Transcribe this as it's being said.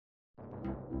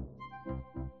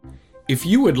If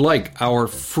you would like our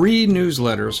free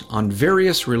newsletters on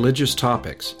various religious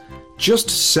topics, just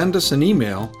send us an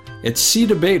email at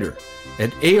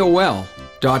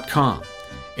cdebater@aol.com,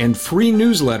 and free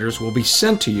newsletters will be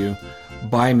sent to you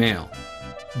by mail.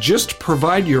 Just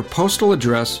provide your postal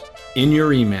address in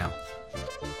your email.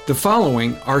 The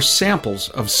following are samples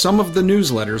of some of the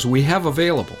newsletters we have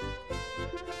available.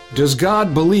 Does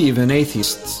God Believe in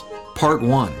Atheists? Part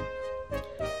 1.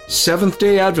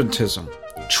 Seventh-day Adventism,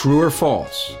 True or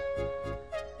False?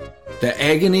 The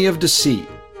Agony of Deceit.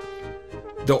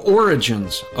 The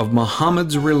Origins of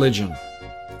Muhammad's Religion.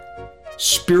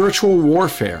 Spiritual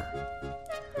Warfare.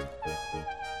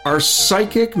 Are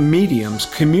psychic mediums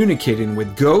communicating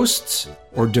with ghosts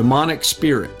or demonic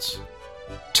spirits?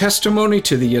 Testimony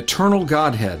to the Eternal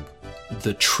Godhead,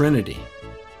 the Trinity.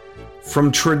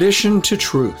 From Tradition to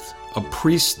Truth, a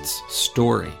Priest's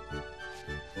Story.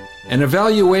 An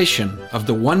evaluation of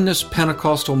the Oneness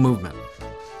Pentecostal movement.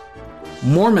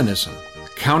 Mormonism,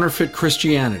 Counterfeit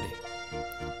Christianity.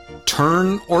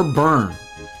 Turn or Burn.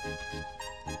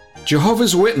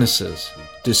 Jehovah's Witnesses,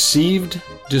 Deceived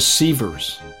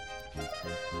Deceivers.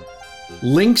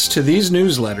 Links to these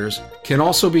newsletters can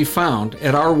also be found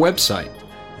at our website,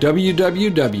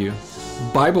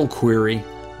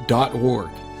 www.biblequery.org.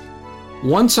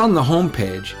 Once on the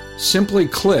homepage, simply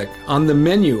click on the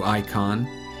menu icon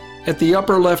at the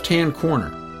upper left-hand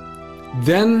corner.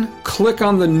 Then click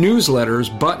on the Newsletters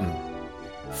button.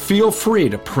 Feel free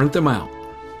to print them out.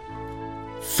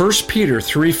 1 Peter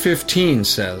 3:15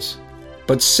 says,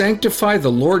 "But sanctify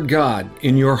the Lord God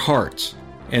in your hearts,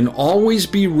 and always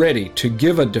be ready to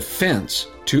give a defense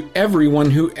to everyone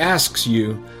who asks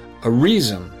you a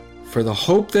reason for the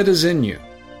hope that is in you,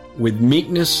 with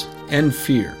meekness and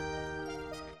fear."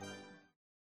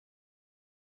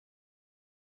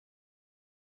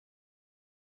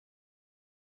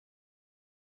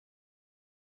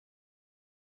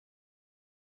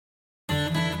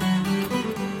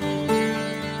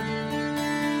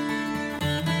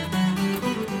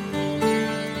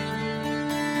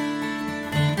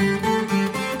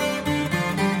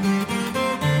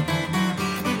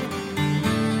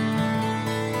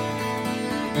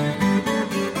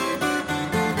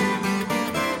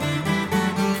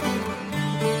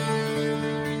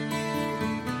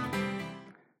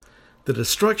 The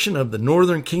destruction of the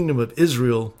northern kingdom of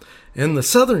Israel and the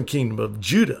southern kingdom of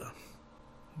Judah.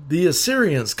 The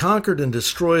Assyrians conquered and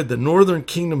destroyed the northern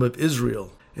kingdom of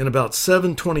Israel in about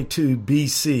 722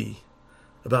 BC,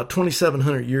 about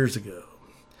 2,700 years ago.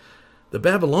 The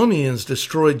Babylonians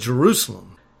destroyed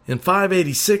Jerusalem in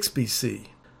 586 BC,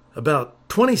 about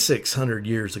 2,600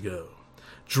 years ago.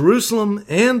 Jerusalem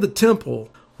and the temple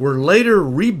were later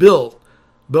rebuilt,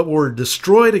 but were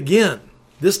destroyed again,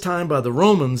 this time by the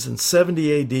Romans in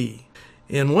 70 AD.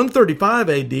 In 135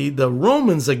 AD, the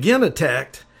Romans again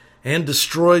attacked and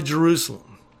destroyed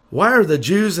Jerusalem. Why are the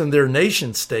Jews and their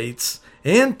nation states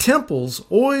and temples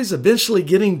always eventually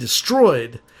getting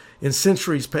destroyed in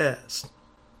centuries past?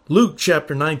 Luke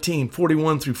chapter 19,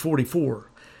 41 through 44.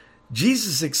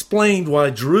 Jesus explained why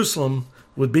Jerusalem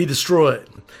would be destroyed.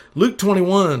 Luke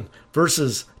 21,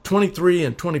 verses 23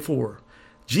 and 24.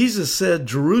 Jesus said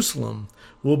Jerusalem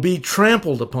will be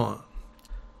trampled upon.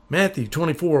 Matthew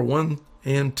 24, 1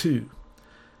 and 2.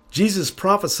 Jesus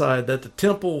prophesied that the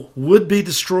temple would be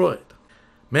destroyed.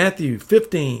 Matthew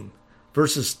 15,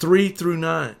 verses 3 through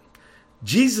 9.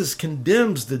 Jesus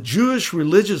condemns the Jewish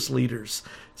religious leaders,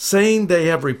 saying they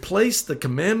have replaced the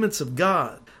commandments of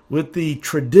God with the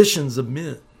traditions of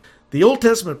men. The Old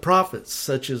Testament prophets,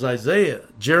 such as Isaiah,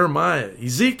 Jeremiah,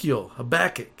 Ezekiel,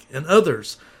 Habakkuk, and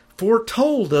others,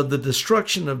 foretold of the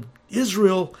destruction of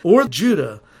Israel or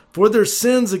Judah for their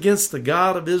sins against the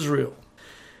God of Israel.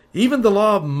 Even the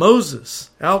law of Moses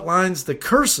outlines the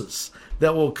curses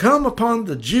that will come upon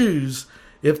the Jews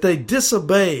if they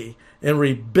disobey and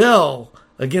rebel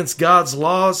against God's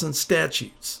laws and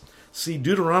statutes. See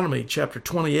Deuteronomy chapter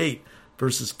 28,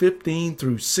 verses 15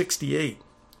 through 68.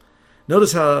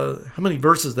 Notice how many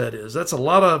verses that is. That's a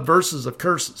lot of verses of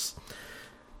curses.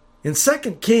 In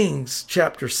 2 Kings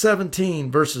chapter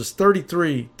 17, verses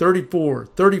 33, 34,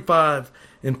 35,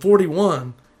 and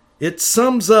 41, it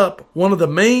sums up one of the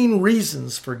main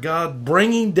reasons for God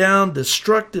bringing down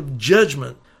destructive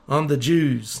judgment on the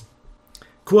Jews.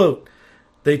 Quote,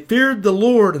 "They feared the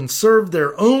Lord and served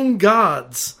their own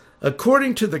gods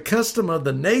according to the custom of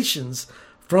the nations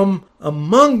from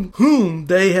among whom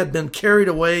they had been carried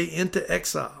away into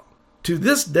exile. To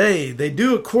this day they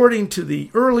do according to the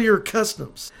earlier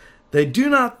customs. They do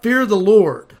not fear the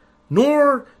Lord,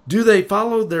 nor do they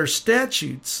follow their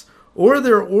statutes or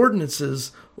their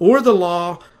ordinances or the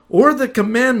law or the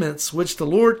commandments which the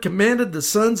Lord commanded the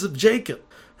sons of Jacob,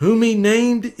 whom he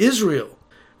named Israel,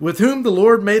 with whom the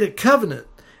Lord made a covenant,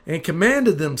 and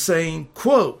commanded them, saying,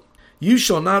 quote, you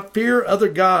shall not fear other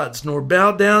gods, nor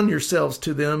bow down yourselves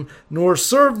to them, nor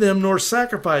serve them, nor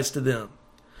sacrifice to them.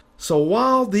 So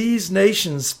while these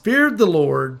nations feared the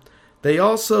Lord, they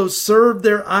also served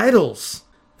their idols,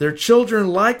 their children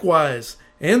likewise,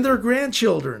 and their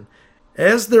grandchildren,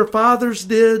 as their fathers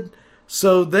did,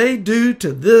 so they do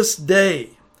to this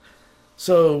day.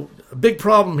 So a big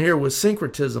problem here with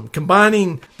syncretism,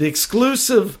 combining the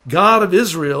exclusive God of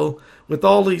Israel with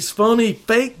all these phony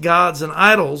fake gods and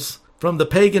idols from the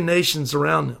pagan nations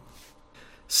around them.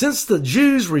 Since the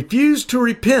Jews refused to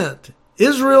repent,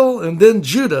 Israel and then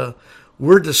Judah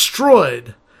were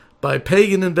destroyed by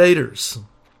pagan invaders.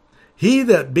 He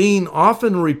that being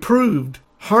often reproved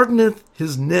hardeneth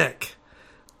his neck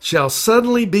shall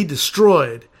suddenly be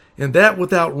destroyed, and that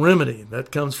without remedy.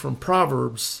 That comes from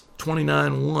Proverbs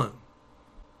 29:1.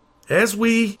 As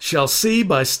we shall see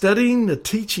by studying the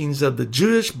teachings of the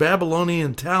Jewish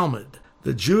Babylonian Talmud,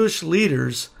 the Jewish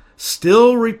leaders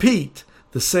still repeat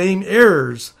the same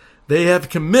errors they have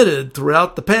committed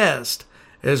throughout the past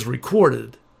as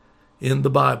recorded in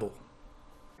the Bible.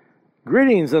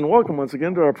 Greetings and welcome once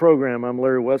again to our program. I'm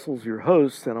Larry Wessels, your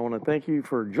host, and I want to thank you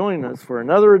for joining us for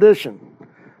another edition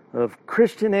of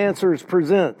Christian Answers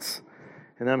Presents.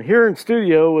 And I'm here in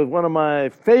studio with one of my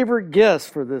favorite guests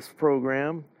for this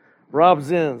program, Rob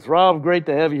Zins. Rob, great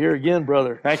to have you here again,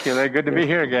 brother. Thank you, Larry. Good to be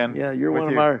here again. Yeah, you're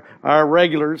one of our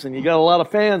regulars, and you got a lot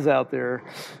of fans out there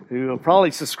who have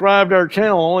probably subscribed to our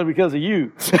channel only because of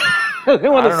you. They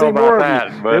want to see more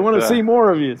of you. They want to see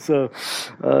more of you. So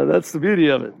that's the beauty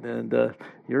of it. And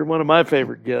you're one of my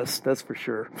favorite guests, that's for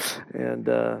sure. And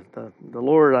the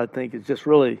Lord, I think, has just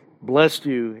really blessed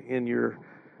you in your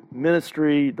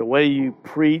ministry, the way you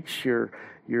preach,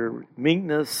 your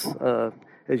meekness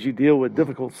as you deal with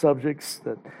difficult subjects,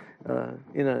 that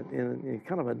in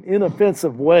kind of an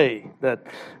inoffensive way that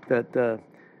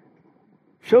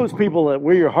shows people that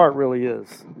where your heart really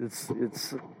is.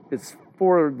 It's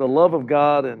for the love of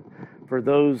God and for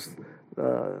those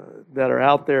that are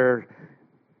out there.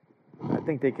 I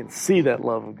think they can see that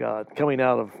love of God coming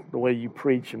out of the way you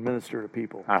preach and minister to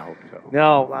people. I hope so.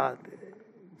 Now,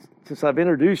 since I've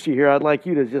introduced you here, I'd like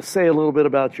you to just say a little bit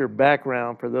about your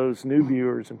background for those new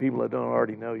viewers and people that don't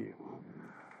already know you.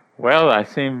 Well, I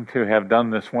seem to have done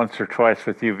this once or twice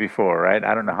with you before, right?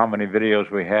 I don't know how many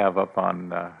videos we have up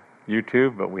on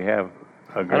YouTube, but we have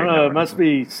a great I don't know, number. It must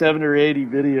be 70 or 80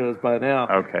 videos by now.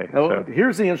 Okay. Now,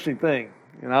 here's the interesting thing,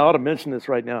 and I ought to mention this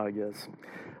right now, I guess.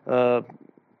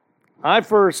 I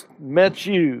first met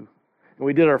you, and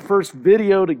we did our first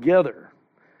video together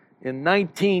in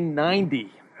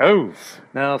 1990. Oh.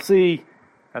 Now, see,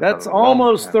 that's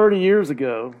almost 30 years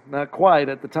ago. Not quite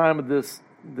at the time of this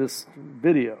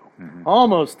video. Mm-hmm.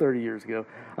 Almost 30 years ago.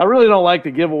 I really don't like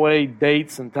to give away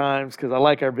dates and times because I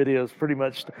like our videos pretty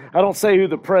much. I don't say who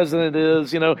the president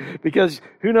is, because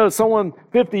who knows, someone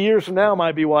 50 years from now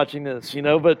might be watching this,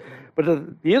 But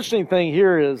the interesting thing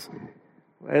here is,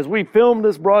 as we film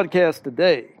this broadcast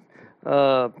today,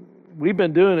 we've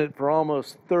been doing it for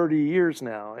almost 30 years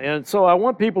now. And so I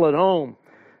want people at home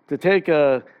to take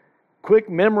a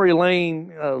quick memory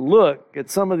lane look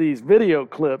at some of these video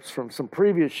clips from some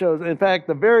previous shows. In fact,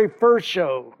 the very first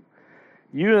show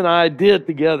you and I did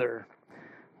together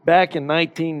back in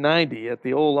 1990 at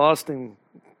the old Austin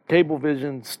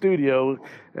Cablevision studio.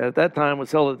 At that time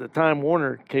was held at the Time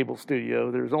Warner Cable Studio.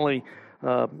 There was only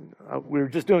we were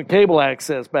just doing cable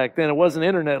access back then. It wasn't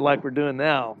internet like we're doing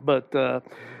now, but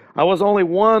I was only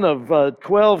one of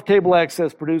 12 cable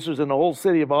access producers in the whole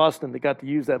city of Austin that got to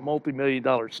use that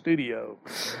multi-million-dollar studio.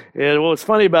 And what's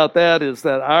funny about that is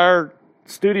that our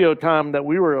studio time that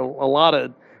we were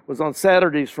allotted was on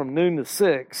Saturdays from noon to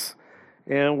 6,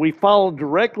 and we followed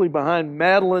directly behind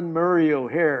Madalyn Murray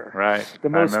O'Hair, right? The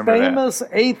most famous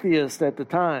atheist at the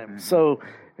time. Mm-hmm. So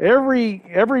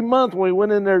every month when we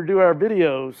went in there to do our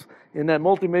videos in that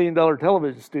multi-million-dollar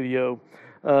television studio,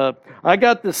 I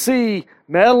got to see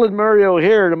Madalyn Murray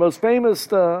O'Hair, the most famous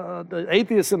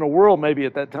atheist in the world maybe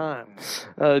at that time,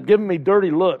 giving me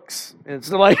dirty looks. And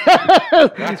so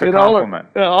that's a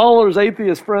compliment. All those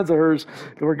atheist friends of hers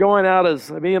that were going out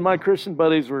as me and my Christian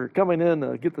buddies were coming in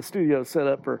to get the studio set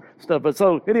up for stuff. But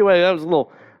so anyway, that was a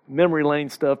little memory lane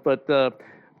stuff. But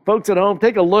folks at home,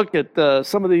 take a look at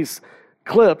some of these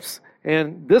clips.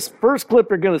 And this first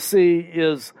clip you're going to see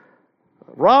is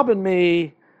Rob and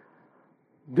me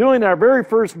doing our very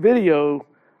first video,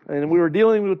 and we were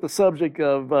dealing with the subject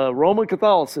of Roman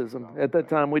Catholicism at that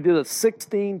time. We did a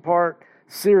 16-part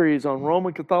series on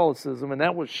Roman Catholicism, and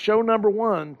that was show number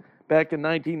 1 back in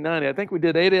 1990. I think we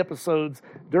did 8 episodes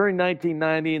during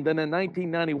 1990, and then in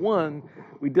 1991,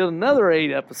 we did another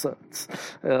 8 episodes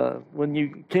when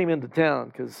you came into town,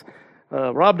 because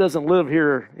Rob doesn't live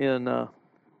here in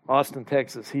Austin,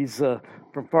 Texas. He's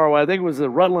from far away. I think it was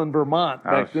Rutland, Vermont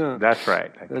back then. That's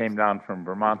right. I came down from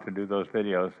Vermont to do those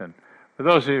videos, and for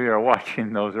those of you who are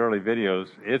watching those early videos,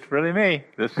 it's really me.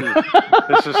 This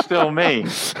is still me.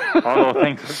 Although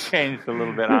things have changed a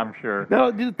little bit, I'm sure.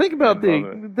 Now, think about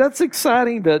that's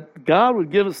exciting that God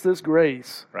would give us this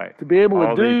grace to be able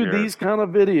to do these kind of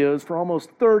videos for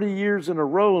almost 30 years in a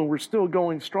row, and we're still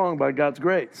going strong by God's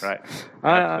grace. Right.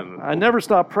 I never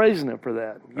stop praising Him for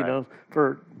that, you know,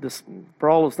 for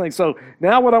all those things. So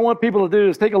now what I want people to do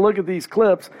is take a look at these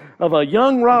clips of a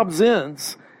young Rob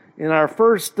Zins in our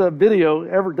first video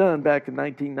ever done back in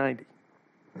 1990.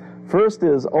 First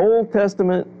is Old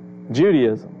Testament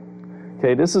Judaism.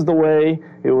 Okay, this is the way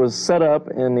it was set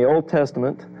up in the Old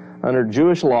Testament under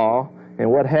Jewish law and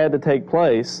what had to take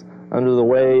place under the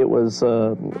way it was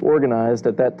organized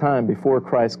at that time before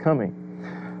Christ's coming.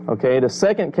 Okay, the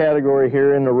second category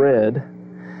here in the red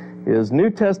is New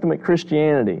Testament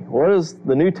Christianity. What does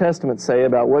the New Testament say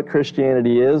about what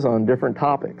Christianity is on different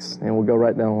topics? And we'll go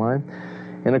right down the line.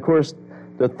 And of course,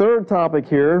 the third topic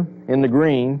here in the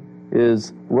green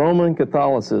is Roman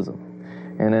Catholicism,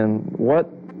 and then what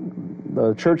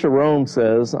the Church of Rome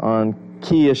says on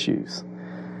key issues.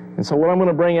 And so what I'm going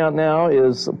to bring out now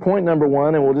is point number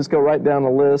 1, and we'll just go right down the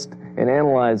list and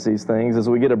analyze these things as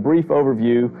we get a brief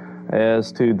overview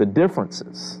as to the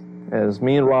differences, as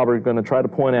me and Robert are going to try to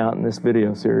point out in this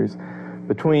video series,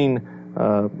 between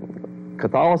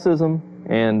Catholicism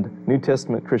and New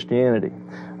Testament Christianity.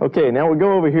 Okay, now we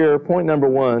go over here, point number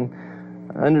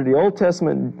 1. Under the Old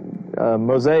Testament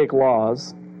Mosaic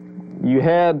laws, you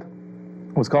had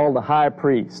what's called the high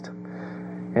priest.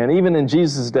 And even in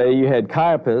Jesus' day, you had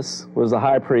Caiaphas was the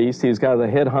high priest. He was kind of the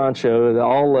head honcho.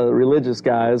 All the religious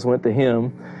guys went to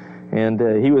him, and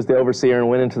he was the overseer and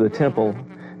went into the temple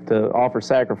to offer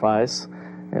sacrifice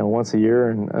once a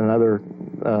year and other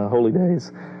holy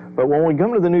days. But when we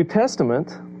come to the New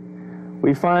Testament,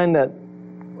 we find that,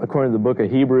 according to the book of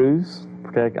Hebrews,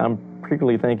 I'm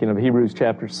particularly thinking of Hebrews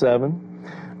chapter 7,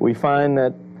 we find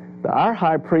that our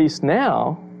high priest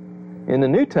now in the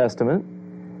New Testament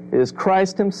is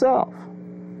Christ himself.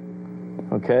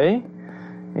 Okay?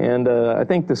 And I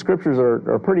think the scriptures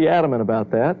are pretty adamant about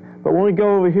that. But when we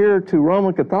go over here to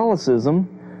Roman Catholicism,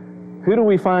 who do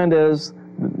we find as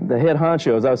the head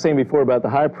honcho? As I was saying before about the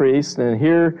high priest, and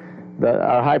here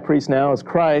our high priest now is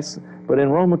Christ. But in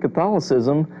Roman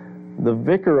Catholicism, the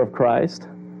vicar of Christ,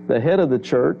 the head of the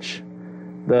church,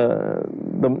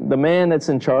 the man that's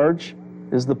in charge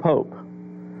is the Pope.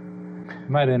 I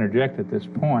might interject at this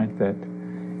point that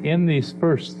in these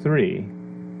first 3,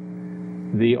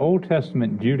 the Old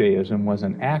Testament Judaism was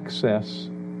an access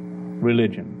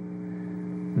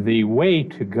religion. The way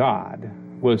to God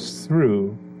was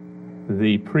through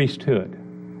the priesthood.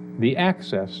 The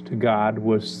access to God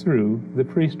was through the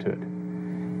priesthood.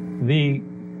 The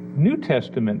New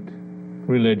Testament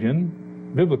religion,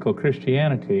 biblical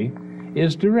Christianity,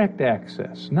 is direct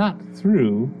access, not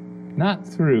through,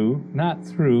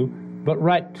 but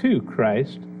right to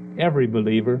Christ. Every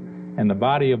believer and the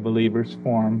body of believers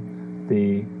form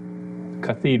the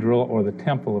cathedral or the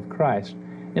temple of Christ.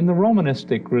 In the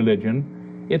Romanistic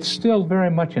religion, it's still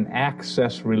very much an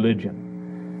access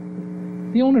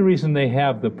religion. The only reason they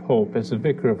have the Pope as the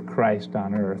vicar of Christ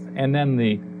on earth, and then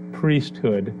the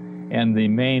priesthood and the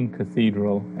main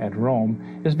cathedral at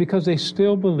Rome, is because they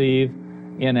still believe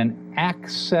in an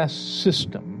access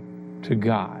system to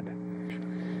God.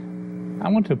 I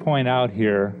want to point out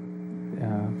here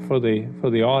for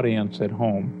the audience at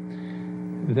home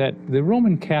that the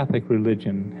Roman Catholic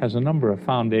religion has a number of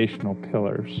foundational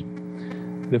pillars.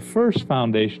 The first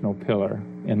foundational pillar,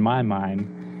 in my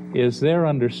mind, is their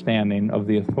understanding of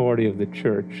the authority of the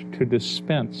church to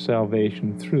dispense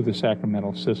salvation through the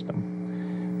sacramental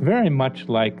system. Very much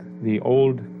like the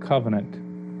Old Covenant,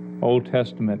 Old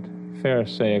Testament,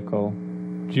 Pharisaical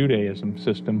Judaism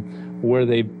system, where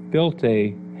they built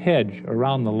a hedge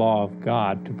around the law of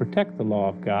God to protect the law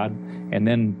of God, and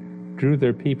then drew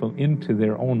their people into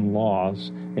their own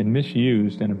laws and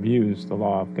misused and abused the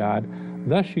law of God.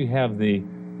 Thus you have the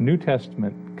New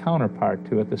Testament counterpart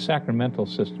to it, the sacramental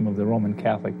system of the Roman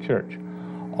Catholic Church.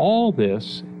 All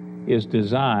this is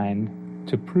designed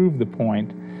to prove the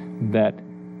point that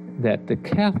the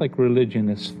Catholic religion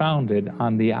is founded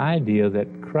on the idea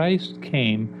that Christ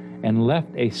came and left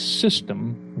a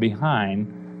system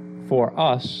behind for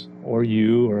us or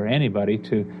you or anybody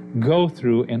to go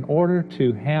through in order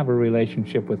to have a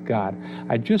relationship with God.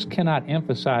 I just cannot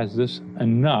emphasize this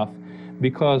enough,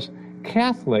 because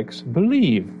Catholics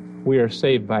believe we are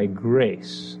saved by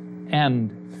grace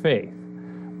and faith.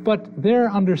 But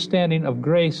their understanding of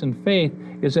grace and faith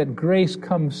is that grace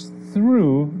comes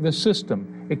through the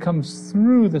system. It comes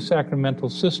through the sacramental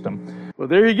system. Well,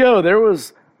 there you go. There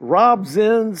was Rob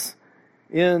Zins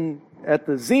at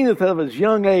the zenith of his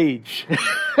young age.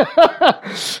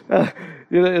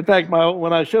 In fact,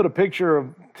 when I showed a picture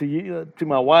to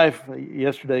my wife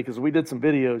yesterday, because we did some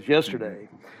videos yesterday,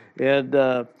 and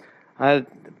I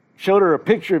showed her a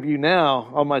picture of you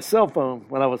now on my cell phone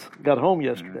when I got home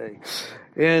yesterday,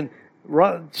 and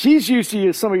she's used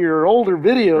to some of your older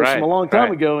videos from a long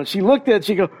time ago, and she looked at it,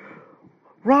 she go,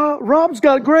 Rob's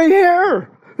got gray hair.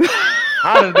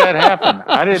 How did that happen?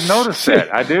 I didn't notice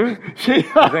that. I do.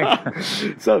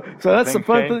 So that's the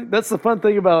fun thing. That's the fun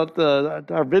thing about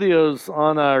our videos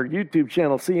on our YouTube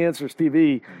channel, See Answers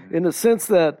TV, in the sense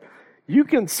that you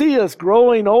can see us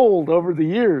growing old over the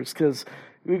years, because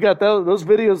we got those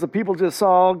videos that people just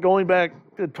saw going back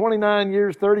 29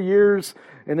 years, 30 years,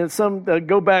 and then some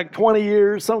go back 20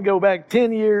 years, some go back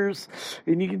 10 years,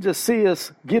 and you can just see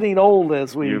us getting old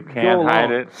as we go along. You can't hide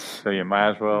it, so you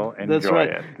might as well enjoy That's right.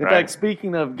 it. In fact,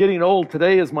 speaking of getting old,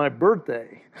 today is my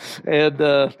birthday, and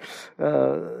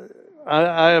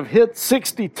I have hit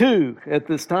 62 at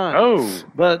this time. Oh.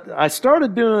 But I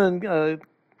started doing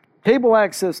cable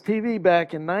access TV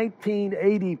back in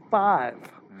 1985.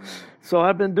 So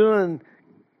I've been doing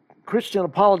Christian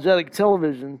apologetic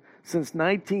television since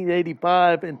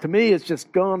 1985, and to me, it's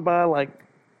just gone by like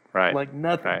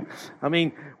nothing. Right. I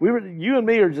mean, you and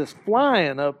me are just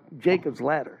flying up Jacob's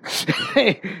ladder.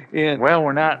 Well,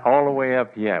 we're not all the way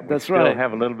up yet. We still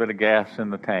have a little bit of gas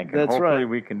in the tank, and hopefully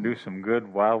we can do some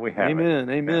good while we have it.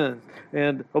 Amen.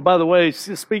 And by the way,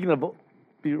 speaking of,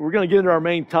 we're going to get into our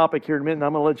main topic here in a minute, and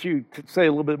I'm going to let you say a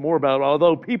little bit more about it,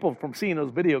 although people from seeing those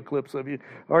video clips of you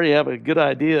already have a good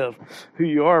idea of who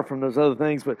you are from those other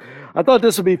things. But I thought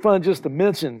this would be fun just to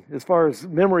mention as far as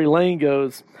memory lane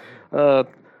goes.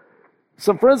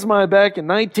 Some friends of mine back in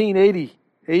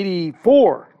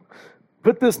 1984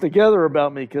 put this together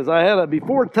about me, because I had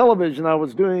before television, I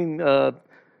was doing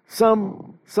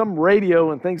some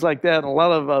radio and things like that, and a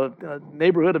lot of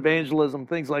neighborhood evangelism,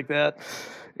 things like that.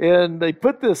 And they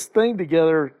put this thing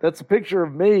together. That's a picture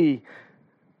of me.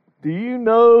 Do you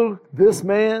know this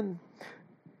man?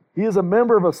 He is a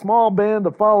member of a small band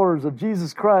of followers of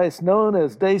Jesus Christ known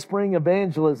as Dayspring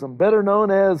Evangelism, better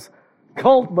known as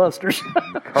Cult Busters.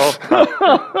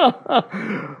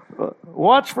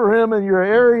 Watch for him in your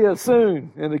area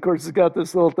soon. And of course, it's got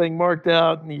this little thing marked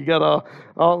out, and you got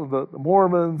all the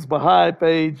Mormons, Baha'i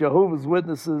Faith, Jehovah's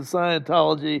Witnesses,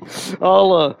 Scientology,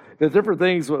 all the different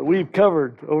things that we've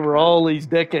covered over all these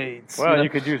decades. Well, you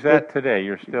could use that today.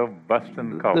 You're still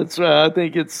busting the cult. That's right. I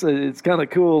think it's kind of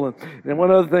cool. And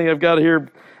one other thing I've got here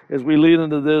as we lead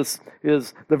into this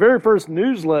is the very first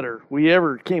newsletter we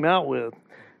ever came out with.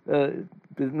 And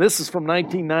this is from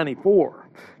 1994.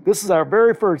 This is our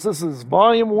very first. This is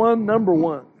Volume 1, Number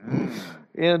 1.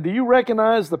 And do you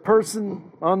recognize the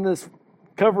person on this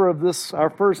cover of this, our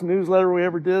first newsletter we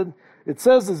ever did? It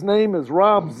says his name is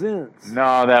Rob Zins.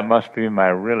 No, that must be my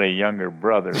really younger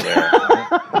brother there.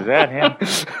 Is that him?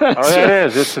 Oh, that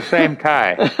is. It's the same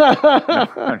tie.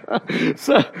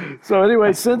 So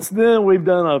anyway, since then we've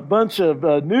done a bunch of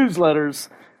newsletters,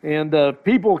 and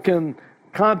people can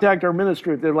contact our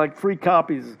ministry if they'd like free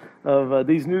copies of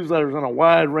these newsletters on a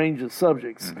wide range of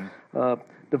subjects.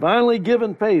 Divinely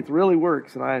given faith really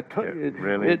works, and it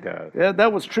really does. Yeah,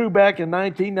 that was true back in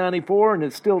 1994, and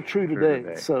it's still true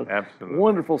today. So absolutely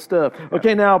wonderful stuff.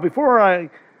 Okay, now before I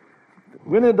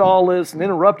went into all this and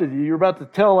interrupted you, you're about to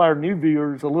tell our new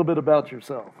viewers a little bit about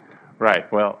yourself. Right.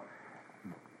 Well,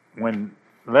 when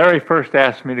Larry first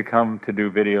asked me to come to do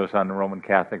videos on the Roman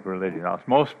Catholic religion, I was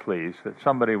most pleased that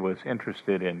somebody was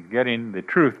interested in getting the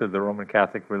truth of the Roman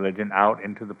Catholic religion out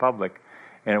into the public,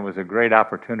 and it was a great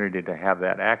opportunity to have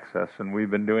that access, and we've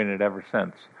been doing it ever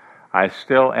since. I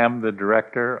still am the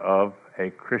director of a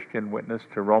Christian Witness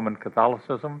to Roman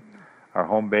Catholicism. Our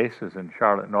home base is in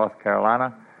Charlotte, North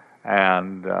Carolina,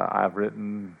 and I've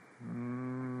written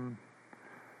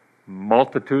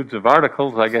multitudes of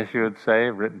articles, I guess you would say.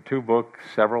 I've written 2 books,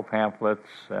 several pamphlets,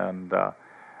 and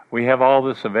we have all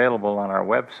this available on our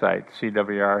website,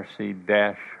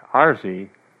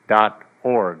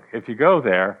 cwrc-rz.org. If you go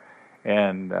there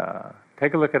and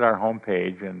take a look at our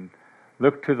homepage and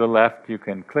look to the left, you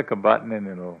can click a button and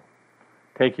it'll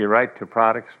take you right to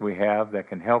products we have that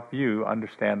can help you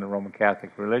understand the Roman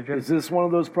Catholic religion. Is this one of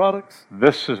those products?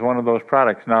 This is one of those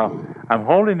products. Now, I'm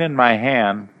holding in my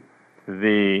hand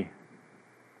this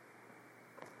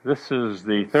is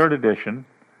the third edition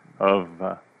of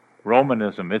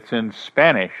Romanism. It's in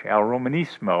Spanish, El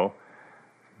Romanismo.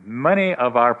 Many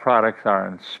of our products are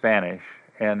in Spanish,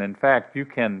 and in fact, you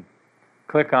can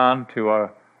click on to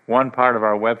one part of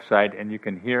our website and you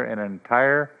can hear an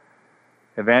entire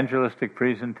evangelistic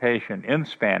presentation in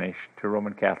Spanish to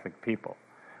Roman Catholic people.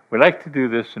 We like to do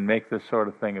this and make this sort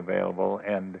of thing available,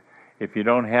 and if you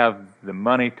don't have the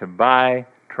money to buy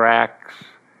tracts,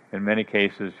 in many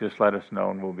cases, just let us know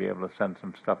and we'll be able to send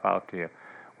some stuff out to you.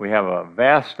 We have a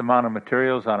vast amount of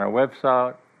materials on our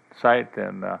website,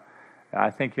 and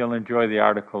I think you'll enjoy the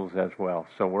articles as well.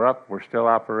 So we're still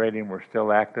operating, we're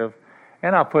still active,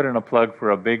 and I'll put in a plug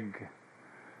for a big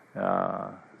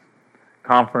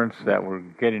conference that we're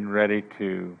getting ready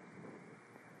to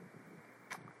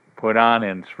put on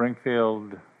in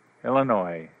Springfield,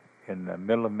 Illinois, in the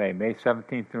middle of May, May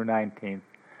 17th through 19th.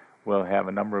 We'll have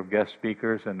a number of guest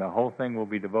speakers, and the whole thing will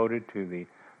be devoted to the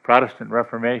Protestant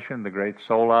Reformation, the great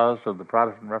solas of the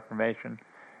Protestant Reformation,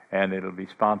 and it'll be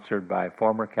sponsored by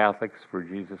former Catholics for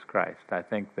Jesus Christ. I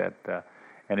think that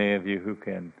any of you who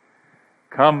can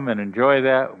come and enjoy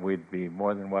that, we'd be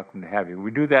more than welcome to have you.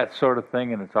 We do that sort of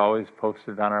thing, and it's always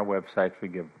posted on our websites. We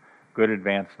give good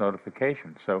advance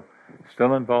notification. So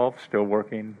still involved, still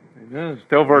working,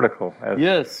 still vertical, as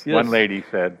yes. one lady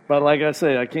said. But like I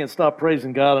say, I can't stop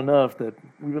praising God enough that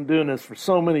we've been doing this for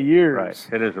so many years. Right,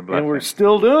 it is a blessing. And we're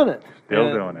still doing it.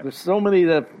 Still doing it. There's so many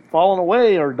that have fallen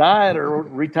away or died or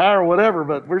retire or whatever,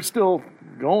 but we're still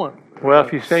going. Well,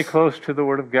 if you stay close to the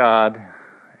Word of God,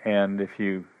 and if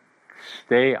you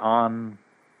stay on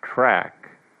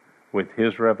track with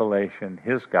His revelation,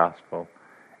 His gospel,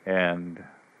 and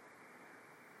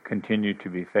continue to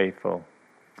be faithful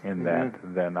in that,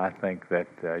 then I think that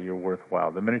you're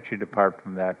worthwhile. The minute you depart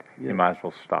from that, you might as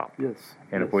well stop. Yes.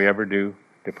 And if we ever do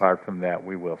depart from that,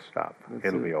 we will stop.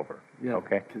 It'll be over. Yeah.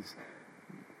 Okay? Because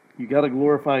you got to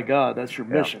glorify God. That's your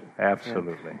mission.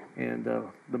 Absolutely. And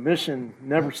the mission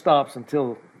never stops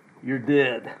until you're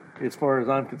dead, as far as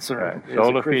I'm concerned. Right.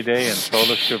 Sola fide and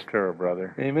sola scriptura,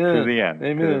 brother. Amen. To the end.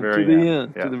 Amen. To the very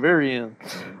end. To the very end.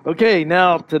 Okay,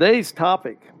 now today's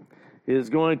topic is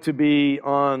going to be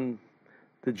on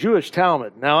the Jewish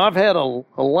Talmud. Now, I've had a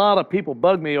lot of people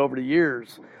bug me over the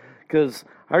years because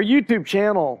our YouTube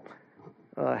channel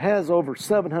has over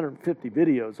 750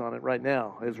 videos on it right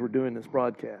now as we're doing this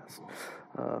broadcast.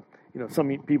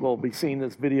 Some people will be seeing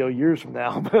this video years from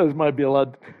now, but it might be a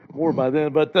lot more by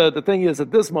then. But the thing is,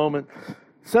 at this moment,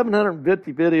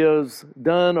 750 videos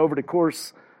done over the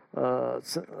course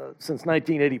since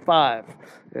 1985,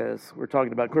 as we're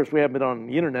talking about. Of course, we haven't been on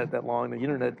the internet that long. The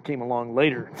internet came along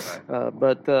later.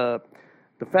 But the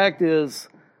fact is,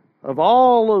 of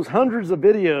all those hundreds of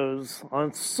videos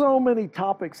on so many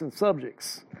topics and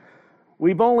subjects,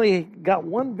 we've only got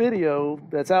one video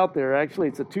that's out there. Actually,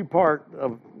 it's a two-part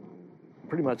of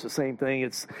pretty much the same thing.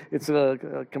 It's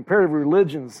a comparative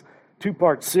religions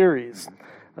two-part series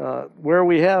where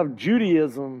we have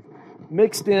Judaism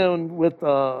mixed in with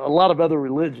a lot of other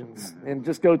religions, and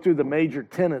just go through the major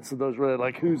tenets of those,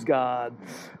 like who's God,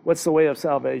 what's the way of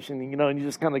salvation, and you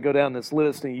just kind of go down this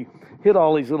list and you hit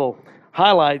all these little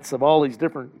highlights of all these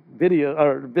different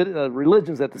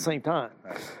religions at the same time.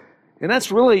 And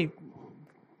that's really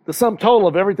the sum total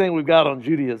of everything we've got on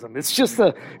Judaism. It's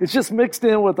just mixed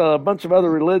in with a bunch of other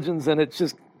religions, and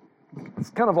it's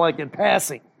kind of like in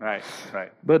passing. Right.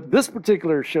 But this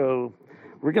particular show,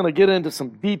 we're going to get into some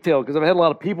detail, because I've had a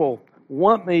lot of people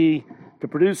want me to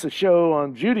produce a show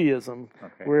on Judaism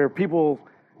where people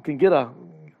can get a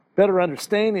better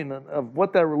understanding of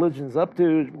what that religion is up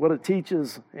to, what it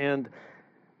teaches, and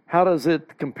how does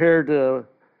it compare to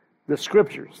the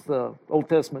scriptures, the Old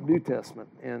Testament, New Testament,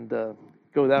 and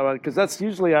go that way. Because that's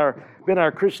usually been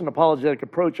our Christian apologetic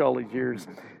approach all these years,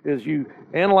 is you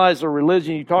analyze a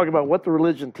religion, you talk about what the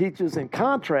religion teaches in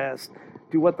contrast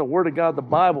to what the Word of God, the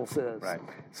Bible, says. Right.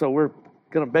 So we're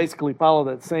going to basically follow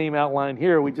that same outline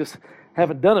here. We just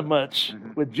haven't done it much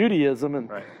with Judaism. And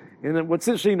then what's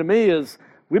interesting to me is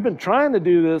we've been trying to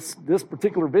do this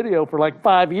particular video for like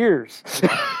 5 years.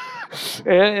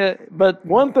 But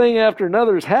one thing after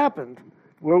another has happened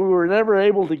where we were never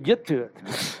able to get to it.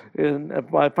 And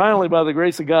finally, by the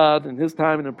grace of God and His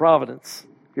timing and providence,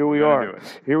 here we are.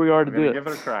 Here we are to do it. Give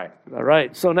it a try. All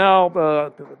right. So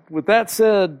now, with that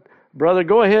said, brother,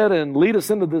 go ahead and lead us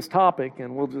into this topic,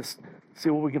 and we'll just see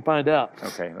what we can find out.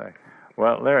 Okay.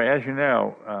 Well, Larry, as you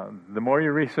know, the more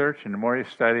you research and the more you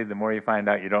study, the more you find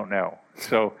out you don't know.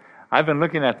 So I've been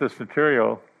looking at this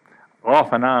material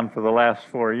off and on for the last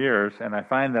 4 years, and I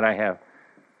find that I have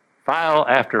file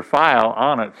after file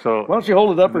on it. So why don't you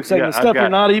hold it up for a second? The stuff you're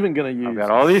not even going to use. I've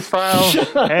got all these files,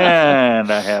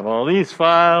 and I have all these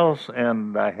files,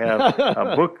 and I have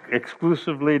a book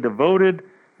exclusively devoted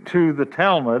to the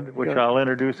Talmud, which I'll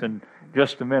introduce in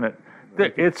just a minute.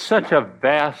 It's such a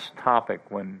vast topic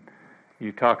when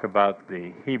you talk about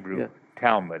the Hebrew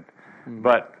Talmud,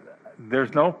 but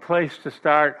there's no place to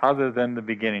start other than the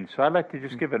beginning. So I'd like to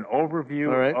just give an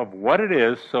overview of what it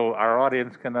is so our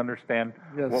audience can understand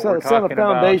what we're talking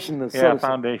about.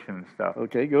 Foundation and stuff.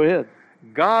 Okay, go ahead.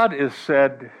 God is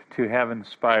said to have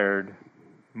inspired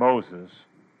Moses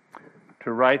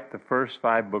to write the first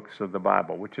 5 books of the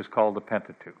Bible, which is called the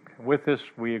Pentateuch. With this,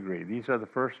 we agree. These are the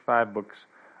first 5 books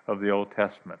of the Old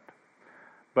Testament.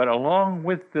 But along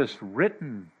with this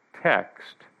written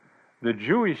text, the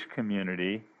Jewish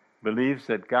community believes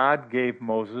that God gave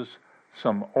Moses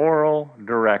some oral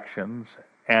directions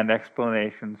and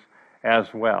explanations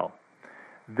as well.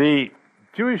 The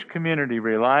Jewish community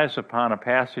relies upon a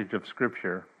passage of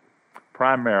Scripture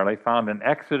primarily found in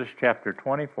Exodus chapter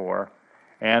 24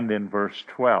 and in verse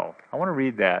 12. I want to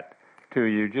read that to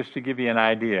you just to give you an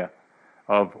idea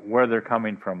of where they're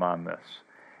coming from on this.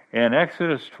 In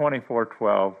Exodus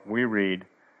 24:12, we read,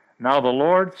 "Now the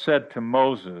Lord said to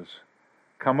Moses,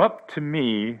 'Come up to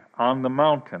me on the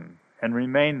mountain and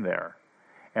remain there,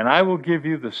 and I will give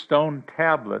you the stone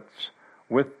tablets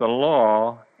with the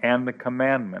law and the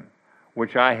commandment,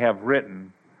 which I have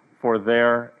written for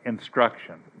their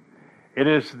instruction.'" It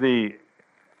is the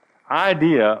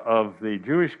idea of the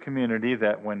Jewish community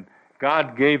that when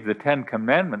God gave the 10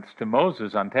 Commandments to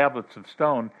Moses on tablets of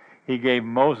stone, he gave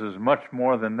Moses much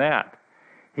more than that.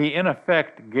 He, in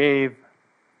effect, gave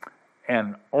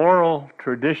an oral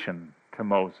tradition to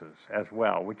Moses as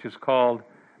well, which is called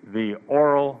the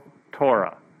oral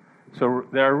Torah. So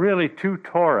there are really 2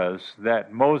 Torahs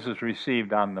that Moses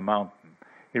received on the mountain.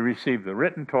 He received the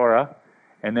written Torah,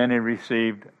 and then he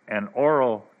received an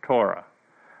oral Torah.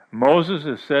 Moses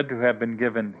is said to have been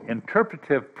given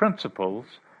interpretive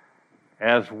principles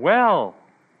as well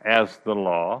as the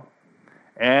law,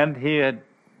 and he had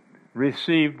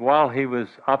received, while he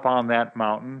was up on that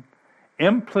mountain,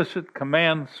 implicit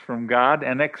commands from God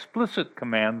and explicit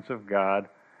commands of God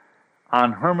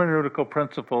on hermeneutical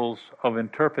principles of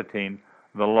interpreting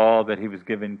the law that he was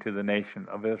giving to the nation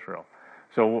of Israel.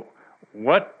 So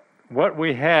what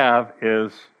we have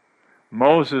is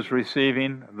Moses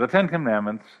receiving the 10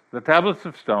 Commandments, the tablets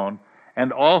of stone,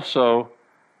 and also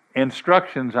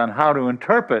instructions on how to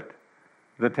interpret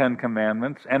the 10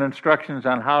 Commandments and instructions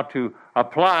on how to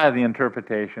apply the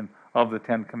interpretation of the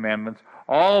 10 Commandments.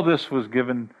 All this was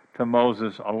given to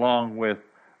Moses along with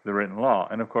the written law.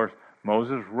 And of course,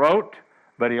 Moses wrote,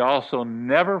 but he also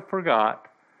never forgot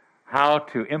how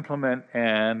to implement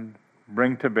and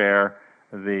bring to bear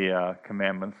the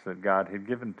commandments that God had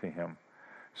given to him.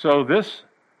 So this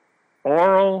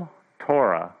oral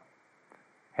Torah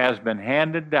has been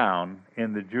handed down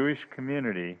in the Jewish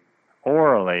community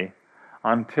orally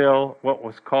until what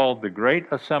was called the Great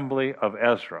Assembly of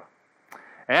Ezra.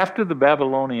 After the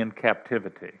Babylonian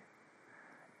captivity,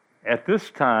 at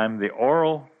this time the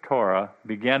oral Torah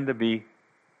began to be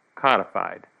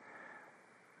codified.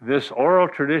 This oral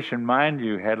tradition, mind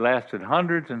you, had lasted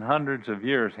hundreds and hundreds of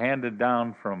years, handed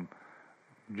down from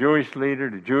Jewish leader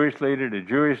to Jewish leader to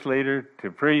Jewish leader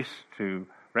to priests to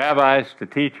rabbis to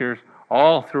teachers,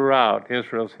 all throughout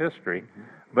Israel's history.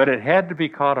 But it had to be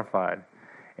codified.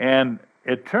 And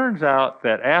it turns out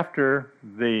that after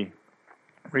the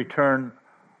return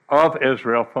of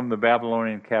Israel from the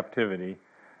Babylonian captivity,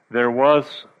 there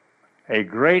was a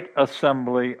great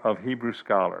assembly of Hebrew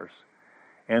scholars.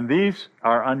 And these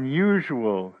are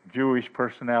unusual Jewish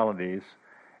personalities,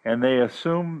 and they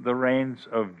assumed the reins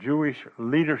of Jewish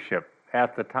leadership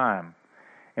at the time.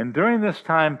 And during this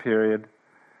time period,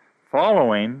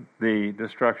 following the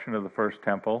destruction of the first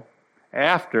temple,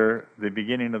 after the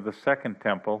beginning of the second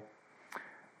temple,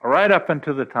 right up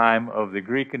until the time of the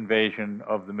Greek invasion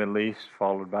of the Middle East,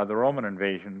 followed by the Roman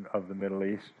invasion of the Middle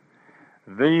East,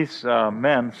 these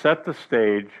men set the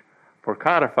stage for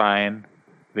codifying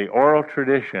the oral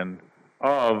tradition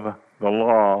of the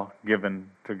law given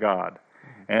to God.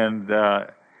 And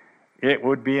it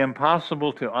would be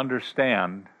impossible to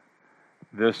understand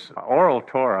this oral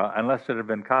Torah unless it had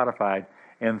been codified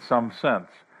in some sense.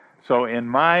 So in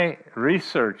my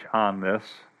research on this,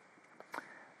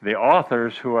 the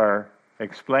authors who are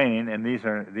explaining, and these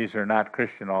are not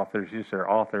Christian authors, these are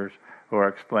authors who are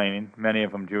explaining, many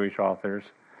of them Jewish authors,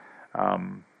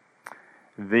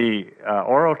 the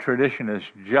oral tradition is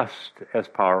just as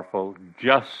powerful,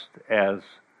 just as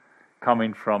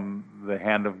coming from the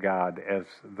hand of God as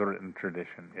the written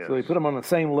tradition is. So they put them on the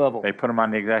same level. They put them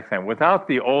on the exact same. Without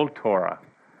the Old Torah,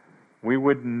 we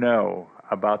wouldn't know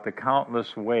about the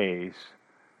countless ways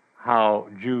how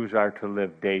Jews are to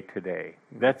live day to day.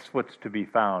 That's what's to be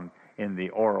found in the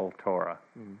oral Torah.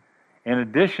 In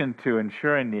addition to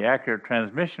ensuring the accurate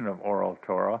transmission of oral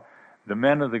Torah, the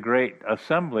men of the Great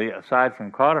Assembly, aside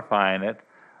from codifying it,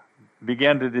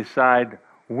 began to decide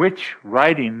which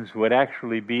writings would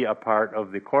actually be a part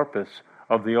of the corpus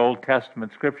of the Old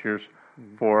Testament scriptures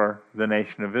for the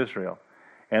nation of Israel.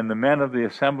 And the men of the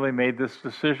assembly made this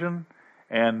decision,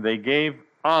 and they gave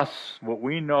us what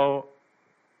we know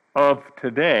of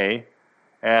today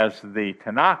as the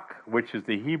Tanakh, which is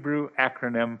the Hebrew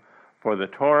acronym for the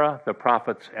Torah, the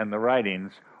prophets, and the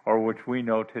writings, or which we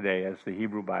know today as the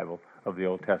Hebrew Bible of the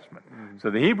Old Testament. So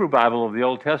the Hebrew Bible of the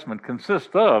Old Testament consists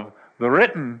of the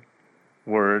written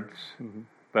words,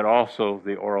 but also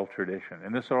the oral tradition.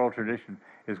 And this oral tradition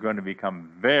is going to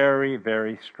become very,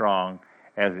 very strong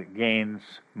as it gains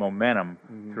momentum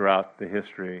throughout the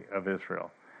history of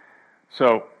Israel.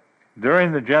 So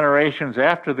during the generations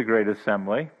after the Great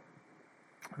Assembly,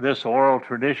 this oral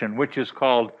tradition, which is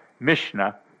called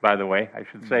Mishnah, by the way, I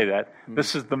should say that,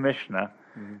 this is the Mishnah.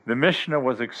 The Mishnah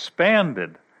was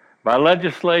expanded by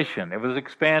legislation. It was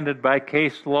expanded by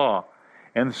case law.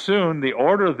 And soon the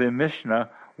order of the Mishnah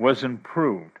was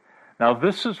improved. Now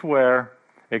this is where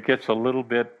it gets a little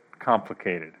bit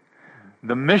complicated.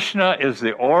 The Mishnah is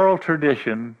the oral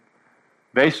tradition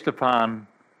based upon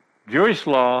Jewish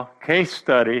law, case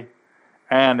study,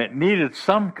 and it needed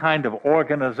some kind of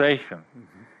organization.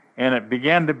 And it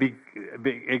began to be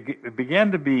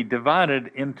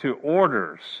divided into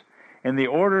orders. And the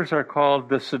orders are called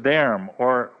the Sederim,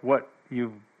 or what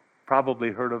you've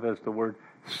probably heard of as the word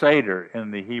Seder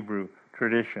in the Hebrew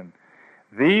tradition.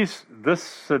 This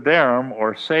Sederim,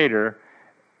 or Seder,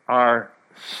 are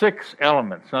 6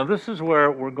 elements. Now this is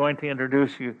where we're going to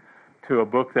introduce you to a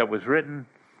book that was written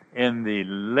in the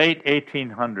late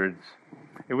 1800s.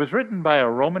 It was written by a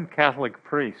Roman Catholic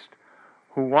priest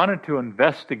who wanted to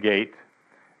investigate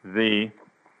the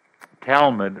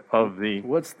Talmud of the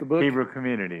What's the book? Hebrew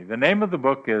community. The name of the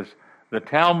book is The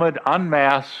Talmud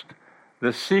Unmasked,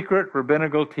 The Secret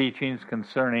Rabbinical Teachings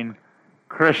Concerning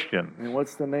Christians. And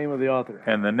what's the name of the author?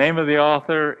 And the name of the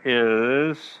author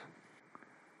is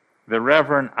the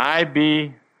Reverend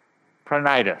I.B.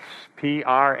 Pranitis,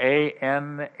 Pranitis.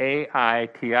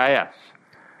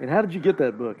 And how did you get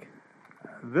that book?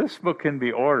 This book can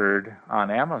be ordered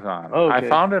on Amazon. Okay. I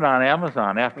found it on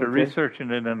Amazon after researching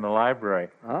it in the library.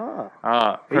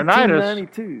 Pranitis.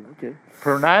 1892. Okay.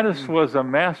 Pranitis was a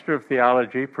master of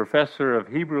theology, professor of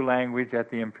Hebrew language at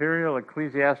the Imperial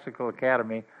Ecclesiastical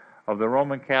Academy of the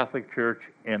Roman Catholic Church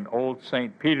in Old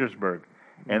St. Petersburg.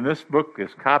 And this book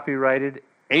is copyrighted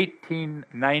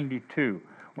 1892.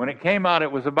 When it came out,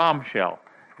 it was a bombshell,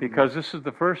 because this is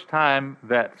the first time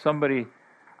that somebody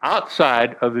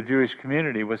outside of the Jewish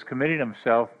community was committing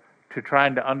himself to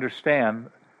trying to understand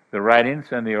the writings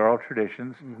and the oral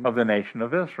traditions of the nation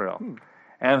of Israel.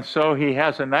 And so he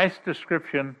has a nice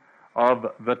description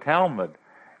of the Talmud.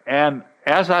 And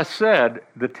as I said,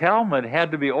 the Talmud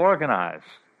had to be organized.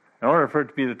 In order for it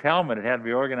to be the Talmud, it had to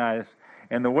be organized.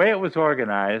 And the way it was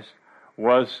organized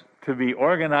was to be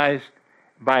organized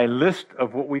by a list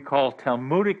of what we call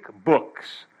Talmudic books.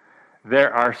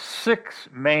 There are 6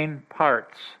 main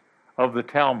parts of the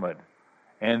Talmud.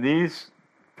 And these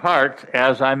parts,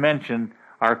 as I mentioned,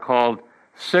 are called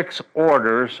 6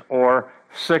 orders or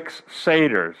 6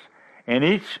 seders. And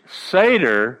each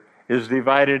seder is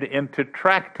divided into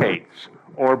tractates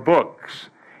or books.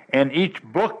 And each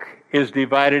book is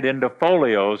divided into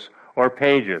folios or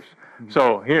pages.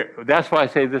 So here, that's why I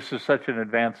say this is such an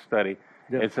advanced study.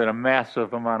 Yep. It's a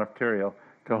massive amount of material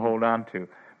to hold on to.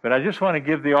 But I just want to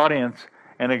give the audience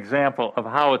an example of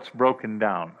how it's broken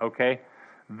down, okay?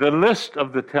 The list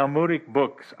of the Talmudic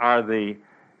books are the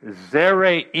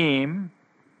Zera'im,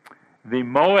 the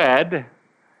Moed,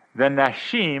 the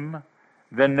Nashim,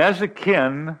 the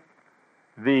Nezikin,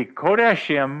 the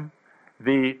Kodashim,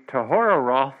 the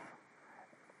Tohorot,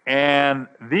 and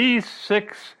these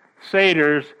 6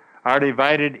 seders are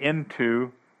divided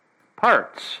into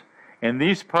parts. And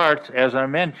these parts, as I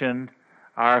mentioned,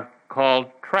 are called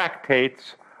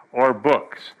tractates or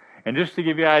books. And just to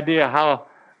give you an idea how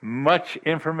much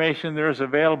information there is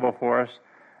available for us,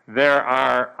 there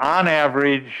are on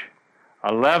average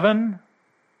 11,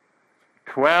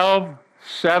 12,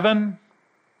 7,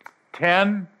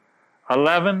 10,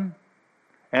 11,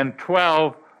 and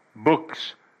 12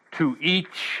 books to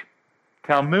each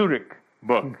Talmudic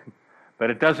book. But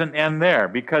it doesn't end there,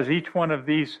 because each one of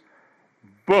these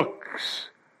books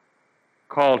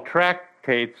called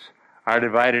tractates are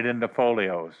divided into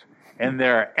folios, and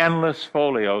there are endless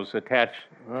folios attached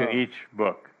to each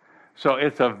book. So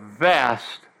it's a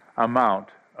vast amount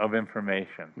of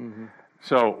information. Mm-hmm.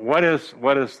 So what is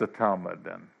the Talmud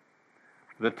then?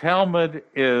 The Talmud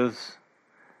is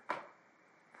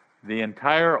the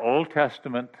entire Old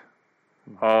Testament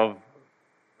of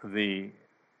the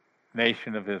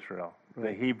nation of Israel,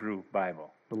 the Hebrew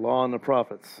Bible. The law and the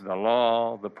prophets. The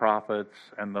law, the prophets,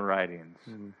 and the writings.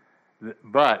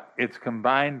 But it's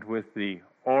combined with the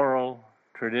oral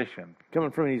tradition.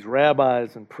 Coming from these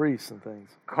rabbis and priests and things.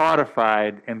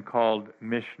 Codified and called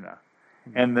Mishnah.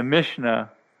 And the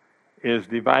Mishnah is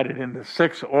divided into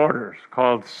 6 orders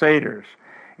called Seders.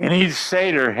 And each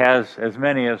Seder has as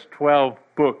many as 12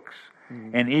 books.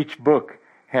 And each book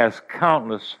has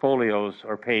countless folios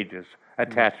or pages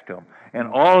attached to them. And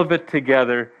all of it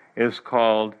together is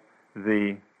called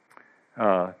the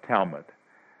Talmud.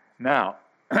 Now,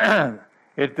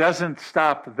 it doesn't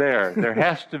stop there. There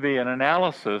has to be an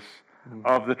analysis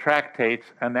of the tractates,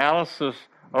 analysis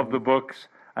of the books,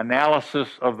 analysis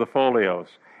of the folios.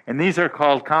 And these are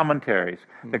called commentaries.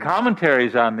 The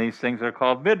commentaries on these things are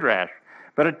called midrash.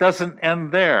 But it doesn't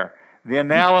end there. The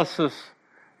analysis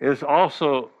is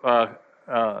also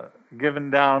given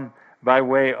down by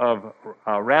way of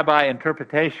rabbi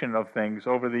interpretation of things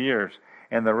over the years.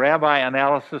 And the rabbi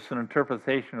analysis and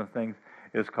interpretation of things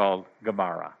is called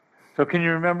Gemara. So can you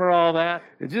remember all that?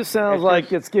 It just sounds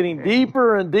like it's getting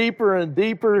deeper and deeper and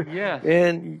deeper. Yes.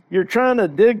 And you're trying to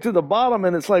dig to the bottom,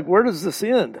 and it's like, where does this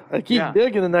end? I keep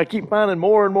digging, and I keep finding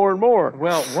more and more and more.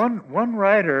 Well, one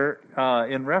writer,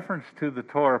 in reference to the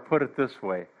Torah, put it this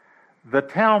way. The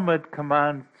Talmud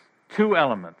combines 2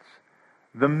 elements,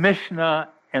 the Mishnah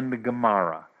and the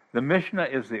Gemara. The Mishnah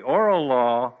is the oral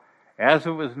law as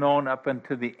it was known up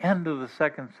until the end of the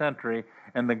 2nd century,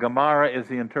 and the Gemara is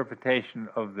the interpretation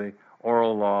of the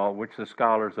oral law which the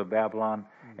scholars of Babylon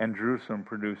and Jerusalem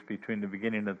produced between the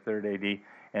beginning of the 3rd AD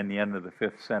and the end of the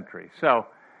 5th century. So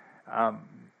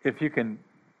if you can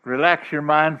relax your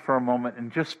mind for a moment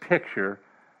and just picture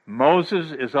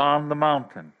Moses is on the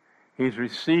mountain. He's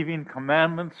receiving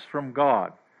commandments from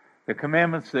God. The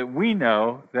commandments that we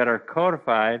know that are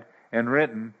codified and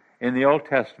written in the Old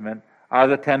Testament are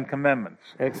the 10 Commandments.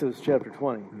 Exodus chapter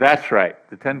 20. That's right,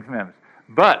 the 10 Commandments.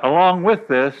 But along with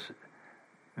this,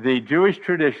 the Jewish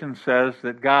tradition says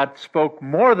that God spoke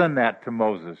more than that to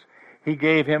Moses. He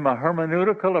gave him a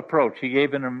hermeneutical approach. He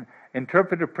gave him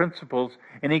interpretive principles,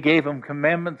 and he gave him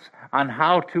commandments on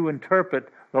how to interpret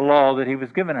the law that he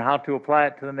was given and how to apply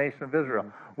it to the nation of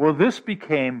Israel. Well, this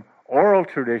became oral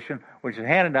tradition, which is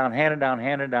handed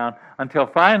down, until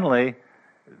finally,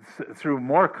 through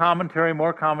more commentary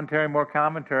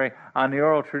on the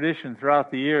oral tradition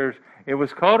throughout the years, it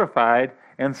was codified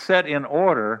and set in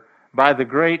order by the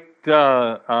Great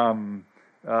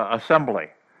Assembly.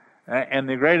 And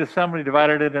the Great Assembly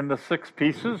divided it into 6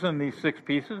 pieces, and these 6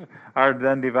 pieces are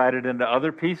then divided into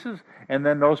other pieces, and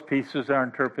then those pieces are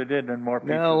interpreted and more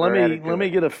pieces now, are added to let me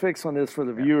it. get a fix on this for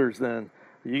the viewers then.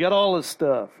 You got all this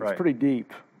stuff. It's Right. pretty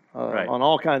deep Right. on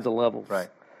all kinds of levels. Right.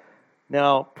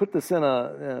 Now, put this in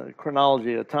a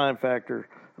chronology, a time factor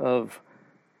of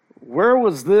where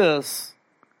was this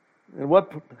and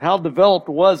how developed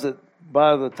was it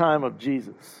by the time of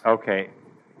Jesus? Okay.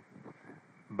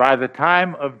 By the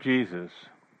time of Jesus,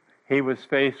 he was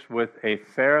faced with a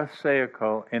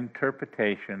Pharisaical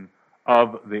interpretation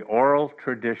of the oral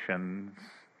traditions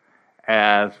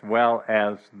as well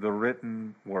as the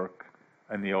written work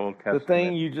in the Old Testament. The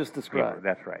thing you just described.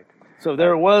 That's right. So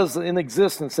there was in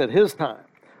existence at his time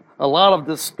a lot of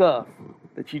this stuff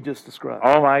that you just described.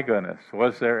 Oh my goodness,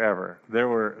 was there ever? There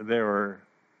were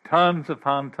tons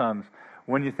upon tons.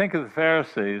 When you think of the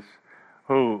Pharisees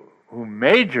who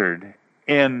majored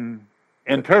in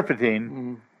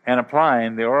interpreting and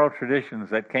applying the oral traditions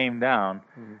that came down,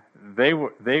 they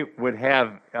would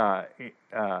have a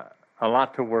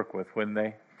lot to work with, wouldn't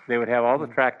they? They would have all the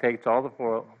tractates, all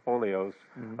the folios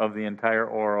of the entire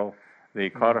oral, the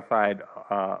codified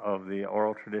of the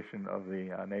oral tradition of the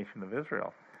nation of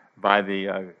Israel by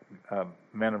the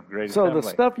men of great assembly. So the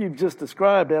stuff you've just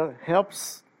described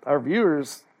helps our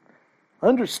viewers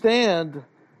understand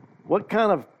what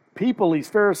kind of people these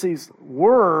Pharisees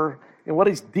were and what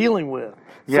he's dealing with.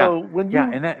 Yeah, so when you,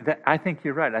 and that, I think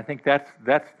you're right. I think that's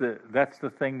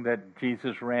the thing that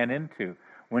Jesus ran into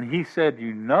when he said,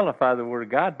 "You nullify the word of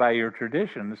God by your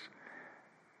traditions."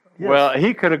 Yes. Well,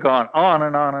 he could have gone on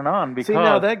and on and on because see,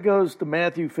 now that goes to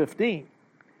Matthew 15.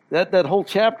 That whole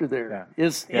chapter there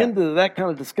is into that kind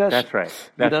of discussion. That's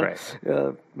right. That's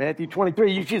right. Matthew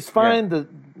 23. You just find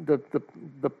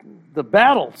the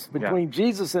battles between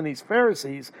Jesus and these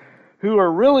Pharisees, who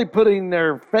are really putting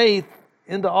their faith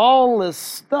into all this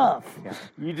stuff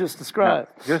you just described.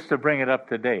 Now, just to bring it up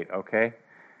to date, okay?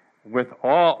 With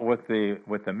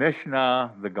the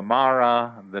Mishnah, the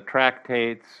Gemara, the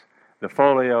tractates, the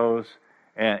folios,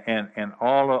 and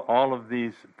all of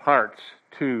these parts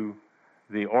to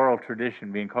the oral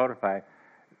tradition being codified,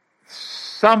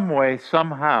 some way,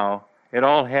 somehow, it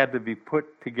all had to be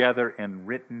put together and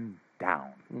written down.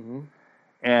 Mm-hmm.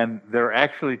 And there are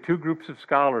actually two groups of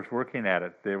scholars working at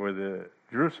it. There were the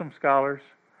Jerusalem scholars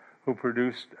who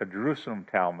produced a Jerusalem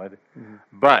Talmud,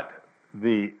 but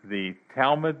the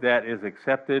Talmud that is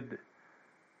accepted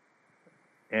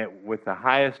with the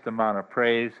highest amount of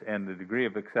praise and the degree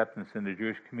of acceptance in the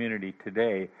Jewish community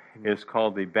today is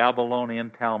called the Babylonian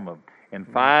Talmud. In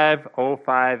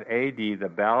 505 AD, the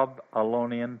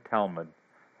Babylonian Talmud,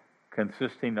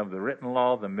 consisting of the written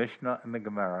law, the Mishnah, and the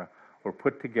Gemara, were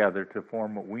put together to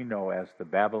form what we know as the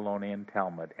Babylonian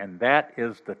Talmud. And that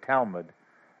is the Talmud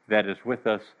that is with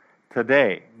us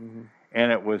today. Mm-hmm.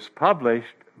 And it was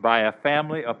published by a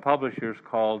family of publishers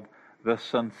called the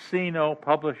Soncino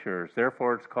Publishers.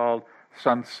 Therefore, it's called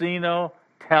Soncino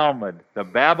Talmud, the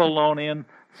Babylonian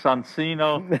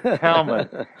Soncino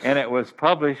Talmud. And it was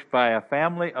published by a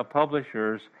family of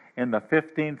publishers in the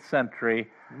 15th century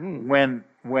when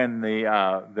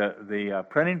the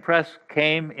printing press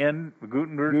came in,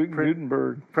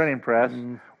 Gutenberg printing press,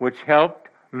 which helped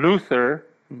Luther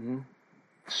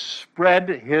spread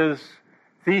his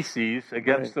theses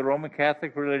against the Roman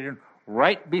Catholic religion.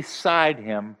 Right beside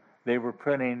him, they were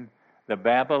printing the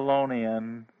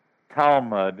Babylonian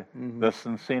Talmud. The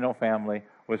Soncino family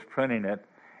was printing it,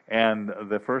 and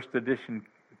the first edition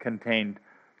contained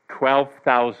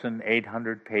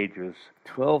 12,800 pages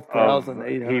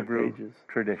 12,800 of Hebrew pages.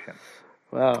 Tradition.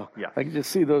 Wow. Yes. I can just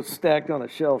see those stacked on a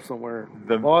shelf somewhere,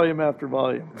 volume after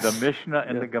volume. The Mishnah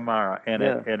and the Gemara, and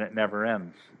it never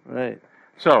ends. Right.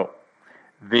 So,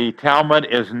 the Talmud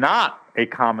is not a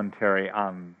commentary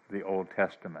on the Old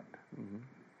Testament.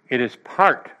 It is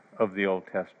part of the Old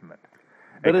Testament.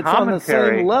 But it's on the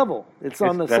same level. It's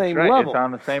on the same level. It's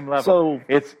on the same level. So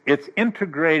it's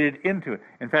integrated into it.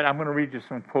 In fact, I'm going to read you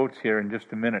some quotes here in just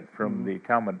a minute from the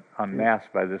Talmud en masse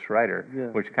by this writer,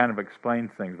 which kind of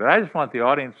explains things. But I just want the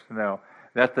audience to know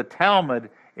that the Talmud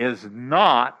is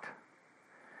not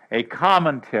a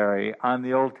commentary on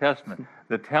the Old Testament.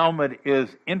 The Talmud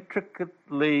is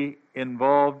intricately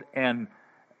involved and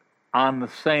on the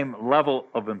same level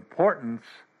of importance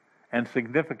and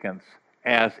significance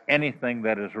as anything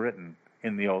that is written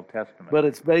in the Old Testament. But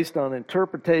it's based on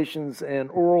interpretations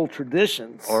and oral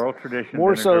traditions. Oral traditions.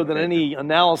 More so than any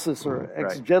analysis or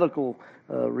exegetical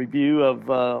review of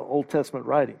Old Testament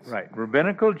writings. Right.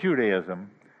 Rabbinical Judaism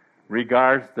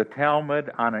regards the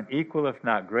Talmud on an equal, if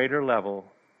not greater, level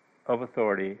of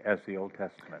authority as the Old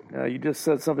Testament. Now, you just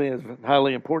said something that's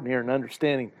highly important here in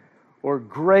understanding, or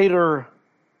greater.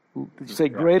 Did you say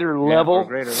greater level? Or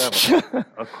greater level.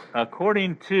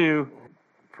 According to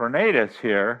Pirke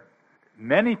here,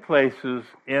 many places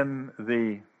in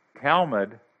the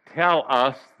Talmud tell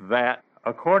us that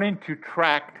according to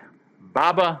tract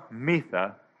Baba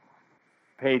Mitha,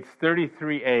 page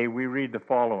 33a, we read the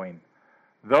following: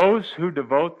 those who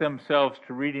devote themselves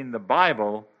to reading the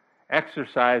Bible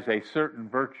exercise a certain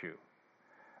virtue,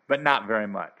 but not very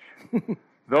much.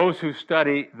 Those who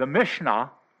study the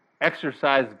Mishnah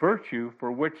exercise virtue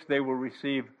for which they will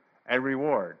receive a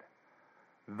reward.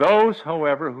 Those,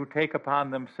 however, who take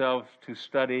upon themselves to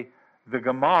study the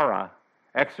Gemara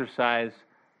exercise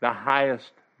the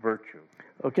highest virtue.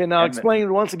 Okay, now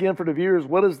explain once again for the viewers,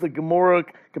 what is the Gemara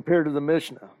compared to the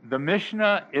Mishnah? The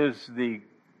Mishnah is the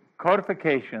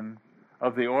codification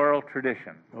of the oral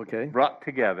tradition brought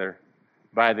together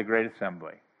by the Great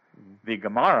Assembly. The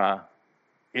Gemara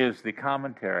is the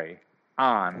commentary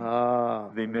on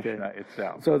the Mishnah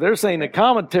itself. So they're saying the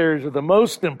commentaries are the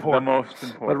most important. The most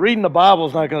important. But reading the Bible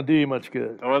is not going to do you much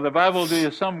good. Well, the Bible will do you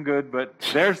some good, but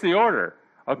there's the order.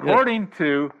 According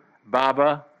to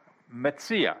Baba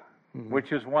Metzia,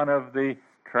 which is one of the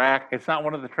it's not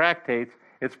one of the tractates,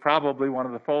 it's probably one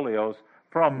of the folios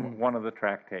from one of the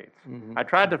tractates. I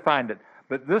tried to find it,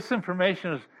 but this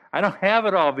information is, I don't have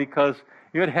it all because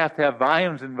you'd have to have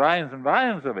volumes and volumes and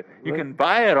volumes of it. You can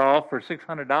buy it all for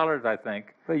 $600, I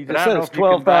think. But you just said it's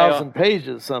 12,000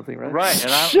 pages, something, right? Right,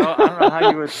 and I don't know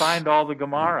how you would find all the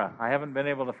Gemara. I haven't been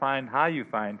able to find how you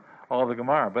find all the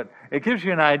Gemara, but it gives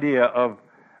you an idea of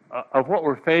what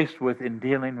we're faced with in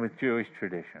dealing with Jewish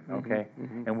tradition, okay,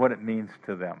 and what it means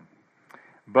to them.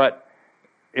 But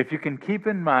if you can keep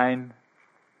in mind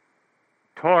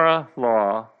Torah,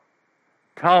 law,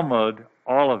 Talmud,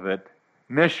 all of it,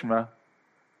 Mishnah,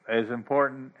 as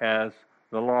important as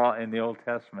the law in the Old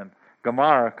Testament,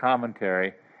 Gemara,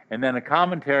 commentary, and then a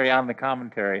commentary on the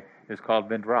commentary is called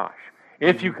Midrash.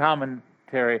 If you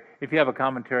have a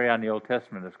commentary on the Old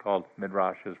Testament, it's called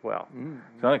Midrash as well.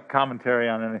 It's not a commentary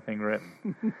on anything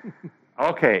written.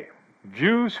 Okay,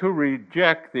 Jews who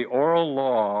reject the oral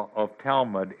law of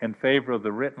Talmud in favor of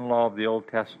the written law of the Old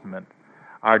Testament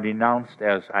are denounced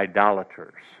as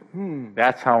idolaters.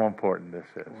 That's how important this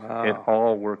is. Wow. It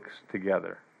all works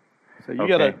together. So you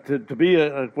got to be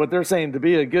what they're saying, to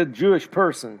be a good Jewish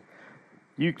person,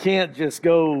 you can't just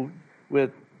go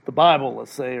with the Bible,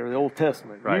 let's say, or the Old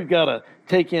Testament. Right. You've got to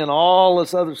take in all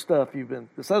this other stuff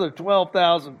this other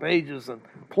 12,000 pages and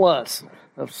plus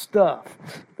of stuff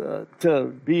to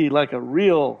be like a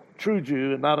real true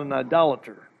Jew and not an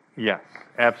idolater. Yes,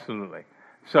 absolutely.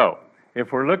 So,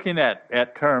 if we're looking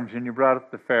at terms, and you brought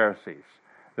up the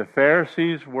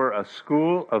Pharisees were a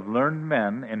school of learned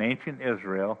men in ancient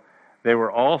Israel. They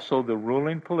were also the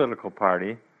ruling political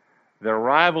party. Their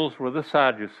rivals were the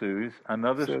Sadducees,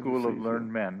 another school of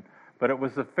learned men. But it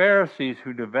was the Pharisees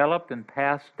who developed and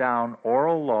passed down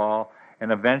oral law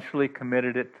and eventually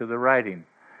committed it to the writing.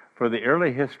 For the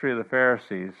early history of the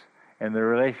Pharisees and the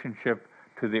relationship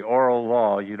to the oral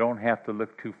law, you don't have to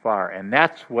look too far. And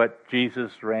that's what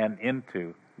Jesus ran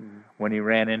into when he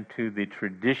ran into the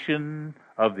tradition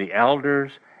of the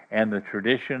elders and the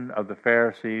tradition of the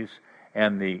Pharisees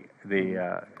and the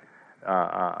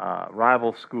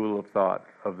rival school of thought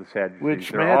of the Sadducees. Which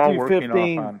They're all Matthew working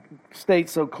 15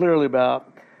 states so clearly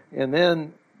about. And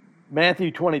then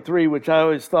Matthew 23, which I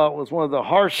always thought was one of the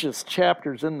harshest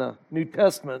chapters in the New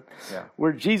Testament,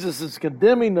 where Jesus is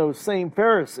condemning those same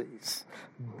Pharisees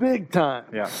big time.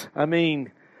 Yeah. I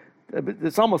mean,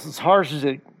 it's almost as harsh as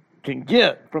it can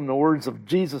get from the words of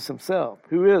Jesus himself,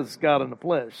 who is God in the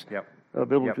flesh,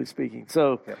 biblically speaking.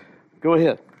 So go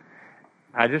ahead.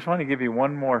 I just want to give you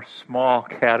one more small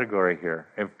category here,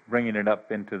 of bringing it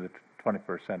up into the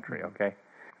 21st century, okay?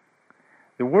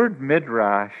 The word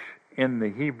midrash in the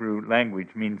Hebrew language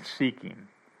means seeking,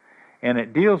 and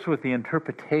it deals with the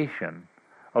interpretation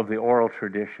of the oral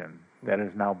tradition that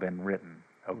has now been written,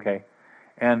 okay?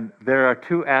 And there are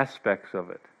two aspects of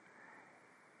it.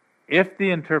 If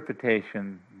the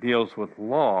interpretation deals with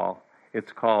law,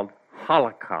 it's called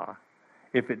halakha.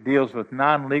 If it deals with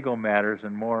non-legal matters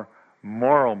and more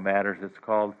moral matters, it's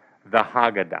called the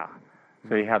Haggadah.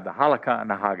 So you have the halakha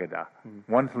and the Haggadah.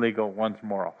 One's legal, one's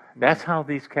moral. That's how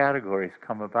these categories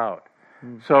come about.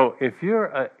 So if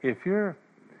you're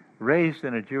raised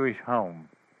in a Jewish home,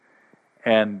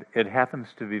 and it happens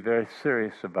to be very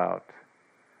serious about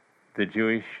the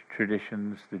Jewish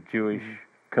traditions, the Jewish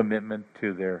commitment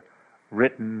to their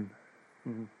written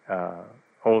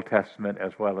Old Testament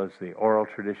as well as the oral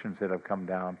traditions that have come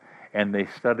down, and they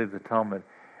study the Talmud,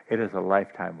 it is a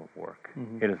lifetime of work.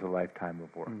 It is a lifetime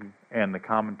of work. And the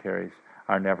commentaries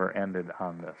are never ended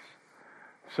on this.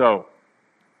 So,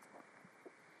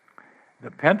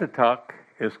 the Pentateuch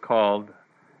is called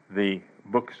the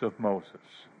books of Moses.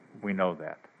 We know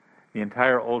that. The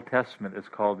entire Old Testament is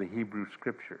called the Hebrew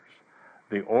Scriptures.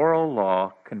 The oral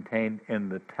law contained in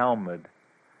the Talmud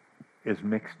is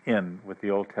mixed in with the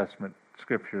Old Testament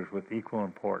Scriptures with equal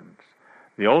importance.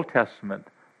 The Old Testament,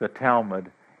 the Talmud,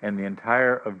 and the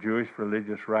entire of Jewish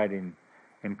religious writing,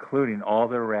 including all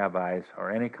their rabbis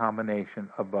or any combination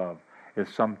above, is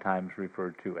sometimes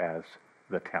referred to as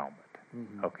the Talmud.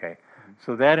 Okay?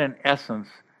 So that in essence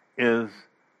is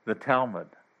the Talmud.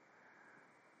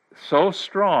 So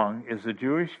strong is the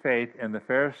Jewish faith and the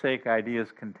Pharisaic ideas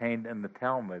contained in the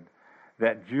Talmud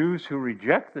that Jews who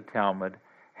reject the Talmud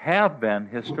have been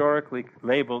historically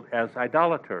labeled as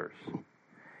idolaters.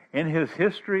 In his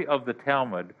History of the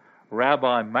Talmud,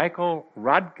 Rabbi Michael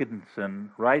Rodkinson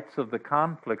writes of the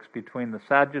conflicts between the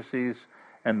Sadducees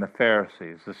and the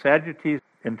Pharisees. The Sadducees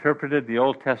interpreted the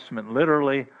Old Testament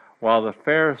literally, while the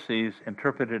Pharisees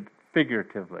interpreted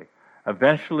figuratively.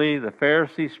 Eventually, the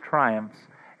Pharisees triumphed,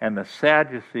 and the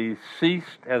Sadducees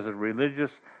ceased as a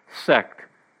religious sect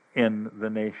in the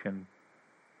nation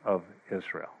of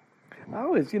Israel. I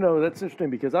always, that's interesting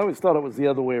because I always thought it was the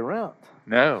other way around.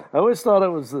 No. I always thought it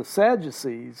was the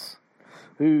Sadducees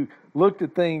who looked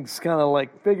at things kind of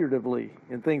like figuratively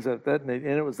and things like that, and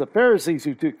it was the Pharisees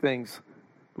who took things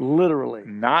literally.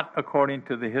 Not according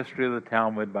to the History of the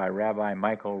Talmud by Rabbi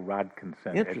Michael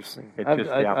Rodkinson. Interesting. It's just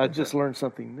the opposite. I just learned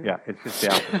something new. Yeah, it's just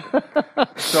the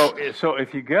opposite. So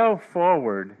if you go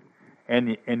forward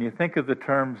and you think of the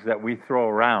terms that we throw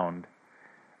around,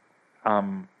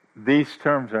 these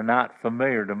terms are not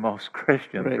familiar to most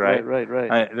Christians, right?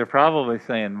 Right. They're probably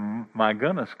saying, my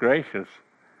goodness gracious,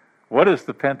 what is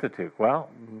the Pentateuch? Well,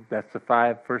 that's the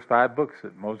first five books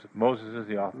that Moses is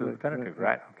the author of the Pentateuch,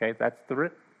 right? Okay, that's the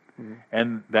written.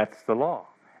 And that's the law.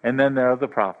 And then there are the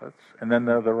prophets, and then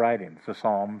there are the writings, the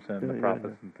Psalms and the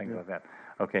prophets and things like that.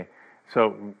 Okay,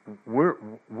 so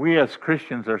we as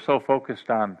Christians are so focused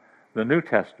on the New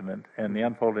Testament and the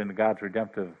unfolding of God's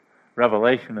redemptive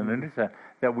revelation in the New Testament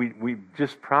that we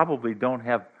just probably don't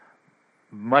have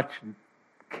much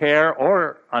care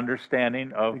or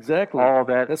understanding of all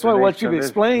that. That's why what you've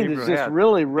explained Hebrew is just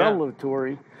really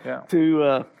revelatory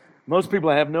to most people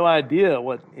have no idea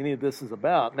what any of this is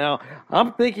about. Now,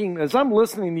 I'm thinking, as I'm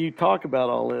listening to you talk about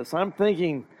all this, I'm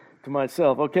thinking to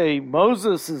myself, okay,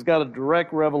 Moses has got a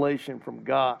direct revelation from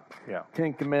God.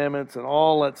 Ten Commandments and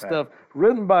all that stuff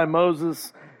written by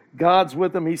Moses. God's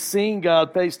with him. He's seen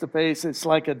God face to face. It's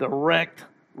like a direct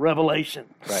revelation.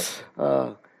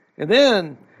 And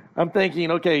then I'm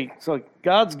thinking, okay, so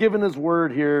God's given his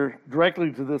word here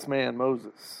directly to this man,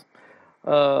 Moses.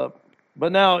 But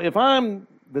now, if I'm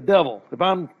the devil, if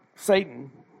I'm Satan,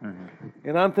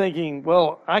 and I'm thinking,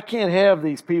 well, I can't have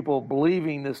these people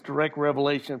believing this direct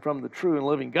revelation from the true and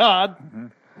living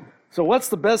God. So what's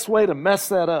the best way to mess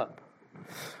that up?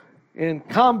 And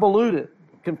convolute it,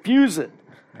 confuse it,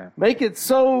 make it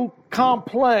so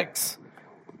complex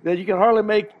that you can hardly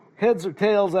make heads or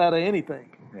tails out of anything.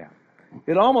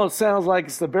 It almost sounds like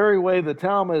it's the very way the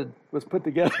Talmud was put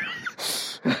together.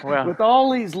 With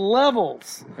all these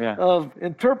levels of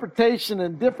interpretation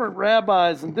and different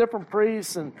rabbis and different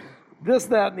priests and this,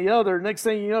 that, and the other. Next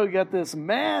thing you know, you got this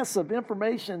mass of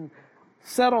information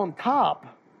set on top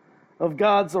of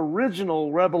God's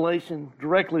original revelation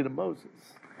directly to Moses.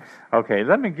 Okay,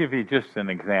 let me give you just an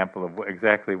example of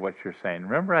exactly what you're saying.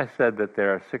 Remember I said that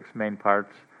there are 6 main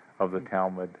parts of the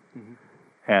Talmud?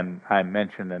 And I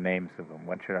mentioned the names of them,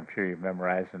 which I'm sure you've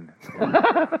memorized. And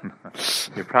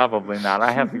you're probably not.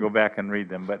 I have to go back and read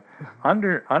them. But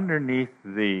underneath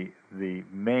the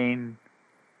main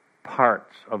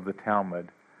parts of the Talmud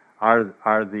are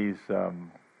these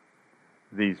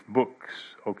books,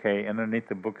 okay? Underneath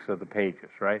the books are the pages,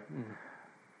 right?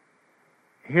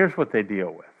 Here's what they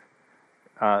deal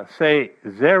with. Say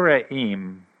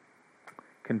Zera'im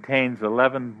contains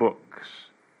 11 books.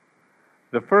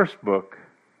 The first book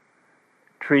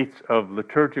treats of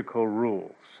liturgical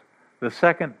rules. The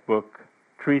second book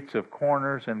treats of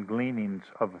corners and gleanings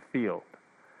of a field.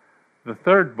 The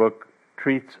third book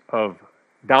treats of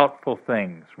doubtful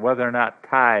things, whether or not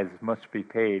tithes must be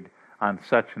paid on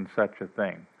such and such a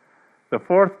thing. The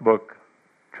fourth book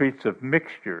treats of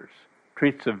mixtures,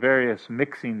 treats of various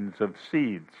mixings of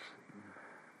seeds.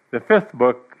 The fifth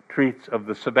book treats of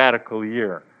the sabbatical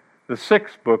year. The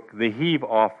sixth book, the heave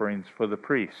offerings for the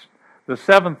priest. The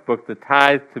seventh book, the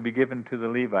tithe to be given to the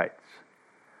Levites.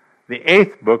 The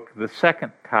eighth book, the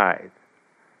second tithe.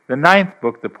 The ninth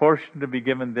book, the portion to be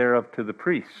given thereof to the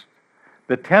priest.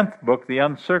 The 10th book, the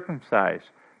uncircumcised,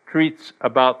 treats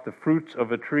about the fruits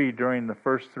of a tree during the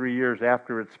first 3 years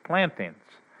after its plantings.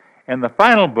 And the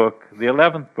final book, the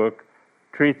 11th book,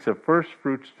 treats of first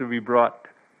fruits to be brought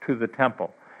to the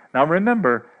temple. Now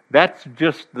remember, that's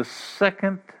just the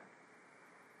second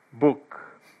book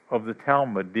of the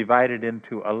Talmud divided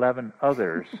into 11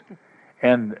 others.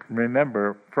 And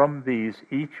remember, from these,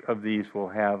 each of these will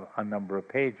have a number of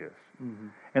pages.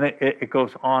 And it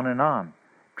goes on and on.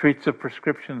 Treats of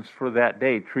prescriptions for that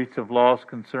day, treats of laws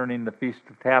concerning the Feast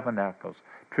of Tabernacles,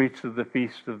 treats of the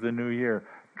Feast of the New Year,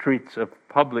 treats of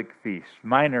public feasts,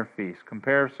 minor feasts,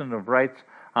 comparison of rites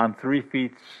on 3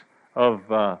 feasts of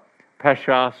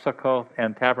Pesach, Sukkot,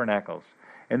 and Tabernacles.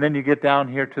 And then you get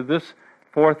down here to this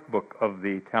 4th book of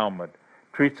the Talmud,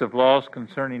 treats of laws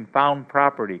concerning found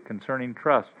property, concerning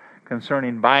trust,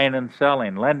 concerning buying and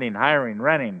selling, lending, hiring,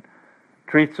 renting,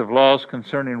 treats of laws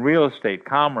concerning real estate,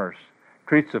 commerce,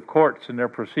 treats of courts and their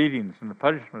proceedings and the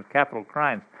punishment of capital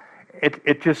crimes.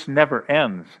 It just never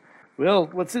ends. Well,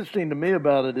 what's interesting to me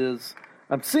about it is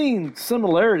I'm seeing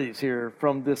similarities here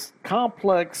from this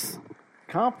complex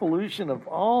convolution of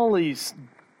all these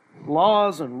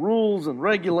laws and rules and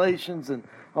regulations and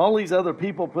all these other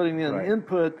people putting in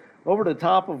input over the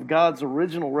top of God's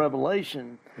original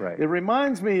revelation. It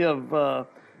reminds me of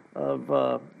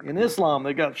in Islam,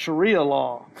 they got Sharia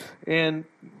law, and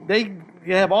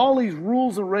you have all these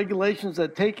rules and regulations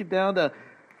that take it down to,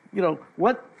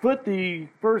 what foot do you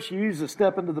first use to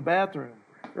step into the bathroom,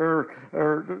 or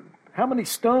how many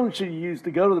stones should you use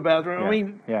to go to the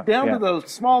bathroom? Down to those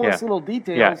smallest little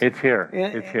details. Yeah, it's here.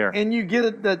 It's here. And you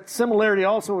get that similarity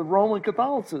also with Roman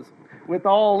Catholicism, with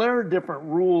all their different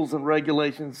rules and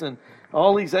regulations and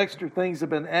All these extra things have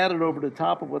been added over the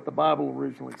top of what the Bible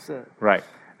originally said. Right.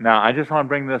 Now, I just want to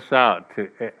bring this out.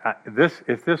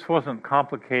 If this wasn't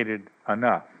complicated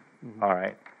enough, all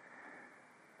right,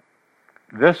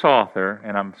 this author,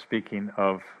 and I'm speaking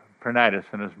of Pirke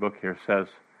in his book here, says,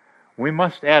 we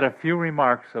must add a few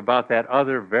remarks about that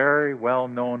other very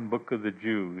well-known book of the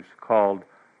Jews called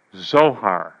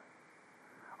Zohar.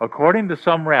 According to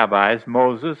some rabbis,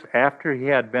 Moses, after he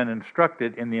had been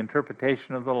instructed in the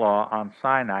interpretation of the law on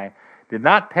Sinai, did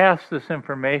not pass this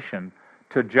information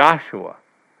to Joshua,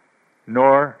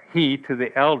 nor he to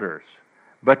the elders,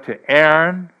 but to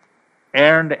Aaron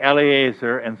to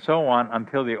Eleazar, and so on,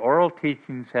 until the oral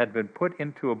teachings had been put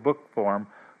into a book form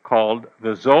called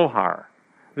the Zohar.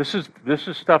 This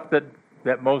is stuff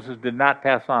that Moses did not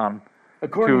pass on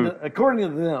according to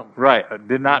them. Right,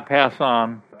 did not pass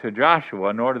on to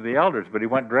Joshua nor to the elders, but he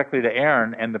went directly to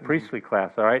Aaron and the priestly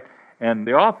class, all right? And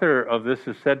the author of this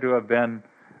is said to have been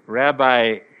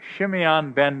Rabbi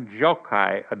Shimeon ben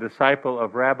Jokai, a disciple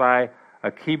of Rabbi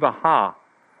Akiba Ha,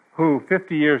 who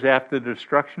 50 years after the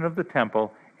destruction of the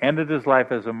temple ended his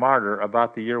life as a martyr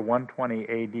about the year 120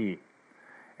 AD.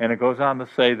 And it goes on to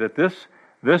say that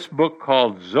this book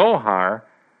called Zohar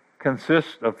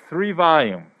consists of 3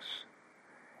 volumes.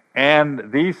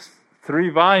 And these 3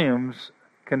 volumes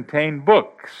contain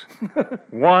books.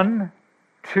 1,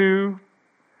 2,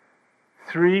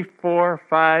 3, 4,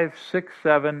 5, 6,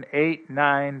 7, 8,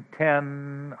 9,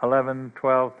 10, 11,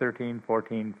 12, 13,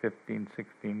 14, 15,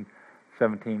 16,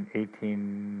 17,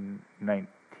 18,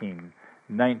 19.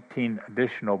 19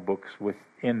 additional books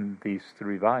within these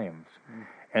 3 volumes.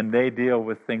 And they deal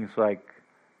with things like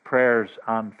prayers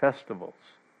on festivals,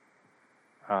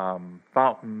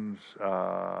 fountains,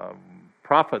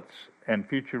 prophets and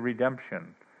future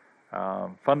redemption,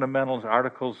 fundamentals,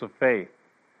 articles of faith,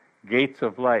 gates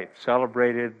of light,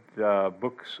 celebrated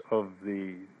books of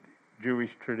the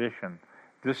Jewish tradition,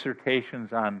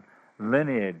 dissertations on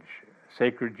lineage,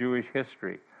 sacred Jewish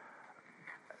history,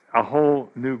 a whole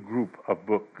new group of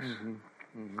books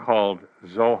called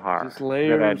Zohar. Just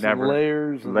layers and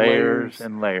layers and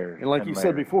layers. And like you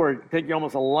said before, it take you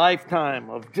almost a lifetime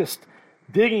of just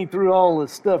digging through all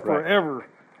this stuff forever.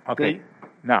 Okay.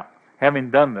 Now,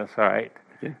 having done this, all right,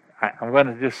 I'm going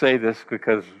to just say this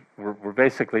because we're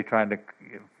basically trying to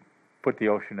put the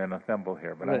ocean in a thimble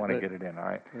here, but I want to get it in, all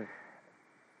right?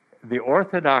 The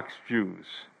Orthodox Jews,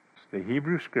 the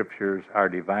Hebrew Scriptures are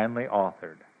divinely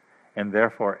authored, and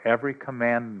therefore every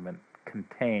commandment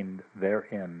contained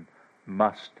therein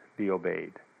must be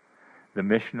obeyed. The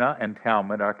Mishnah and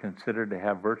Talmud are considered to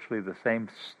have virtually the same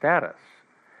status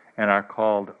and are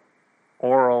called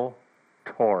oral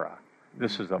Torah.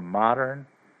 This is a modern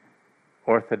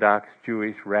Orthodox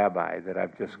Jewish rabbi that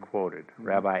I've just quoted,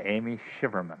 Rabbi Amy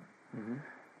Shiverman.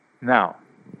 Now,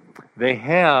 they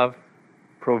have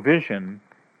provision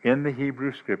in the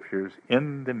Hebrew Scriptures,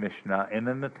 in the Mishnah, and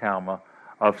in the Talmud,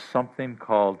 of something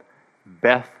called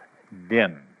Beth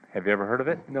Din. Have you ever heard of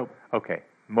it? Nope. Okay,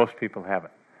 most people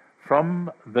haven't.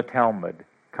 From the Talmud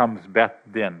comes Beth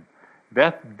Din.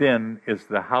 Beth Din is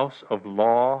the house of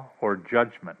law or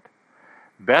judgment.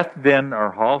 Beth Din,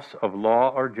 or house of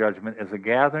law or judgment, is a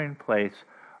gathering place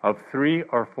of 3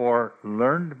 or 4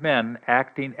 learned men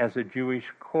acting as a Jewish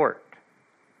court.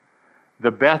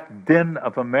 The Beth Din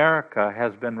of America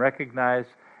has been recognized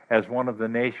as one of the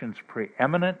nation's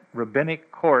preeminent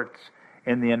rabbinic courts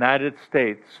in the United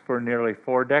States for nearly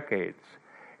 4 decades.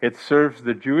 It serves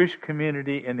the Jewish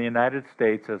community in the United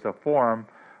States as a forum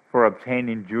for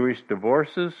obtaining Jewish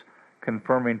divorces,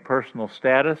 confirming personal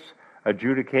status,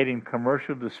 adjudicating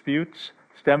commercial disputes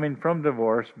stemming from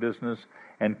divorce, business,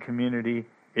 and community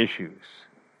issues.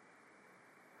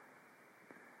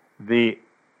 The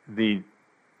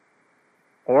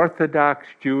Orthodox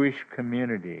Jewish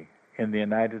community in the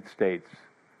United States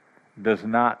does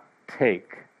not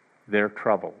take their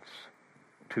troubles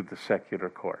to the secular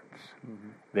courts.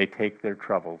 They take their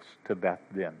troubles to Beth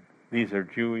Din. These are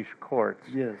Jewish courts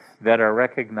that are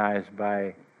recognized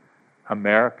by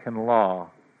American law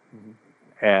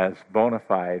as bona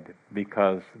fide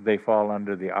because they fall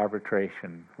under the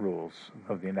arbitration rules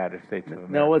of the United States of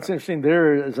America. Now, what's interesting,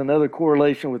 there is another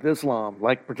correlation with Islam,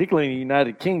 like particularly in the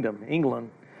United Kingdom, England.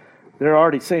 They're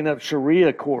already setting up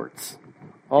Sharia courts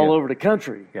all over the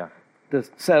country to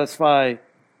satisfy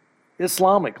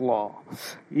Islamic law,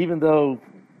 even though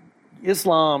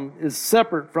Islam is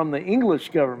separate from the English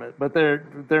government, but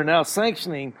they're now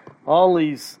sanctioning all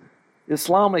these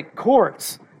Islamic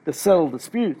courts to settle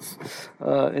disputes.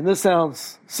 And this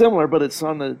sounds similar, but it's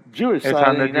on the Jewish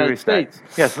side of the United States.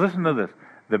 Yes, listen to this.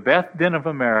 The Beth Din of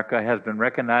America has been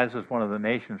recognized as one of the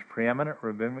nation's preeminent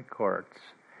rabbinic courts.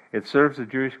 It serves the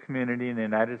Jewish community in the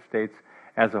United States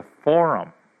as a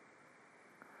forum,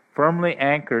 firmly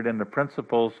anchored in the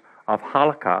principles of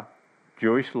halakha,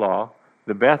 Jewish law.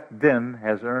 The Beth Din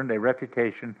has earned a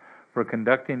reputation for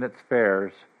conducting its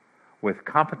fairs with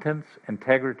competence,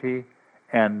 integrity,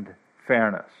 and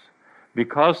fairness.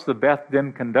 Because the Beth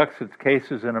Din conducts its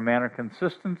cases in a manner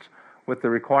consistent with the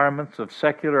requirements of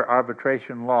secular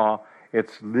arbitration law,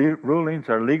 its rulings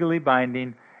are legally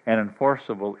binding and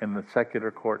enforceable in the secular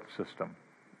court system.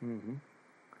 Mm-hmm.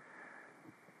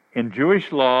 In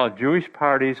Jewish law, Jewish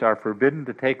parties are forbidden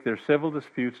to take their civil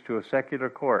disputes to a secular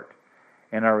court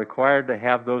and are required to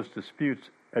have those disputes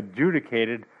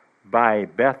adjudicated by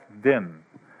Beth Din.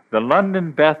 The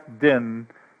London Beth Din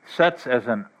sets as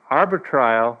an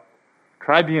arbitral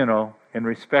tribunal in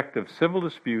respect of civil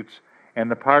disputes, and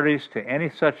the parties to any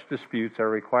such disputes are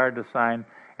required to sign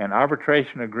an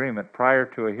arbitration agreement prior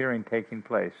to a hearing taking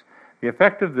place. The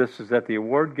effect of this is that the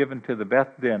award given to the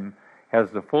Beth Din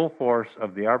has the full force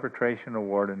of the arbitration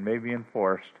award and may be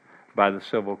enforced by the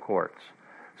civil courts.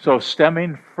 So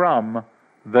stemming from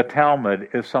the Talmud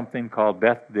is something called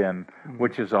Beth Din,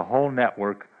 which is a whole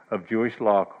network of Jewish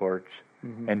law courts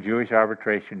and Jewish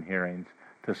arbitration hearings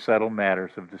to settle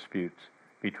matters of disputes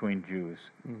between Jews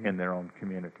in their own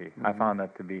community. I found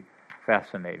that to be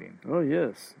fascinating. Oh,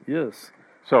 yes, yes.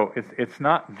 So it's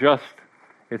not just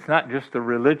a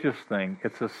religious thing,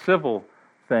 it's a civil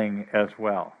thing as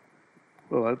well.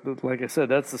 Well, like I said,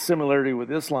 that's the similarity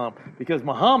with Islam, because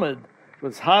Muhammad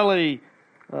was highly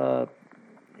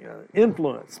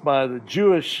influenced by the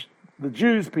Jews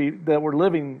that were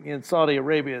living in Saudi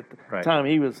Arabia at the time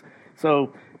he was.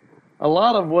 So a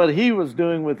lot of what he was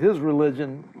doing with his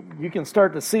religion, you can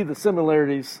start to see the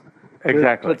similarities.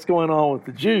 Exactly. What's going on with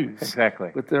the Jews.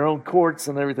 Exactly. With their own courts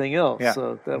and everything else. Yeah.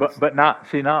 So now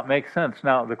it makes sense.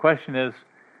 Now the question is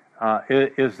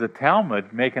the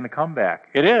Talmud making a comeback?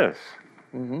 It is.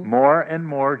 Mm-hmm. More and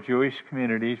more Jewish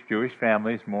communities, Jewish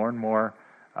families, more and more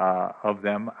of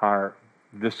them are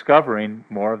discovering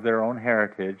more of their own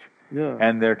heritage,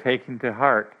 and they're taking to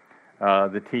heart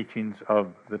the teachings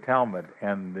of the Talmud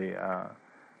and the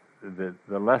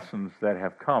lessons that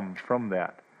have come from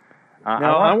that.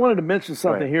 Now, I wanted to mention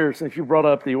something here, since you brought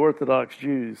up the Orthodox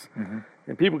Jews,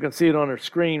 and people can see it on their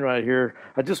screen right here.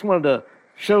 I just wanted to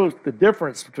show the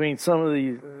difference between some of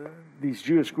these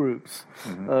Jewish groups.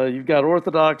 You've got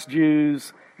Orthodox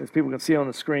Jews, as people can see on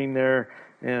the screen there,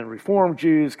 and Reformed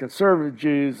Jews, Conservative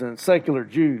Jews, and secular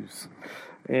Jews.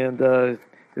 And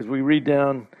as we read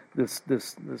down this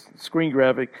screen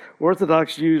graphic,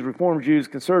 Orthodox Jews, Reformed Jews,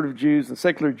 Conservative Jews, and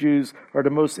secular Jews are the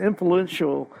most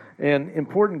influential and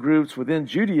important groups within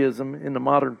Judaism in the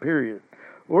modern period.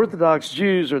 Orthodox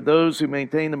Jews are those who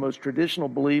maintain the most traditional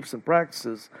beliefs and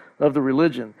practices of the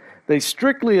religion. They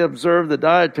strictly observe the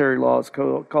dietary laws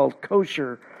called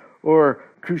kosher or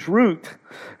kashrut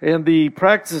and the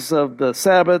practices of the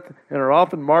Sabbath, and are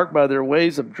often marked by their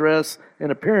ways of dress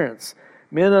and appearance.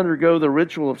 Men undergo the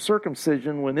ritual of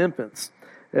circumcision when infants.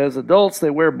 As adults, they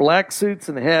wear black suits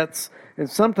and hats, and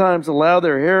sometimes allow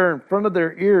their hair in front of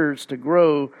their ears to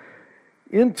grow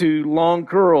into long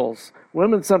curls.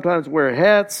 Women sometimes wear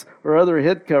hats or other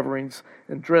head coverings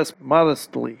and dress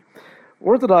modestly.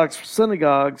 Orthodox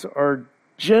synagogues are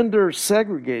gender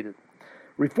segregated.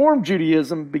 Reform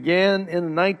Judaism began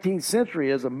in the 19th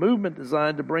century as a movement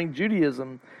designed to bring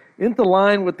Judaism into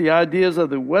line with the ideas of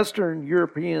the Western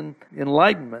European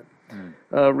Enlightenment.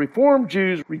 Reform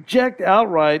Jews reject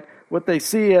outright what they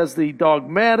see as the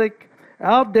dogmatic,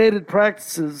 outdated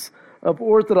practices of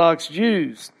Orthodox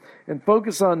Jews and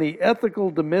focus on the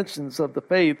ethical dimensions of the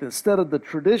faith instead of the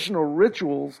traditional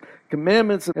rituals,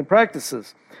 commandments, and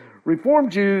practices. Reform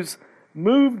Jews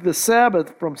moved the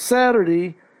Sabbath from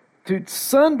Saturday to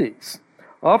Sundays,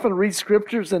 often read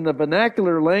scriptures in the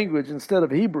vernacular language instead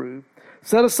of Hebrew,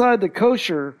 set aside the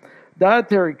kosher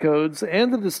dietary codes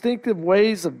and the distinctive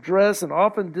ways of dress, and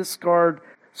often discard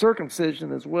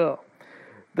circumcision as well.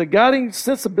 The guiding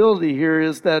sensibility here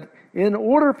is that in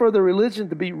order for the religion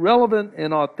to be relevant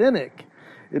and authentic,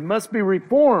 it must be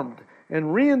reformed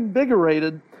and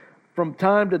reinvigorated from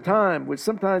time to time, which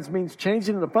sometimes means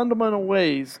changing the fundamental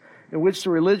ways in which the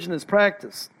religion is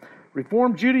practiced.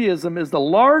 Reform Judaism is the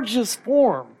largest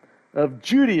form of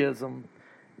Judaism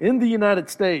in the United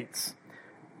States.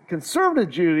 Conservative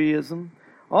Judaism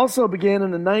also began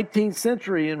in the 19th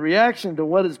century in reaction to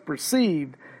what is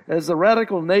perceived as the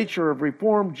radical nature of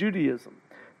Reform Judaism.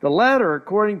 The latter,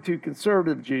 according to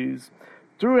conservative Jews,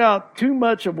 threw out too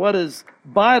much of what is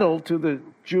vital to the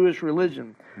Jewish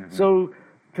religion. So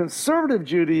conservative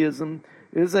Judaism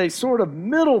is a sort of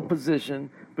middle position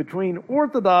between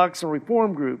Orthodox and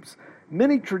Reform groups.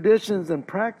 Many traditions and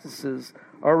practices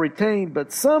are retained,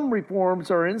 but some reforms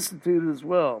are instituted as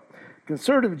well.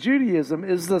 Conservative Judaism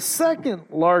is the second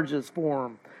largest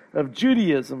form of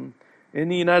Judaism in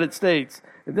the United States.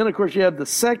 And then, of course, you have the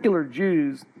secular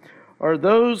Jews, are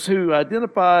those who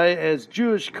identify as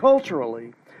Jewish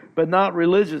culturally, but not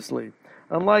religiously.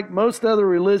 Unlike most other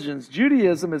religions,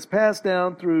 Judaism is passed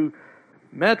down through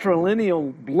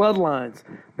matrilineal bloodlines.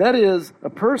 That is, a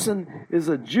person is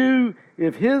a Jew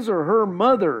if his or her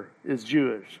mother is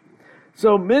Jewish.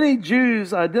 So many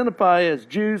Jews identify as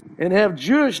Jews and have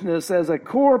Jewishness as a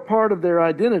core part of their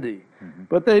identity,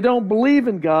 but they don't believe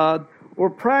in God or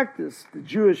practice the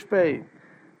Jewish faith.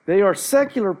 They are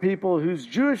secular people whose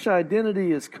Jewish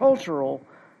identity is cultural,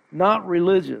 not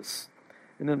religious.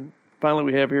 And then finally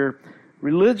we have here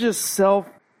religious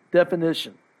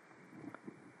self-definition.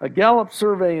 A Gallup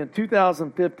survey in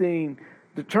 2015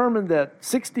 determined that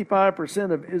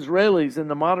 65% of Israelis in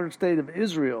the modern state of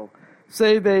Israel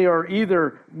say they are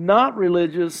either not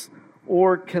religious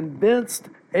or convinced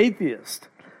atheist,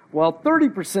 while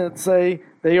 30% say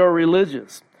they are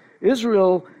religious.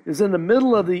 Israel is in the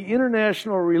middle of the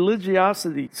international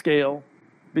religiosity scale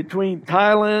between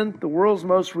Thailand, the world's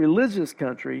most religious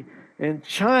country, and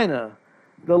China,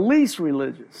 the least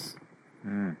religious.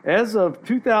 As of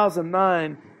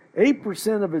 2009,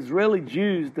 8% of Israeli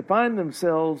Jews define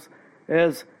themselves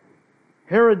as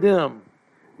Haredim,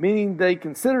 meaning they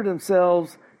consider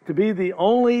themselves to be the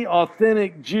only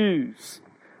authentic Jews,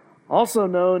 also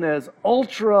known as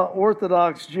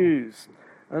ultra-Orthodox Jews.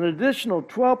 An additional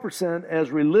 12%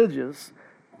 as religious,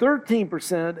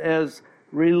 13% as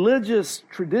religious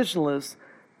traditionalists,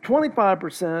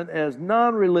 25% as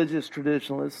non-religious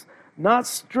traditionalists, not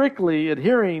strictly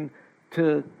adhering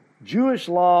to Jewish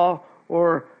law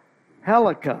or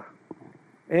halakha,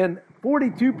 and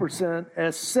 42%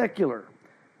 as secular.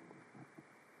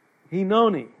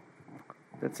 Hinoni,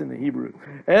 that's in the Hebrew.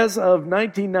 As of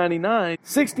 1999,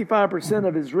 65%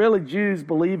 of Israeli Jews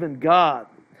believe in God,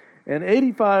 and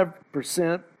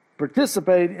 85%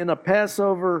 participate in a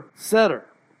Passover Seder.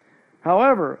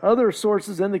 However, other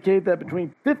sources indicate that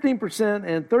between 15%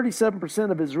 and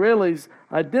 37% of Israelis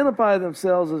identify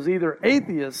themselves as either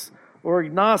atheists or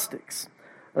agnostics.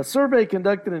 A survey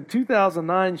conducted in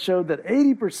 2009 showed that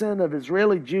 80% of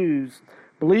Israeli Jews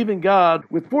believe in God,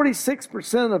 with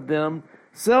 46% of them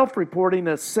self-reporting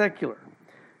as secular.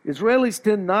 Israelis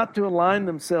tend not to align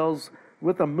themselves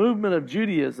with a movement of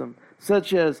Judaism,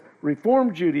 such as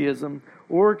Reform Judaism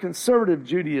or Conservative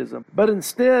Judaism, but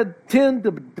instead tend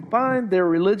to define their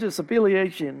religious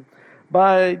affiliation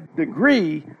by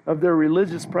degree of their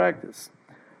religious practice.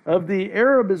 Of the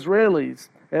Arab Israelis,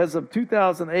 as of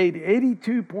 2008,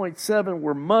 82.7%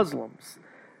 were Muslims,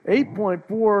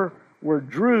 8.4% were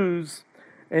Druze,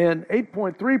 and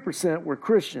 8.3% were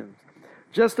Christians.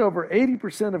 Just over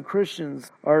 80% of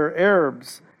Christians are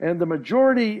Arabs, and the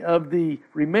majority of the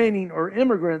remaining are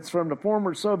immigrants from the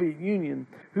former Soviet Union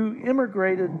who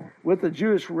immigrated with a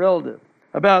Jewish relative.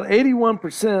 About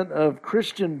 81% of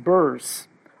Christian births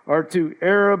are to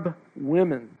Arab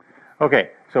women.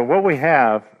 Okay, so what we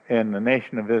have in the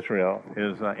nation of Israel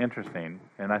is interesting,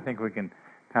 and I think we can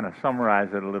kind of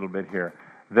summarize it a little bit here.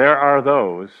 There are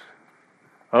those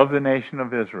of the nation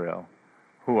of Israel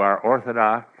who are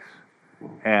Orthodox,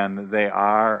 and they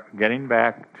are getting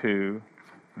back to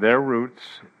their roots,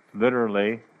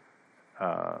 literally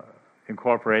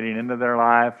incorporating into their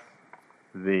life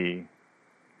the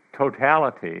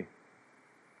totality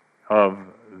of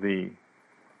the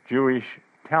Jewish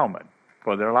Talmud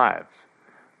for their lives.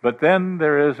 But then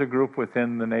there is a group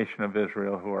within the nation of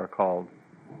Israel who are called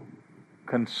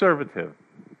conservative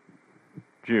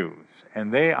Jews,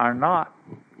 and they are not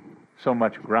so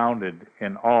much grounded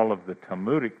in all of the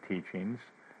Talmudic teachings.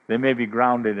 They may be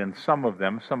grounded in some of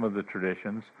them, some of the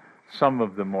traditions, some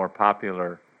of the more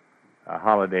popular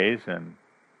holidays and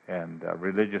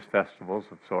religious festivals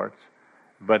of sorts,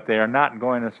 but they are not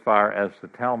going as far as the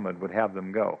Talmud would have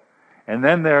them go. And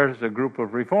then there's a group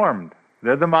of Reformed.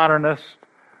 They're the modernists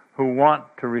who want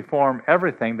to reform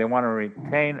everything. They want to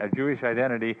retain a Jewish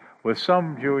identity with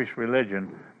some Jewish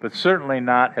religion, but certainly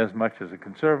not as much as the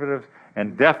conservatives,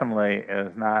 and definitely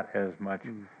not as much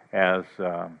as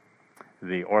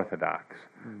the Orthodox.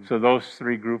 So those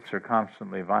three groups are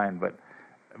constantly vying.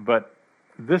 But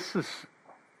this is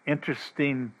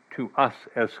interesting to us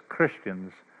as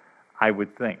Christians, I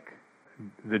would think.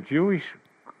 The Jewish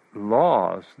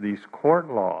laws, these court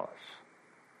laws,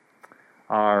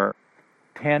 are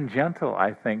tangential,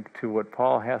 I think, to what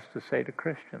Paul has to say to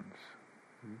Christians.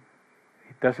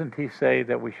 Doesn't he say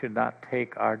that we should not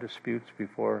take our disputes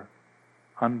before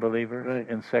unbelievers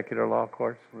in secular law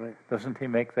courts? Right. Doesn't he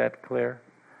make that clear?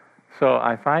 So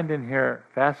I find in here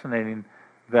fascinating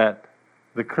that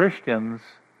the Christians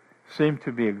seem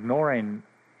to be ignoring,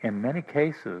 in many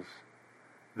cases,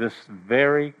 this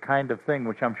very kind of thing,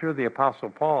 which I'm sure the Apostle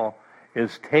Paul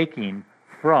is taking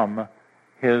from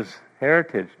his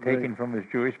heritage, taking from his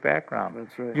Jewish background.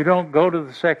 That's right. You don't go to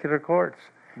the secular courts,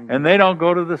 and they don't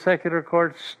go to the secular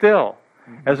courts still.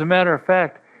 As a matter of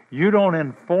fact, you don't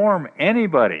inform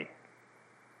anybody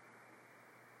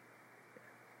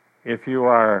if you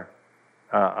are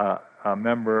a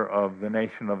member of the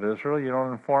nation of Israel. You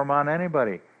don't inform on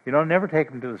anybody. You don't never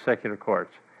take them to the secular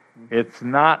courts. It's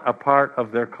not a part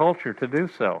of their culture to do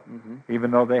so,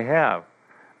 even though they have.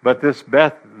 But this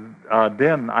Beth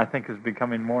Din, I think, is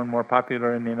becoming more and more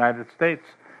popular in the United States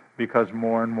because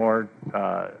more and more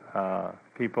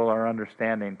people are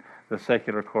understanding the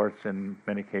secular courts in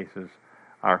many cases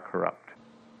are corrupt.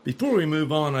 Before we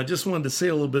move on, I just wanted to say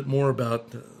a little bit more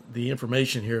about the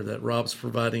information here that Rob's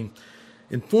providing.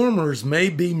 Informers may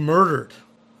be murdered.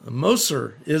 A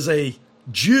Moser is a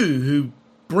Jew who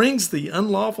brings the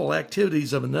unlawful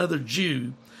activities of another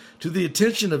Jew to the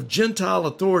attention of Gentile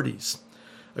authorities.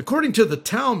 According to the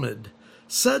Talmud,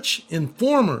 such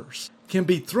informers can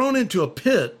be thrown into a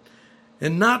pit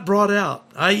and not brought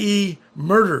out, i.e.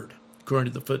 murdered,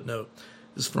 according to the footnote.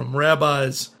 This is from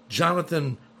Rabbis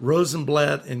Jonathan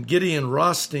Rosenblatt and Gideon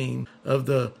Rothstein of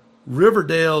the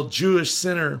Riverdale Jewish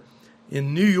Center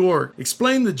in New York.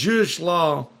 Explain the Jewish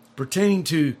law pertaining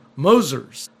to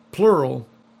Mosers, plural,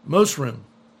 Mosrim.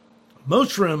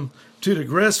 Mosrim, to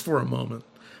digress for a moment,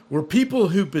 were people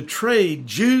who betrayed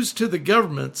Jews to the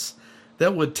governments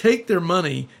that would take their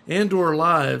money and or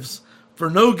lives for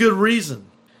no good reason.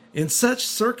 In such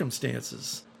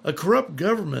circumstances, a corrupt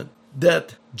government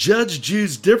that judged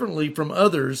Jews differently from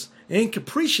others and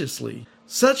capriciously,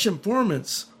 such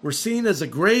informants were seen as a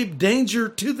grave danger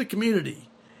to the community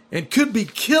and could be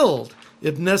killed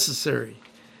if necessary.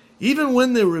 Even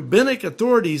when the rabbinic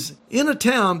authorities in a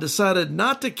town decided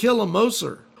not to kill a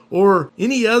Moser or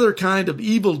any other kind of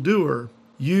evildoer,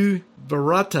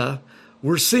 Verata,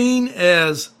 were seen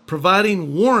as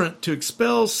providing warrant to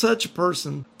expel such a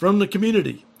person from the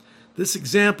community. This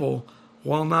example,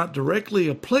 while not directly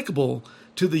applicable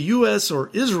to the U.S. or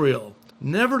Israel,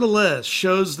 nevertheless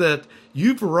shows that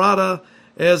Verata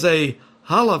as a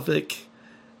halachic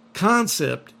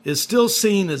concept is still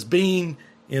seen as being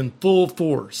in full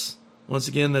force. Once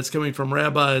again, that's coming from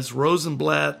Rabbis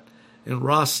Rosenblatt and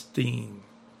Rothstein.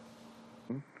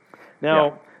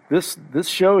 Now, this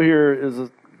show here is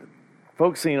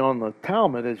focusing on the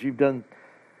Talmud, as you've done.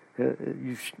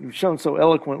 You've shown so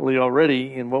eloquently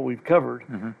already in what we've covered.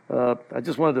 I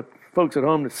just wanted the folks at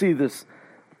home to see this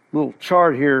little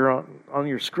chart here on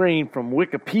your screen from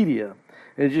Wikipedia.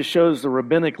 It just shows the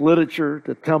rabbinic literature,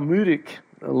 the Talmudic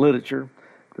literature,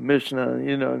 the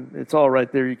Mishnah. It's all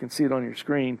right there. You can see it on your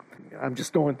screen. I'm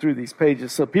just going through these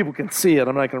pages so people can see it.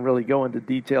 I'm not going to really go into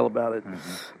detail about it,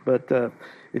 but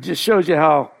it just shows you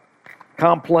how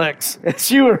complex,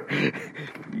 as you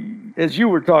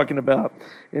were talking about.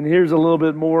 And here's a little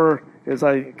bit more as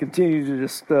I continue to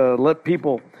just let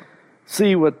people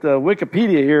see what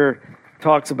Wikipedia here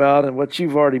talks about and what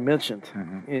you've already mentioned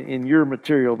in your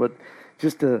material. But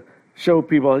just to show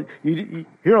people,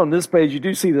 here on this page, you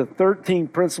do see the 13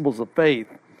 principles of faith.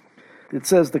 It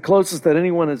says the closest that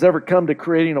anyone has ever come to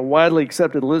creating a widely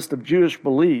accepted list of Jewish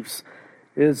beliefs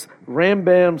is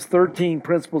Rambam's 13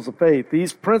 principles of faith.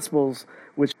 These principles,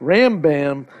 which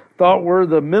Rambam thought were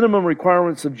the minimum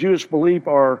requirements of Jewish belief,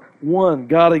 are 1,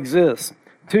 God exists.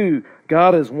 2,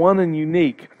 God is one and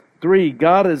unique. 3,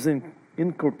 God is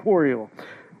incorporeal.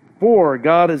 4,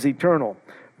 God is eternal.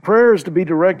 Prayer is to be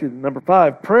directed. Number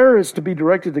 5, prayer is to be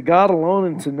directed to God alone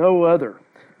and to no other.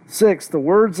 6, the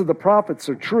words of the prophets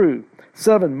are true.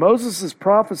 7, Moses'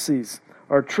 prophecies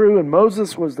are true, and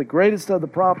Moses was the greatest of the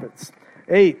prophets.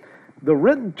 8, the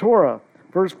written Torah,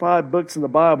 first 5 books of the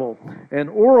Bible, and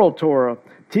oral Torah,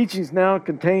 teachings now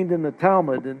contained in the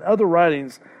Talmud and other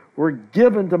writings, were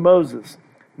given to Moses.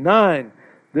 9,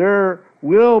 there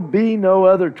will be no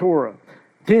other Torah.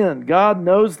 10, God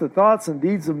knows the thoughts and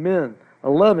deeds of men.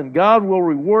 11, God will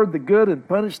reward the good and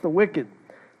punish the wicked.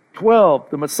 12,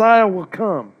 the Messiah will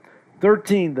come.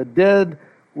 13, the dead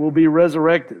will be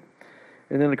resurrected.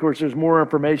 And then, of course, there's more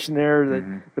information there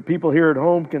that the people here at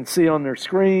home can see on their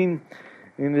screen.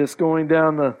 And just going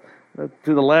down to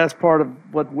the last part of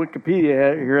what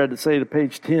Wikipedia here had to say to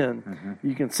page 10,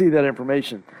 you can see that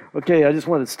information. Okay, I just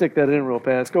wanted to stick that in real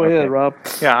fast. Go ahead, Rob.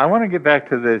 Yeah, I want to get back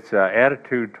to this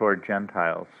attitude toward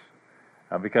Gentiles,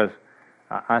 because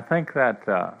I think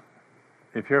that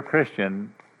if you're a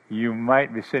Christian, you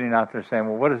might be sitting out there saying,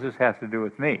 well, what does this have to do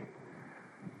with me?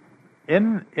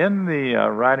 In the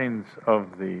writings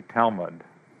of the Talmud,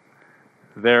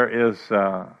 there is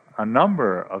a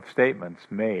number of statements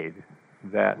made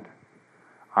that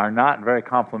are not very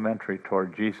complimentary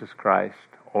toward Jesus Christ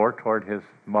or toward his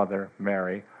mother,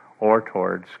 Mary, or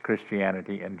towards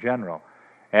Christianity in general.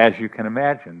 As you can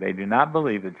imagine, they do not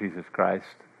believe that Jesus Christ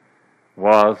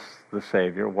was the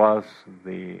Savior, was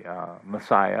the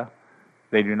Messiah.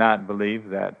 They do not believe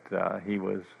that he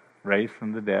was raised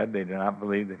from the dead. They do not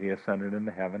believe that he ascended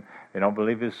into heaven. They don't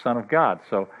believe he's Son of God.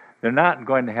 So they're not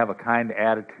going to have a kind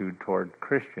attitude toward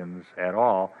Christians at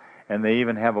all, and they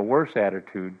even have a worse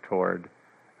attitude toward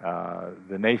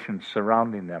the nations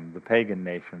surrounding them, the pagan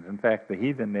nations. In fact, the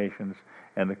heathen nations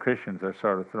and the Christians are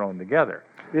sort of thrown together.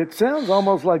 It sounds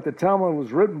almost like the Talmud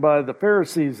was written by the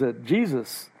Pharisees that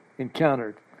Jesus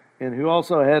encountered, and who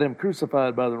also had him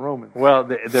crucified by the Romans. Well,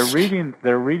 they're reading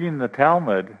the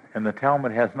Talmud, and the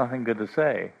Talmud has nothing good to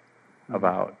say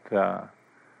about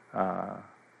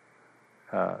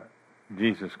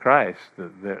Jesus Christ.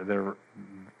 They're,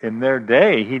 in their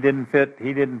day, he didn't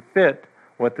fit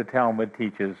what the Talmud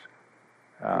teaches.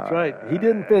 That's right. He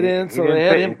didn't fit in, so they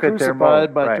had him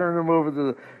crucified by turning him over to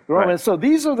the Romans. Right. So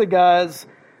these are the guys,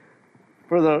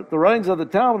 for the writings of the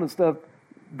Talmud and stuff,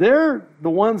 they're the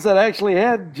ones that actually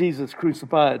had Jesus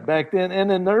crucified back then, and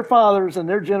then their fathers and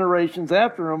their generations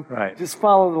after him just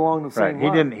followed along the same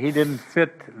line. He didn't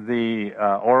fit the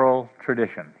oral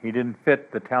tradition. He didn't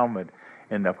fit the Talmud.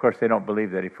 And, of course, they don't believe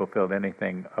that he fulfilled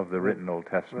anything of the written Old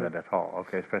Testament at all,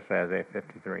 okay, especially Isaiah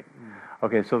 53.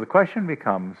 Okay, so the question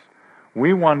becomes,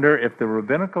 we wonder if the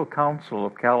Rabbinical Council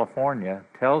of California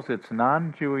tells its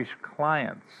non-Jewish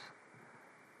clients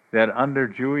that under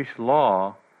Jewish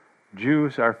law,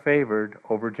 Jews are favored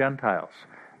over Gentiles.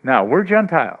 Now, we're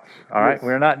Gentiles, all right? Yes.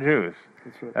 We're not Jews.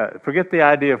 That's right. Forget the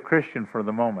idea of Christian for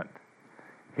the moment.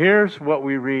 Here's what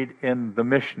we read in the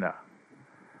Mishnah.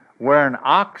 Where an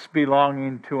ox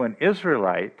belonging to an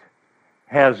Israelite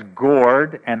has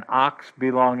gored an ox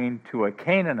belonging to a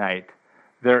Canaanite,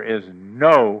 there is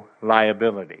no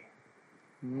liability.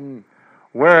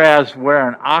 Whereas where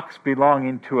an ox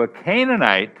belonging to a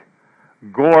Canaanite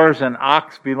gores an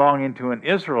ox belonging to an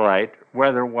Israelite,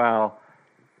 whether while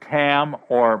tam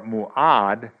or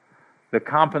mu'ad, the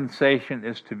compensation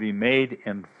is to be made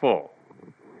in full.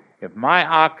 If my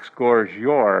ox gores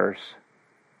yours,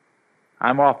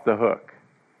 I'm off the hook.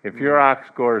 If your ox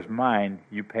gores mine,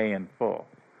 you pay in full.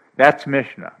 That's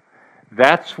Mishnah.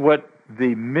 That's what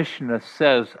the Mishnah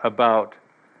says about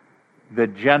the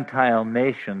Gentile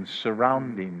nations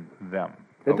surrounding them.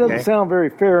 It doesn't sound very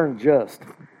fair and just.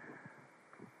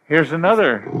 Here's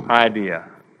another idea.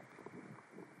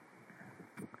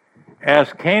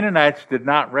 As Canaanites did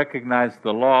not recognize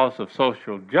the laws of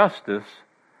social justice,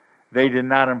 they did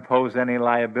not impose any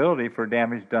liability for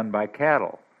damage done by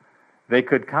cattle. They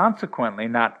could consequently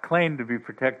not claim to be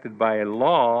protected by a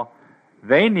law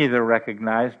they neither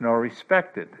recognized nor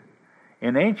respected.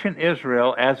 In ancient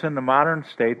Israel, as in the modern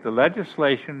state, the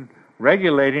legislation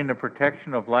regulating the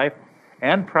protection of life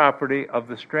and property of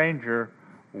the stranger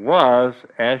was,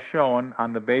 as shown,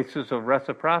 on the basis of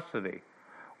reciprocity.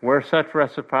 Where such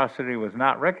reciprocity was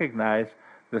not recognized,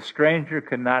 the stranger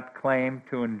could not claim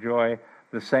to enjoy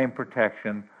the same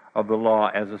protection of the law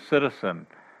as a citizen.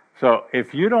 So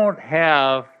if you don't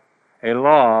have a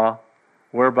law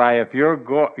whereby if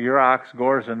your ox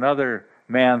gores another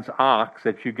man's ox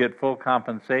that you get full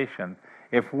compensation,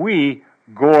 if we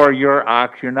gore your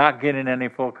ox, you're not getting any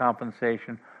full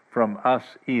compensation from us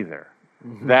either.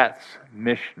 That's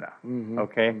Mishnah,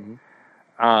 okay?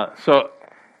 So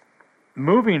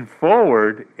moving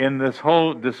forward in this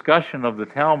whole discussion of the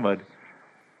Talmud,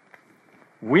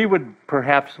 we would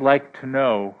perhaps like to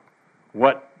know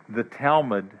what the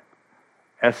Talmud,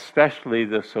 especially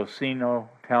the Socino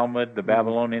Talmud, the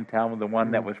Babylonian Talmud, the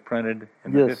one that was printed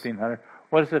in the 1500s,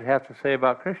 what does it have to say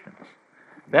about Christians?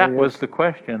 That was the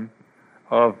question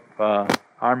of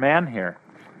our man here.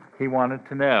 He wanted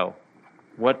to know,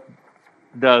 what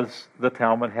does the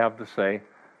Talmud have to say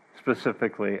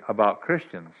specifically about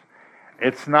Christians?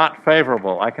 It's not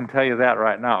favorable, I can tell you that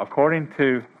right now. According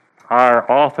to our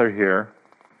author here,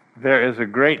 there is a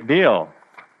great deal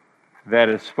that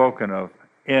is spoken of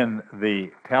in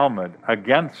the Talmud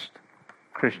against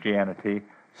Christianity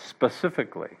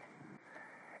specifically.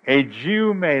 A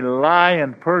Jew may lie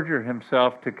and perjure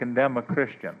himself to condemn a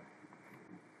Christian.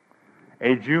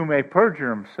 A Jew may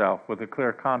perjure himself with a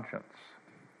clear conscience.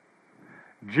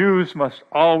 Jews must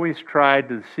always try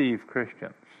to deceive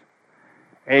Christians.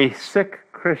 A sick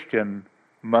Christian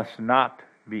must not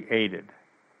be aided.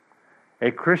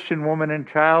 A Christian woman in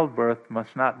childbirth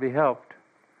must not be helped.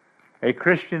 A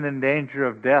Christian in danger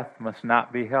of death must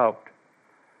not be helped.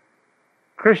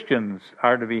 Christians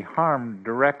are to be harmed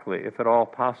directly, if at all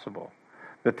possible.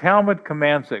 The Talmud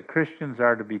commands that Christians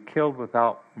are to be killed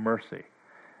without mercy.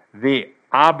 The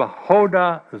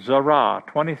Abhoda Zarah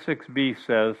 26b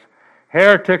says,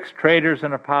 heretics, traitors,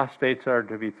 and apostates are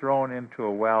to be thrown into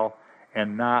a well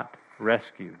and not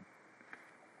rescued.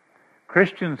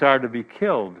 Christians are to be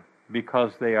killed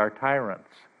because they are tyrants.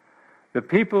 The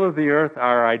people of the earth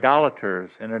are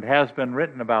idolaters, and it has been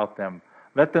written about them.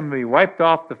 Let them be wiped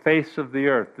off the face of the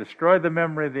earth. Destroy the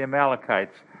memory of the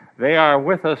Amalekites. They are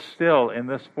with us still in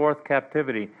this fourth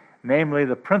captivity, namely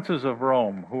the princes of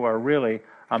Rome, who are really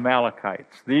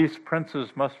Amalekites. These princes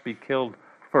must be killed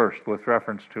first, with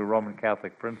reference to Roman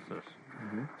Catholic princes.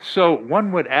 So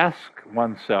one would ask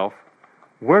oneself,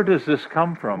 where does this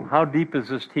come from? How deep does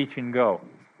this teaching go?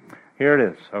 Here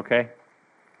it is, okay?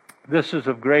 This is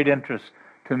of great interest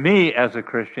to me as a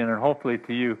Christian, and hopefully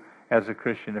to you as a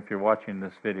Christian if you're watching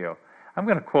this video. I'm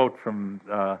going to quote from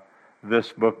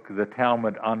this book, The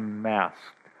Talmud Unmasked,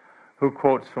 who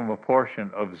quotes from a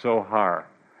portion of Zohar.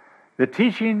 The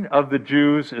teaching of the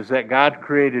Jews is that God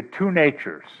created two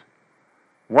natures,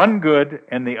 one good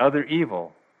and the other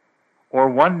evil, or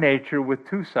one nature with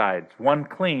two sides, one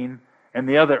clean and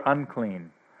the other unclean.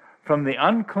 From the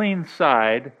unclean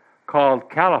side, called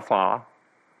kalaphah,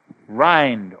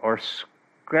 rind or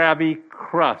scabby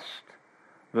crust,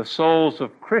 the souls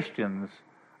of Christians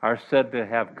are said to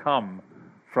have come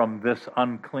from this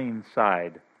unclean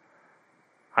side.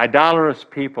 Idolatrous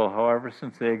people, however,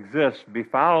 since they exist,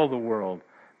 befoul the world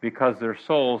because their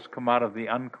souls come out of the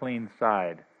unclean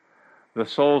side. The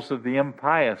souls of the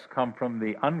impious come from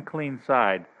the unclean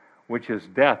side, which is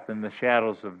death and the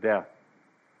shadows of death.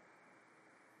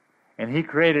 And he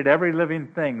created every living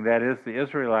thing, that is, the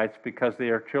Israelites, because they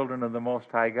are children of the Most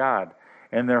High God,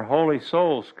 and their holy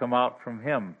souls come out from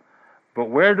him. But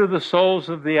where do the souls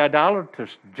of the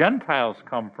idolatrous Gentiles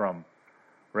come from?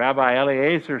 Rabbi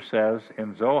Eliezer says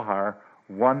in Zohar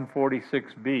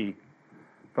 146b,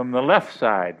 from the left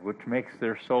side, which makes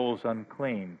their souls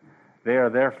unclean. They are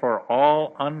therefore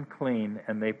all unclean,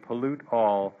 and they pollute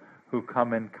all who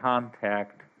come in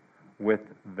contact with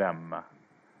them.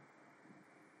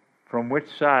 From which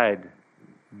side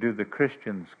do the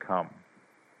Christians come?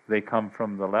 They come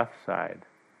from the left side.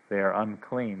 They are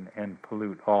unclean and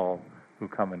pollute all who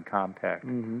come in contact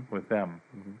with them.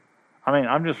 I mean,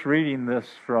 I'm just reading this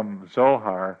from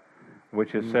Zohar,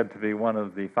 which is said to be one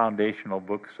of the foundational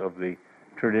books of the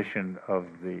tradition of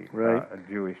the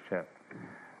Jewish church.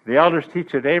 The elders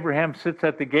teach that Abraham sits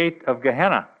at the gate of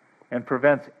Gehenna and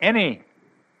prevents any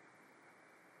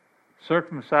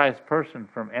circumcised person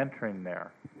from entering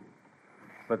there,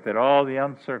 but that all the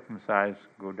uncircumcised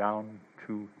go down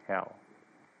to hell.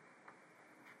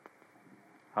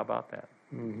 How about that?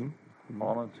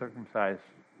 All uncircumcised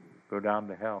go down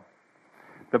to hell.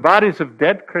 The bodies of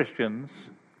dead Christians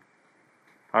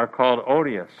are called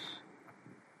odious,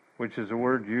 which is a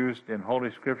word used in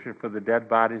Holy Scripture for the dead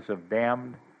bodies of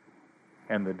damned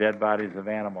and the dead bodies of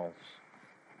animals.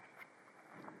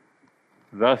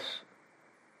 Thus,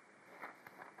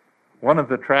 one of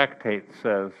the tractates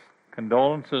says,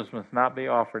 condolences must not be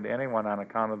offered to anyone on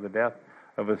account of the death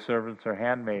of his servants or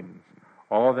handmaidens.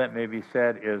 All that may be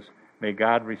said is, may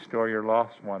God restore your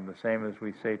lost one, the same as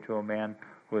we say to a man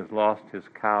who has lost his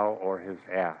cow or his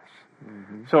ass.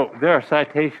 So there are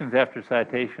citations after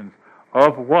citations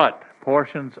of what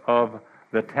portions of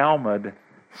the Talmud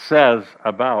says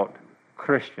about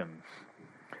Christians.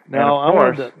 Now,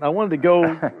 I want to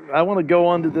go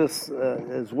onto this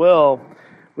as well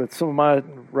with some of my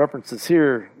references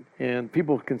here, and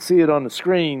people can see it on the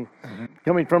screen.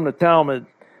 Coming from the Talmud,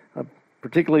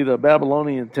 particularly the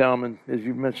Babylonian Talmud, as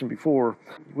you mentioned before,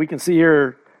 we can see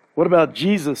here, what about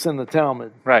Jesus in the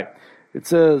Talmud? Right. It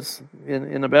says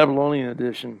in the Babylonian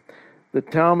edition, the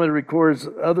Talmud records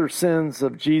other sins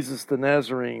of Jesus the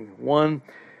Nazarene. 1,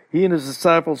 he and his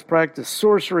disciples practiced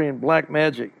sorcery and black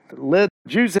magic, led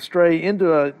Jews astray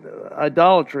into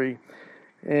idolatry,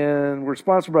 and were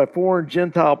sponsored by foreign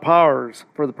Gentile powers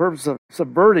for the purpose of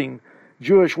subverting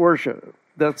Jewish worship.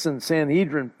 That's in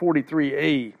Sanhedrin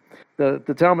 43a.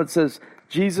 The Talmud says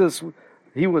Jesus,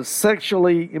 he was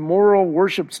sexually immoral,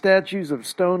 worshipped statues of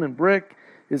stone and brick,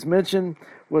 is mentioned,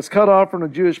 was cut off from the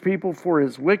Jewish people for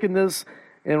his wickedness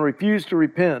and refused to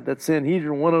repent. That's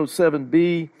Sanhedrin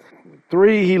 107b.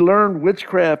 3, he learned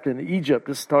witchcraft in Egypt.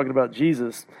 This is talking about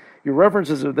Jesus. Your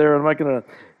references are there. I'm not going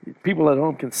to, people at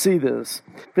home can see this.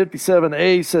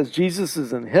 57a says Jesus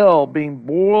is in hell being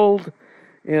boiled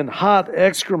in hot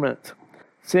excrement.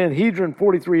 Sanhedrin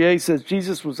 43a says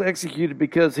Jesus was executed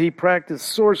because he practiced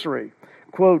sorcery.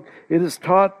 Quote, "It is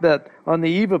taught that on the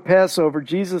eve of Passover,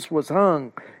 Jesus was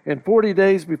hung, and 40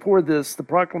 days before this, the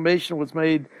proclamation was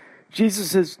made,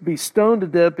 Jesus is to be stoned to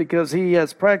death because he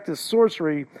has practiced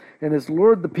sorcery and has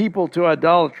lured the people to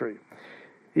idolatry.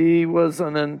 He was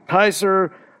an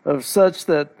enticer of such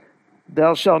that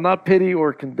thou shalt not pity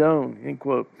or condone," end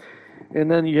quote. And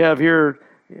then you have here,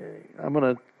 I'm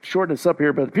going to shorten this up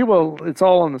here, but people, it's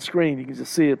all on the screen. You can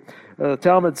just see it.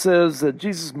 Talmud says that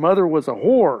Jesus' mother was a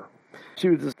whore. She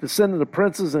was a descendant of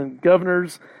princes and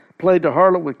governors, played the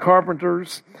harlot with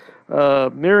carpenters.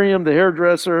 Miriam, the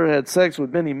hairdresser, had sex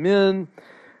with many men.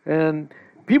 And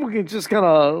people can just kind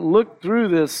of look through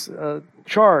this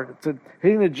chart.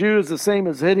 Hitting a Jew is the same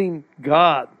as hitting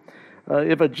God.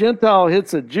 If a Gentile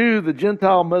hits a Jew, the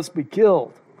Gentile must be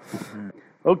killed.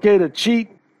 Okay to cheat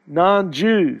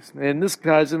non-Jews. And this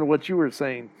ties into what you were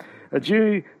saying. A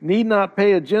Jew need not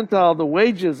pay a Gentile the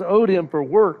wages owed him for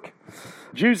work.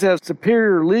 Jews have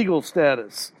superior legal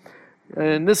status.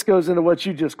 And this goes into what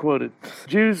you just quoted.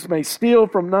 Jews may steal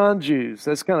from non-Jews.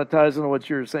 This kind of ties into what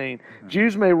you were saying.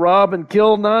 Jews may rob and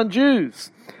kill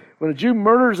non-Jews. When a Jew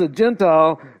murders a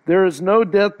Gentile, there is no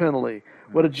death penalty.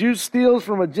 What a Jew steals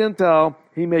from a Gentile,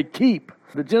 he may keep.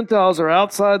 The Gentiles are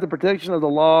outside the protection of the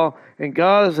law, and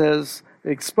God has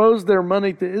exposed their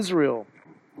money to Israel.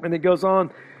 And it goes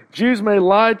on, Jews may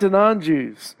lie to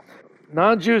non-Jews.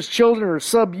 Non-Jewish children are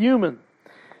subhuman.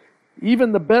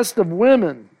 Even the best of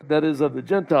women, that is of the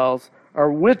Gentiles,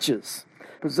 are witches.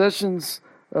 Possessions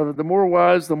of the more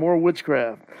wives, the more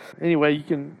witchcraft. Anyway, you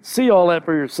can see all that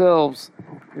for yourselves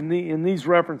in these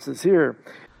references here.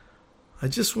 I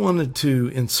just wanted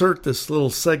to insert this little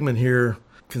segment here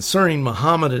concerning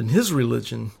Muhammad and his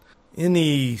religion in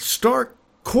the stark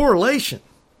correlation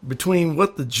between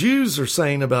what the Jews are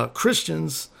saying about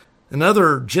Christians and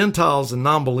other Gentiles and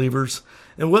non-believers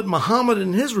and what Muhammad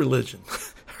and his religion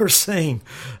are saying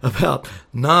about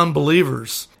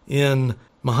non-believers in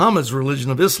Muhammad's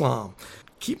religion of Islam.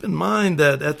 Keep in mind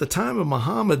that at the time of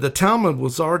Muhammad, the Talmud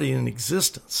was already in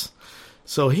existence.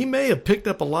 So he may have picked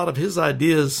up a lot of his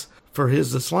ideas for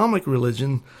his Islamic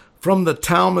religion from the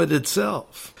Talmud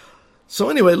itself. So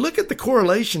anyway, look at the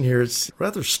correlation here. It's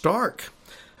rather stark.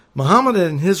 Muhammad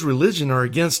and his religion are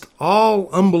against all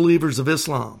unbelievers of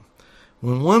Islam.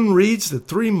 When one reads the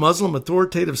three Muslim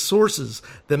authoritative sources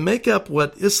that make up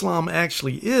what Islam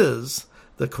actually is,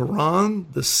 the Quran,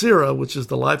 the Sirah, which is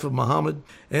the life of Muhammad,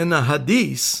 and the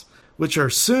Hadiths, which are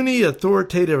Sunni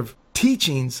authoritative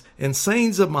teachings and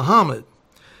sayings of Muhammad,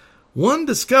 one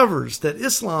discovers that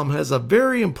Islam has a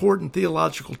very important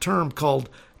theological term called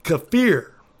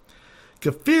kafir.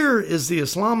 Kafir is the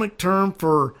Islamic term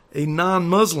for a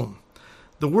non-Muslim.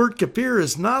 The word kafir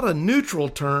is not a neutral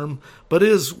term, but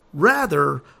is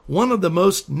rather one of the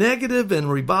most negative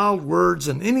and reviled words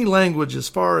in any language as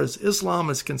far as Islam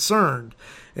is concerned,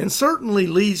 and certainly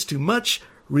leads to much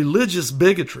religious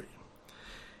bigotry.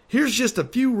 Here's just a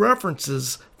few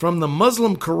references from the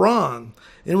Muslim Quran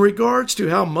in regards to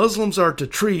how Muslims are to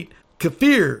treat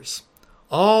kafirs,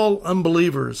 all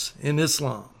unbelievers in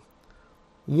Islam.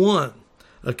 1.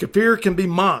 A kafir can be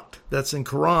mocked. That's in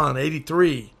Quran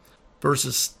 83,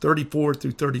 verses 34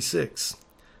 through 36.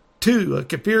 2. A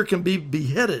kafir can be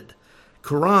beheaded.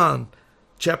 Quran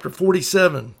chapter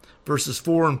 47, verses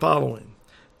 4 and following.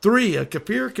 3. A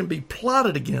kafir can be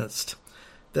plotted against.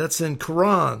 That's in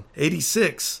Quran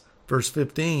 86, verse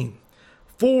 15.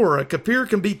 4. A kafir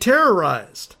can be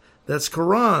terrorized. That's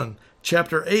Quran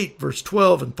chapter 8, verse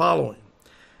 12 and following.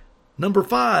 Number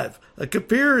 5. A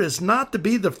kafir is not to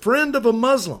be the friend of a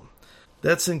Muslim.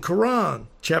 That's in Quran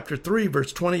chapter 3,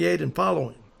 verse 28 and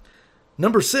following.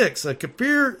 Number 6. A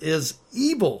kafir is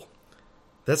evil.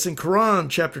 That's in Quran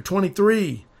chapter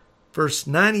 23, verse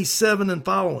 97 and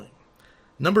following.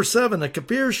 Number 7. A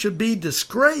kafir should be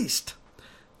disgraced.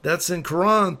 That's in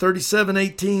Quran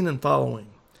 37:18 and following.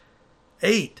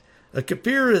 8. A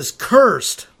kafir is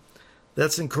cursed.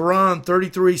 That's in Quran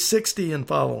 33:60 and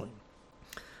following.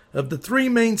 Of the three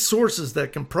main sources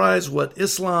that comprise what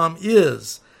Islam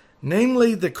is,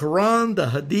 namely the Quran, the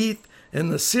Hadith, and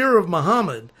the Sirah of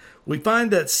Muhammad, we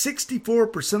find that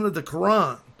 64% of the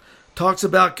Quran talks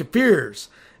about kafirs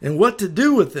and what to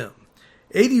do with them.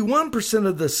 81%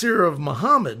 of the Sirah of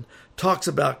Muhammad talks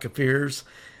about kafirs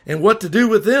and what to do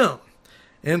with them.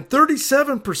 And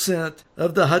 37%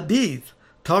 of the Hadith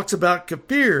talks about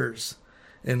kafirs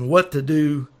and what to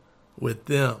do with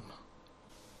them.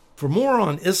 For more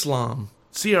on Islam,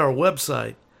 see our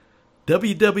website,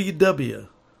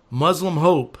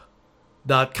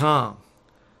 www.muslimhope.com.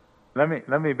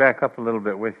 Let me back up a little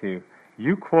bit with you.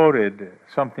 you quoted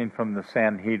something from the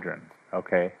Sanhedrin,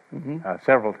 okay,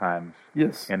 several times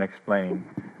Yes. in explaining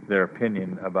their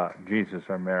opinion about Jesus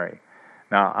or Mary.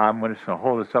 Now, I'm just going to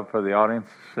hold this up for the audience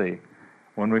to see.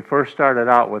 When we first started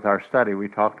out with our study, we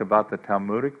talked about the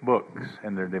Talmudic books,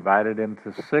 and they're divided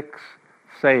into 6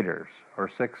 seders, or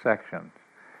 6 sections.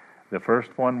 The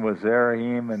first one was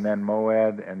Zera'im, and then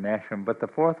Moed and Nashim, but the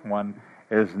fourth one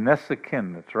is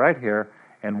Nezikin. It's right here,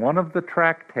 and one of the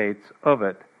tractates of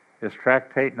it is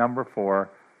tractate number 4,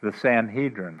 the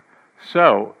Sanhedrin.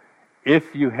 So,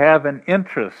 if you have an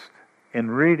interest in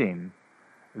reading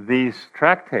these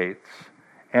tractates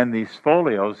and these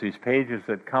folios, these pages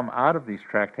that come out of these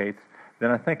tractates,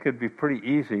 then I think it'd be pretty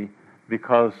easy,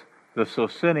 because the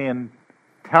Socinian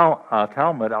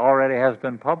Talmud already has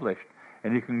been published,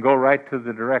 and you can go right to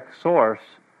the direct source.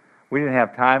 We didn't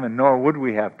have time, and nor would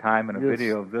we have time in a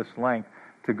video of this length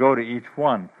to go to each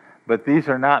one. But these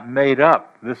are not made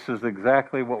up. This is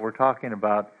exactly what we're talking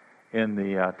about in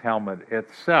the Talmud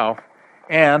itself.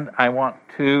 And I want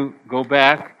to go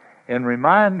back and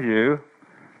remind you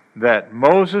that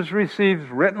Moses receives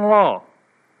written law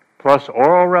plus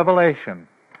oral revelation.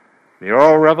 The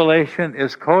oral revelation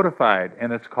is codified,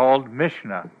 and it's called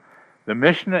Mishnah. The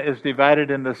Mishnah is divided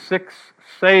into 6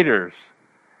 seders,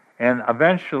 and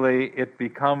eventually it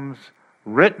becomes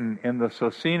written in the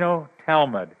Socino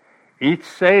Talmud. Each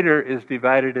seder is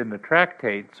divided into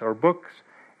tractates or books,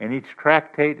 and each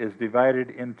tractate is divided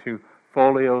into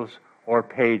folios or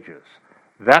pages.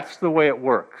 That's the way it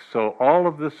works. So all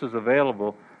of this is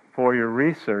available for your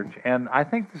research, and I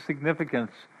think the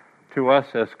significance to us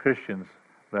as Christians,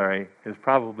 Larry, is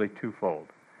probably twofold.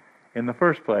 In the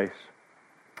first place,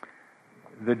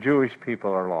 the Jewish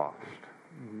people are lost.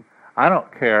 I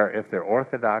don't care if they're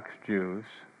Orthodox Jews,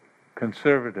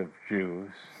 conservative Jews,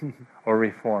 or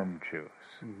Reformed Jews.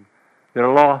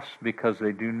 They're lost because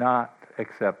they do not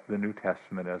accept the New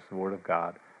Testament as the Word of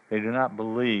God. They do not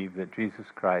believe that Jesus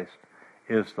Christ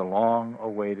is the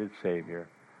long-awaited Savior,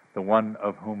 the one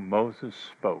of whom Moses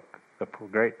spoke, the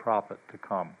great prophet to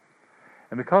come.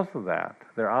 And because of that,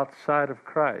 they're outside of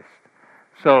Christ.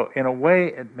 So in a way,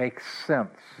 it makes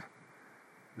sense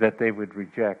that they would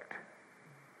reject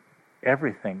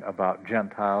everything about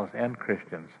Gentiles and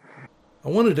Christians. I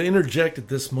wanted to interject at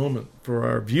this moment for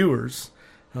our viewers.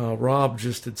 Rob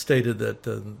just had stated that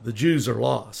the Jews are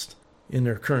lost in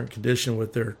their current condition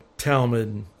with their Talmud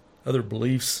and other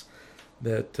beliefs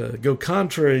that go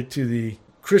contrary to the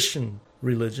Christian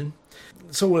religion.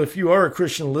 So if you are a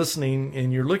Christian listening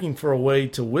and you're looking for a way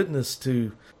to witness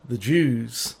to the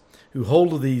Jews who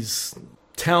hold to these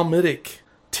Talmudic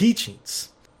teachings,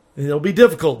 it'll be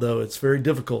difficult, though. It's very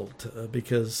difficult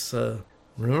because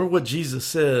remember what Jesus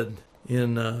said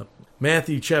in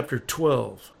Matthew chapter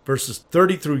 12, verses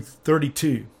 30 through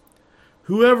 32.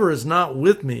 Whoever is not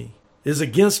with me is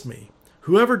against me.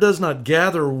 Whoever does not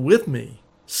gather with me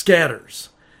scatters.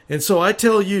 And so I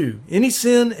tell you, any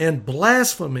sin and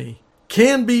blasphemy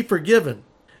can be forgiven.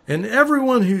 And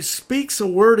everyone who speaks a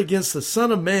word against the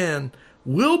Son of Man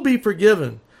will be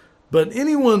forgiven. But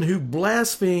anyone who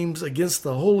blasphemes against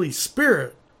the Holy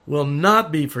Spirit will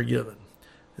not be forgiven.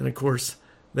 And of course,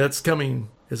 that's coming,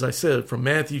 as I said, from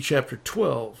Matthew chapter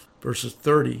 12, verses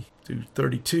 30 to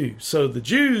 32. So the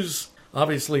Jews,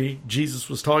 obviously, Jesus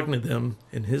was talking to them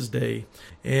in his day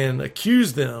and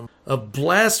accused them of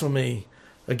blasphemy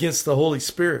against the Holy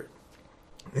Spirit.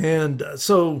 And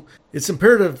so it's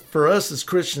imperative for us as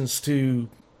Christians to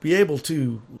be able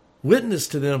to witness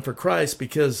to them for Christ,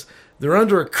 because they're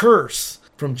under a curse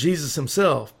from Jesus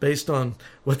himself based on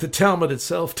what the Talmud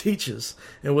itself teaches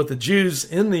and what the Jews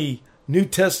in the New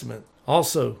Testament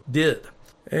also did.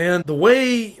 And the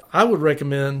way I would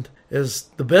recommend is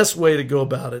the best way to go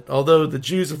about it, although the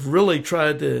Jews have really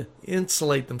tried to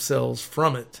insulate themselves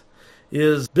from it,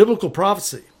 is biblical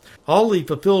prophecy. All the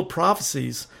fulfilled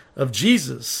prophecies of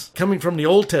Jesus coming from the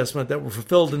Old Testament that were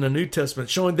fulfilled in the New Testament,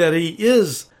 showing that he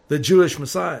is the Jewish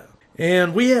Messiah.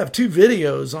 And we have 2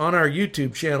 videos on our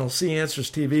YouTube channel, See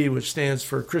Answers TV, which stands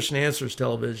for Christian Answers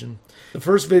Television. The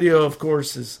first video, of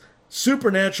course, is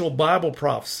Supernatural Bible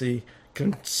Prophecy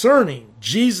Concerning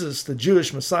Jesus, the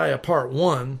Jewish Messiah, Part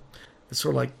 1. It's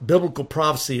sort of like biblical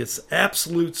prophecy. It's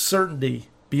absolute certainty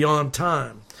beyond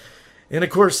time. And, of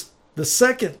course, the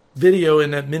second video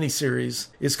in that mini-series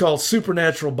is called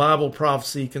Supernatural Bible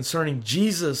Prophecy Concerning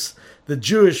Jesus, the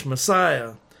Jewish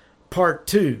Messiah, Part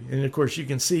 2. And, of course, you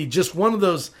can see just one of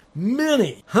those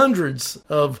many hundreds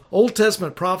of Old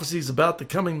Testament prophecies about the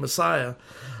coming Messiah.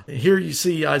 Here you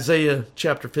see Isaiah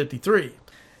chapter 53.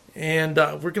 And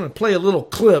we're going to play a little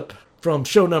clip from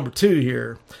show number 2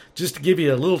 here, just to give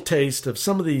you a little taste of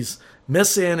some of these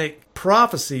messianic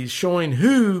prophecies showing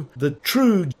who the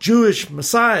true Jewish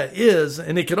Messiah is,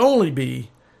 and it could only be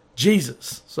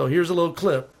Jesus. So here's a little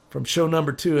clip from show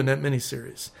number 2 in that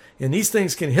miniseries. And these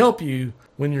things can help you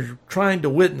when you're trying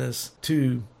to witness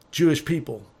to Jewish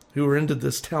people who are into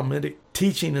this Talmudic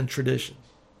teaching and tradition.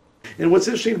 And what's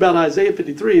interesting about Isaiah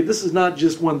 53, this is not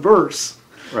just one verse.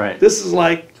 Right. This is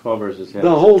like 12 verses, yeah.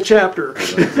 The whole chapter.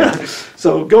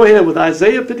 So go ahead with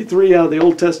Isaiah 53 out of the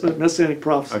Old Testament Messianic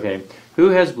prophecy. Okay. Who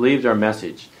has believed our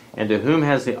message, and to whom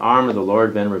has the arm of the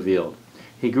Lord been revealed?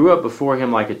 He grew up before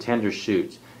him like a tender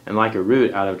shoot, and like a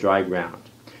root out of dry ground.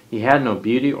 He had no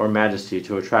beauty or majesty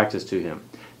to attract us to him,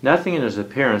 nothing in his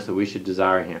appearance that we should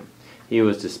desire him. He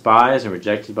was despised and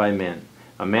rejected by men,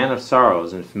 a man of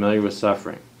sorrows and familiar with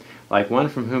suffering. Like one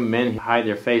from whom men hide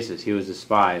their faces, he was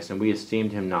despised, and we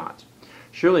esteemed him not.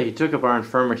 Surely he took up our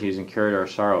infirmities and carried our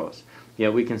sorrows.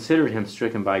 Yet we considered him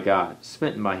stricken by God,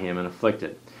 smitten by him, and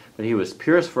afflicted. But he was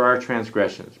pierced for our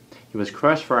transgressions. He was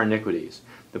crushed for our iniquities.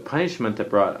 The punishment that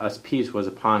brought us peace was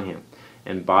upon him,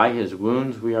 and by his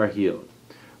wounds we are healed.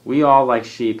 We all like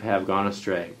sheep have gone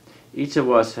astray. Each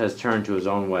of us has turned to his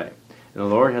own way, and the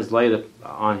Lord has laid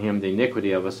on him the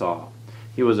iniquity of us all.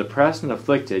 He was oppressed and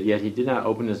afflicted, yet he did not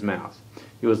open his mouth.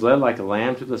 He was led like a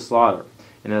lamb to the slaughter,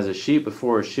 and as a sheep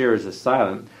before his shearers is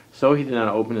silent, so he did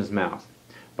not open his mouth.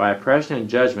 By oppression and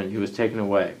judgment he was taken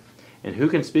away. And who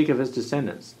can speak of his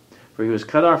descendants? For he was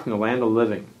cut off from the land of the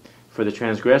living. For the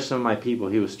transgression of my people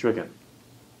he was stricken.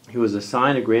 He was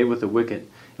assigned a grave with the wicked,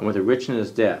 and with the rich in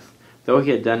his death, though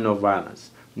he had done no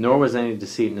violence, nor was any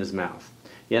deceit in his mouth.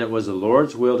 Yet it was the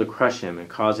Lord's will to crush him and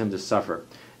cause him to suffer.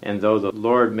 And though the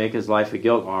Lord make his life a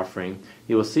guilt offering,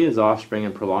 he will see his offspring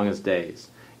and prolong his days.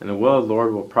 And the will of the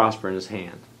Lord will prosper in his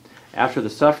hand. After the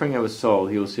suffering of his soul,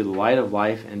 he will see the light of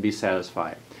life and be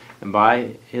satisfied. And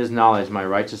by his knowledge my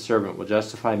righteous servant will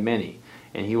justify many,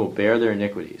 and he will bear their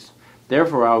iniquities.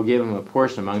 Therefore I will give him a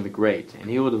portion among the great, and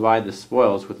he will divide the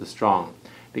spoils with the strong,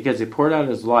 because he poured out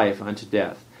his life unto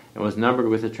death, and was numbered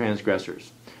with the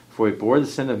transgressors. For he bore the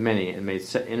sin of many, and made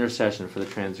intercession for the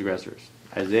transgressors.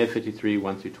 Isaiah 53,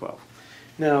 1-12.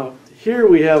 Now, here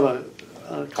we have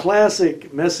a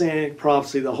classic Messianic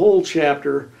prophecy. The whole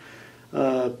chapter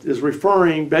is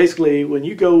referring, basically, when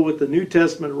you go with the New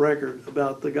Testament record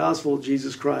about the gospel of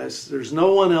Jesus Christ, there's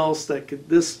no one else that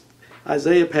this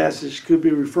Isaiah passage could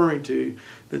be referring to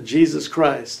than Jesus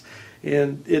Christ.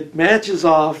 And it matches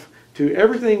off to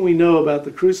everything we know about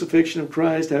the crucifixion of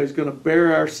Christ, how he's going to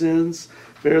bear our sins,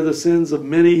 bear the sins of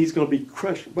many. He's going to be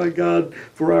crushed by God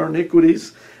for our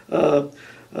iniquities. He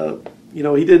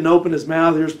didn't open his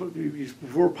mouth. Here's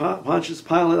before Pontius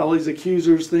Pilate, all these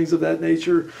accusers, things of that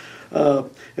nature.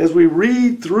 As we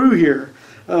read through here,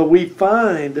 we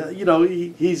find,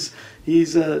 he's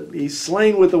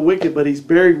slain with the wicked, but he's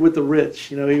buried with the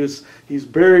rich. He's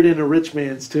buried in a rich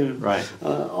man's tomb. Right.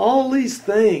 All these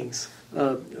things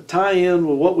tie in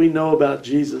with what we know about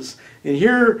Jesus. And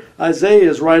here Isaiah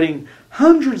is writing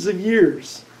hundreds of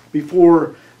years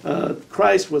before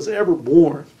Christ was ever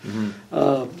born. Mm-hmm.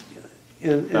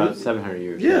 About 700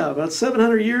 years. Yeah, about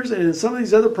 700 years. And in some of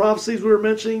these other prophecies we were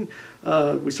mentioning,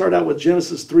 we start out with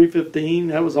Genesis 3:15.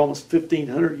 That was almost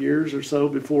 1,500 years or so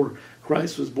before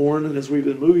Christ was born. And as we've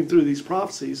been moving through these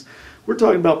prophecies, we're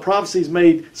talking about prophecies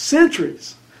made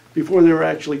centuries before they were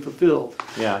actually fulfilled.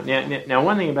 Yeah. Now,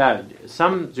 one thing about it,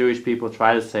 some Jewish people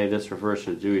try to say this refers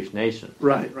to the Jewish nation.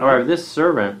 Right. However, this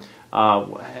servant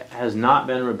has not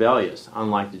been rebellious,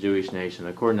 unlike the Jewish nation,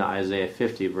 according to Isaiah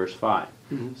 50, verse 5.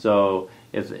 Mm-hmm. So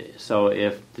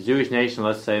if the Jewish nation,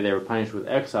 let's say they were punished with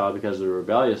exile because of their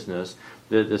rebelliousness,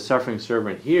 the suffering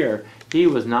servant here, he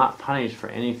was not punished for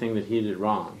anything that he did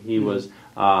wrong. He was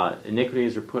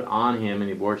iniquities were put on him, and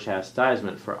he bore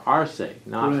chastisement for our sake,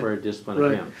 not for a discipline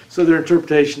of him. So their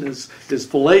interpretation is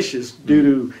fallacious due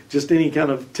to just any kind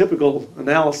of typical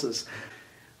analysis.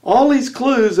 All these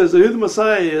clues as to who the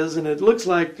Messiah is, and it looks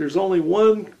like there's only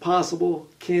one possible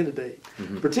candidate,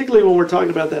 particularly when we're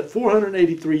talking about that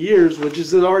 483 years, which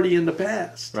is already in the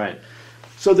past. Right.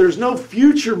 So there's no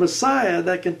future Messiah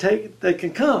that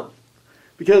can come,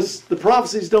 because the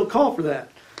prophecies don't call for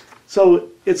that. So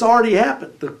it's already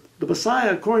happened. The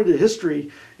Messiah, according to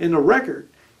history in the record,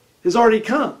 has already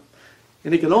come,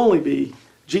 and it can only be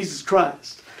Jesus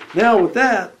Christ. Now, with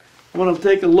that, I want to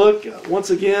take a look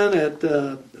once again at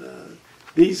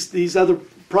these other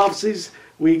prophecies.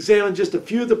 We examined just a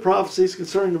few of the prophecies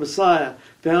concerning the Messiah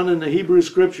found in the Hebrew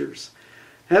Scriptures.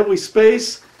 Had we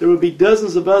space, there would be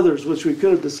dozens of others which we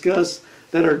could have discussed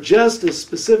that are just as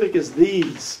specific as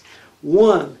these.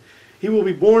 1, he will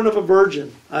be born of a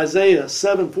virgin, Isaiah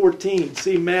 7:14.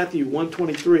 See Matthew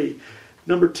 1:23.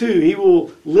 Number 2, he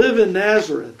will live in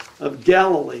Nazareth of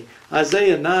Galilee,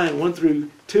 Isaiah 9, 1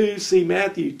 through 2. See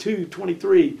Matthew 2,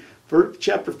 23.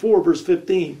 Chapter 4, verse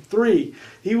 15. 3.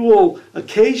 He will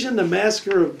occasion the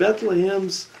massacre of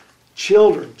Bethlehem's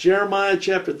children. Jeremiah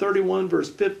chapter 31, verse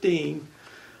 15.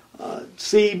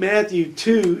 See Matthew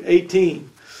 2, 18.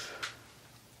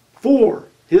 4.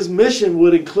 His mission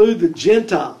would include the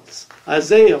Gentiles.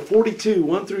 Isaiah 42,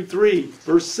 1 through 3,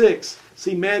 verse 6.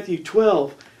 See Matthew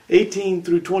 12, 18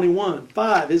 through 21.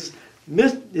 5. His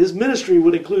ministry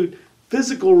would include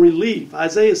physical relief.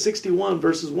 Isaiah 61,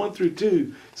 verses 1 through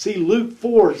 2. See Luke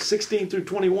 4, 16 through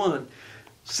 21.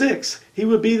 6. He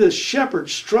would be the shepherd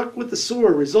struck with the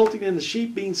sword, resulting in the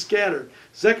sheep being scattered.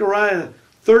 Zechariah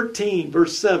 13,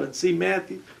 verse 7. See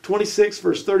Matthew 26,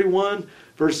 verse 31.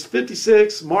 Verse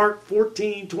 56, Mark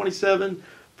 14, 27,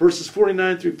 verses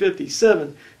 49 through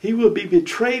 57. He would be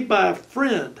betrayed by a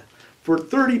friend for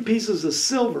 30 pieces of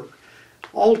silver.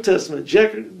 Old Testament,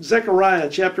 Zechariah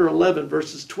chapter 11,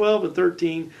 verses 12 and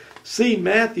 13. See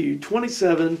Matthew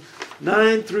 27,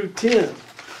 9 through 10.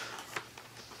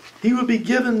 He would be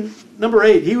given, number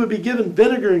 8, he would be given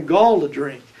vinegar and gall to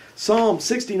drink. Psalm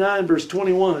 69, verse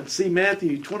 21. See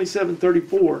Matthew 27,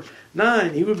 34.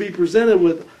 9, he would be presented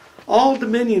with all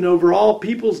dominion over all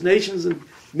peoples, nations, and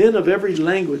men of every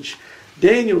language.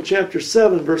 Daniel chapter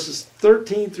 7, verses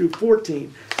 13 through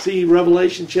 14. See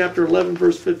Revelation chapter 11,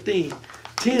 verse 15.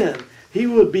 10. He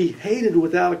would be hated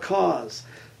without a cause.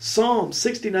 Psalm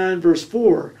 69, verse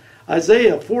 4.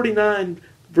 Isaiah 49,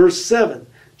 verse 7.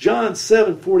 John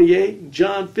 7, 48, and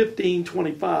John 15,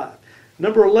 25.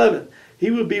 Number 11.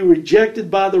 He would be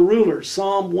rejected by the ruler.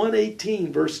 Psalm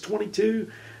 118, verse 22.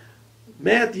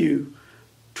 Matthew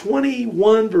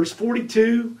 21, verse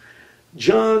 42,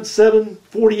 John 7,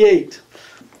 48.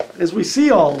 As we see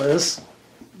all this,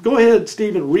 go ahead,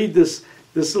 Stephen, read this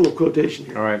little quotation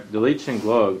here. All right. The Leech and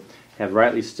Glog have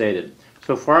rightly stated,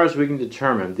 so far as we can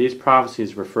determine, these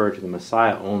prophecies refer to the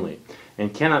Messiah only,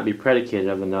 and cannot be predicated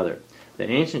of another. The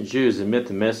ancient Jews admit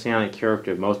the messianic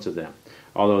character of most of them,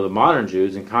 although the modern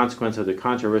Jews, in consequence of the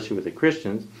controversy with the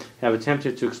Christians, have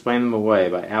attempted to explain them away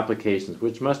by applications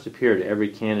which must appear to every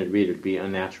candid reader to be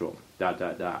unnatural. ...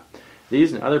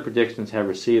 These and other predictions have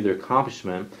received their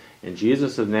accomplishment in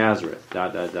Jesus of Nazareth. ...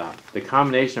 The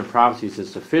combination of prophecies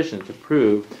is sufficient to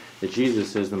prove that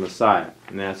Jesus is the Messiah.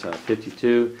 And that's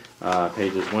 52,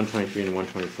 pages 123 and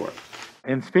 124.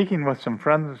 In speaking with some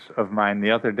friends of mine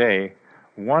the other day,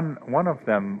 one of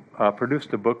them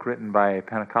produced a book written by a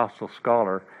Pentecostal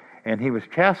scholar, and he was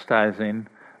chastising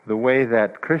the way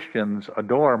that Christians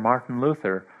adore Martin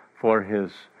Luther for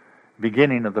his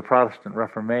beginning of the Protestant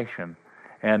Reformation.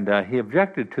 And he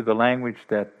objected to the language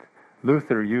that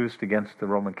Luther used against the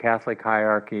Roman Catholic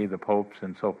hierarchy, the popes,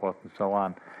 and so forth and so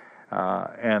on.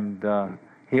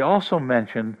 He also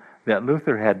mentioned that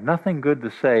Luther had nothing good to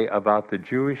say about the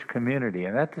Jewish community,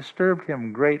 and that disturbed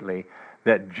him greatly,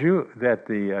 that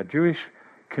the Jewish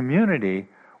community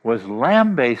was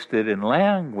lambasted in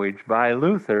language by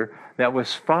Luther that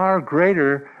was far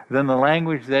greater than the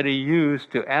language that he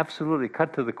used to absolutely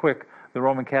cut to the quick the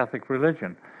Roman Catholic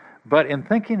religion. But in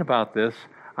thinking about this,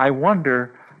 I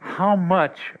wonder how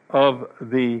much of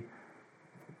the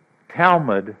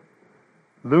Talmud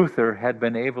Luther had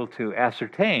been able to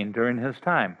ascertain during his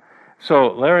time.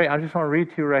 So, Larry, I just want to read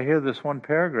to you right here this one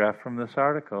paragraph from this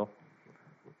article.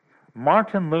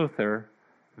 Martin Luther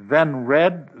then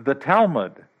read the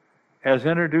Talmud as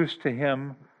introduced to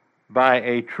him by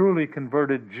a truly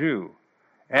converted Jew.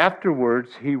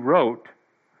 Afterwards, he wrote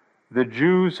The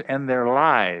Jews and Their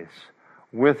Lies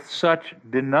with such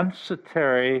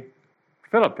denunciatory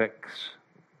philippics,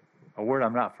 a word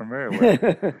I'm not familiar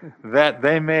with, that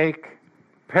they make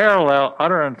parallel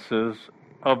utterances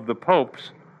of the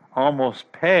popes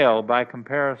almost pale by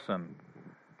comparison.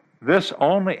 This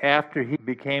only after he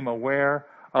became aware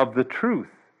of the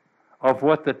truth of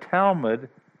what the Talmud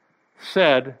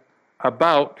said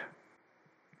about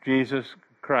Jesus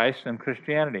Christ and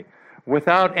Christianity.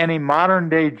 Without any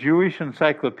modern-day Jewish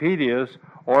encyclopedias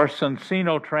or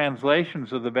Soncino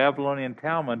translations of the Babylonian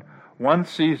Talmud, one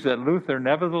sees that Luther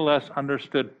nevertheless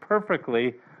understood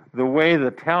perfectly the way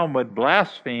the Talmud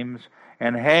blasphemes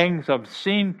and hangs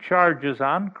obscene charges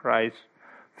on Christ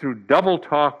through double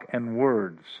talk and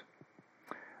words.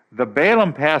 The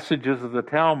Balaam passages of the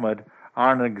Talmud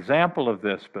are an example of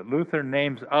this, but Luther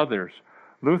names others.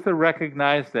 Luther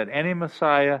recognized that any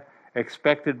Messiah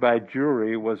expected by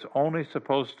Jewry was only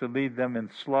supposed to lead them in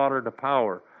slaughter to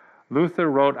power. Luther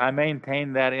wrote, I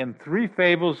maintain that in 3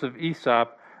 fables of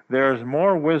Aesop there is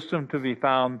more wisdom to be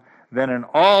found than in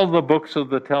all the books of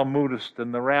the Talmudists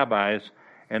and the rabbis,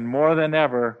 and more than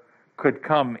ever could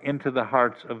come into the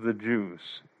hearts of the Jews.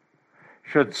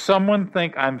 Should someone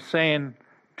think I'm saying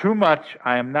too much,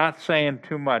 I am not saying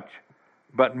too much,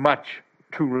 but much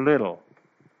too little.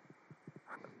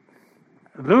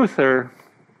 Luther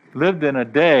lived in a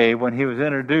day when he was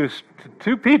introduced to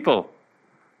two people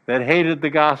that hated the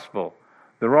gospel,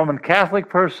 the Roman Catholic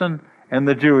person and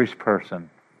the Jewish person.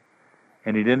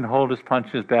 And he didn't hold his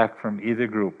punches back from either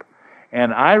group.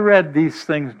 And I read these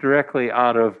things directly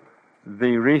out of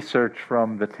the research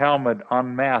from the Talmud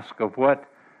Unmasked of what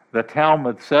the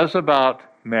Talmud says about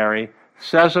Mary,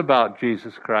 says about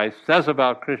Jesus Christ, says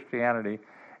about Christianity.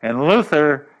 And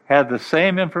Luther had the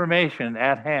same information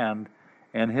at hand,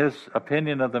 and his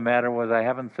opinion of the matter was, I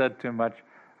haven't said too much,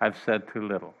 I've said too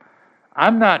little.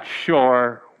 I'm not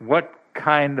sure what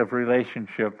kind of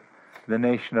relationship the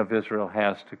nation of Israel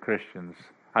has to Christians.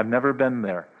 I've never been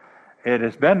there. It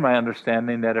has been my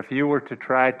understanding that if you were to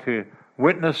try to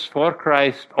witness for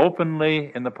Christ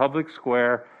openly in the public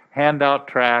square, hand out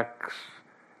tracts,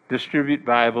 distribute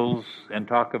Bibles, and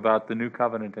talk about the new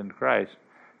covenant in Christ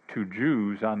to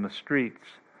Jews on the streets,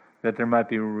 that there might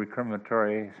be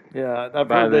recriminatory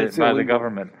by the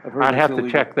government. I'd have to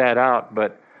check that out,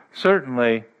 but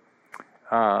certainly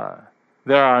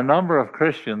there are a number of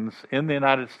Christians in the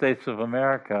United States of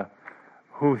America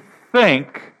who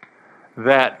think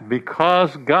that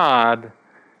because God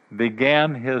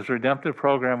began his redemptive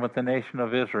program with the nation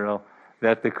of Israel,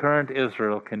 that the current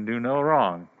Israel can do no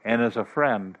wrong and is a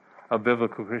friend of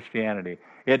biblical Christianity.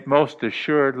 It most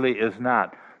assuredly is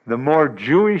not. The more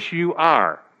Jewish you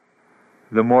are,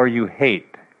 the more you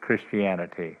hate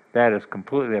Christianity. That is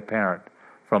completely apparent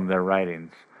from their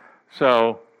writings.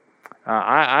 So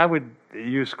I would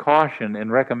use caution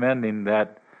in recommending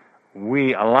that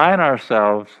we align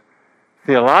ourselves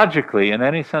theologically, in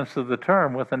any sense of the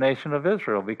term, with the nation of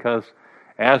Israel, because,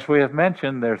 as we have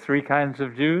mentioned, there are three kinds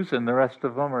of Jews, and the rest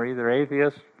of them are either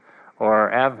atheists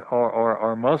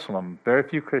or Muslim. Very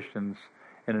few Christians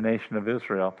in the nation of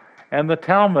Israel. And the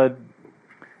Talmud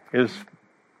is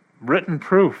written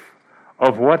proof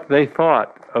of what they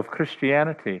thought of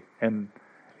Christianity. And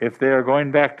if they are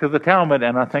going back to the Talmud,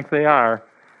 and I think they are,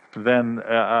 then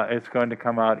it's going to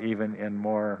come out even in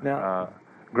more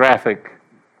graphic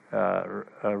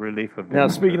relief of. Now,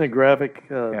 speaking of graphic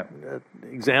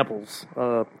examples,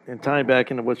 and tying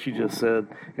back into what you just said,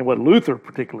 and what Luther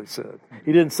particularly said,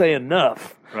 he didn't say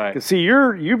enough. Right. Because see,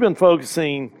 you've been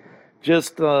focusing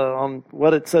just on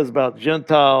what it says about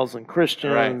Gentiles and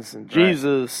Christians and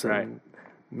Jesus and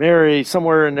Mary.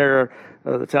 Somewhere in there,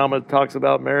 the Talmud talks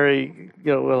about Mary. I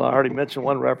already mentioned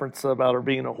one reference about her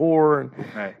being a whore,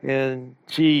 and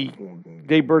she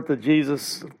gave birth to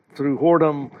Jesus through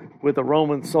whoredom with the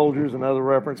Roman soldiers, another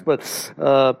reference. But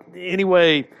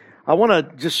anyway, I want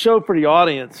to just show for the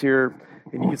audience here,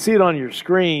 and you can see it on your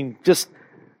screen, just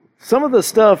some of the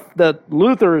stuff that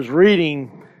Luther is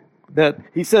reading, that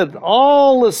he said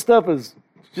all this stuff is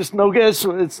just no guess.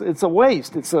 It's a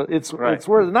waste. It's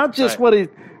worth not just what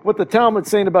the Talmud's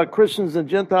saying about Christians and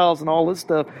Gentiles and all this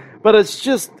stuff, but it's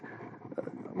just,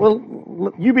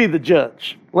 well, you be the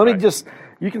judge. Let me just,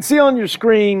 you can see on your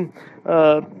screen,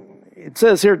 it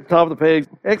says here at the top of the page,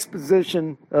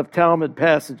 exposition of Talmud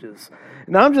passages.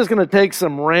 Now I'm just going to take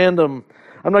some random,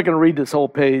 I'm not going to read this whole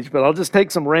page, but I'll just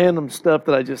take some random stuff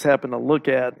that I just happen to look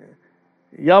at.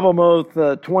 Yavamoth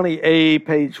 20a,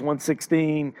 page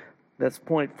 116, that's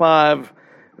point 5.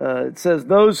 It says,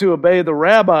 those who obey the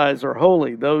rabbis are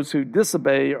holy. Those who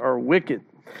disobey are wicked.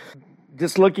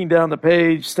 Just looking down the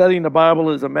page, studying the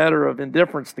Bible is a matter of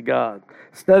indifference to God.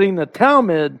 Studying the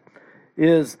Talmud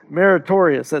is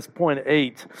meritorious. That's point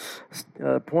 8.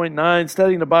 Point 9,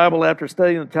 studying the Bible after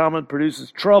studying the Talmud produces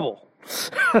trouble,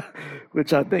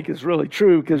 which I think is really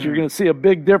true, because you're going to see a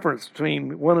big difference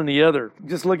between one and the other.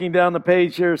 Just looking down the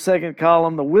page here, second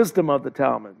column, the wisdom of the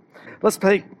Talmud. Let's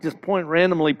take just point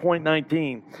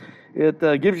 19.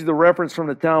 It gives you the reference from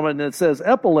the Talmud, and it says,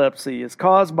 epilepsy is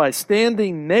caused by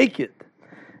standing naked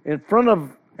in front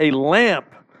of a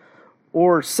lamp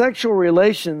or sexual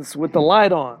relations with the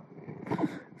light on.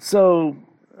 So,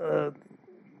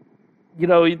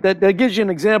 that gives you an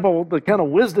example of the kind of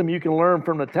wisdom you can learn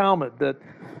from the Talmud, that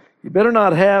you better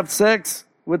not have sex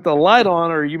with the light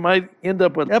on or you might end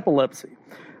up with epilepsy.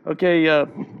 Okay,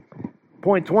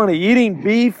 point 20, eating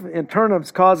beef and turnips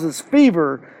causes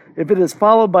fever if it is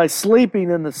followed by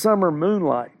sleeping in the summer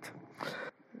moonlight.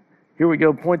 Here we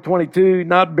go, point 22,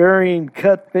 not burying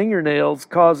cut fingernails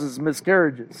causes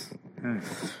miscarriages.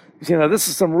 This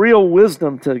is some real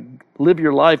wisdom to live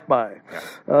your life by.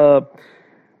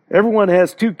 Everyone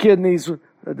has two kidneys.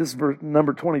 This is verse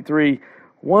number 23.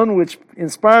 One which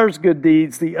inspires good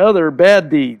deeds, the other bad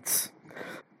deeds.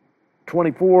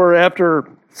 24, after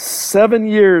 7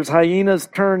 years, hyenas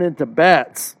turn into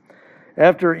bats.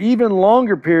 After even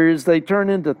longer periods, they turn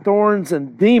into thorns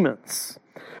and demons.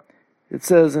 It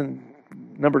says in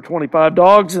number 25,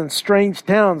 dogs in strange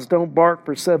towns don't bark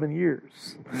for 7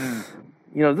 years.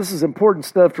 You know, this is important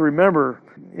stuff to remember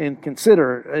and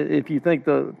consider if you think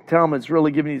the Talmud's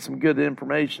really giving you some good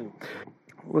information.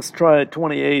 Let's try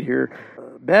 28 here.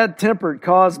 Bad temper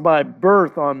caused by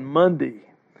birth on Monday.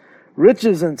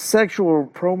 Riches and sexual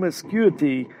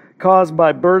promiscuity caused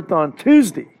by birth on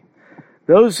Tuesday.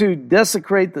 Those who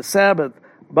desecrate the Sabbath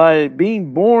by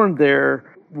being born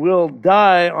there will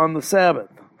die on the Sabbath.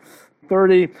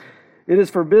 30. It is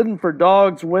forbidden for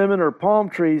dogs, women, or palm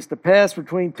trees to pass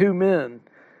between two men,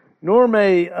 nor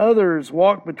may others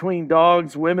walk between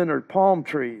dogs, women, or palm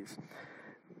trees.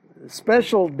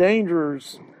 Special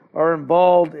dangers are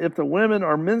involved if the women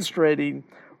are menstruating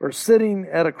or sitting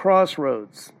at a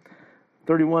crossroads.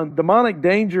 31. Demonic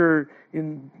danger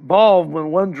involved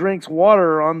when one drinks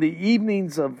water on the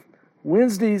evenings of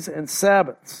Wednesdays and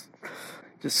Sabbaths.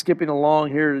 Just skipping along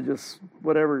here to just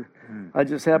whatever I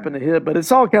just happened to hit, but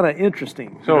it's all kind of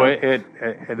interesting. So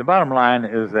the bottom line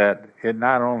is that it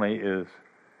not only is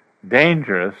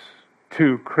dangerous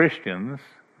to Christians,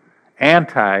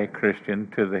 anti-Christian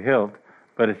to the hilt,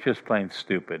 but it's just plain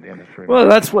stupid in its remarks. Well,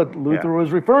 that's what Luther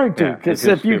was referring to, because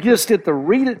if you stupid. just get to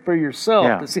read it for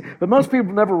yourself, to see, but most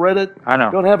people never read it, I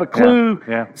know. don't have a clue,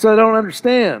 so they don't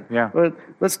understand. But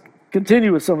let's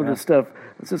continue with some of this stuff,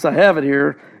 since I have it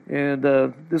here, and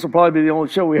this will probably be the only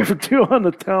show we ever do on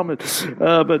the Talmud.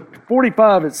 But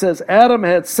 45, it says, Adam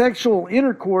had sexual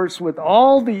intercourse with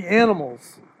all the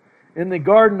animals in the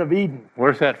Garden of Eden.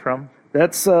 Where's that from?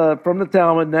 That's from the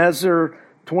Talmud, Nazir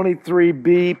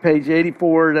 23b, page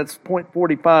 84. That's point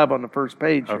 45 on the first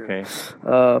page here.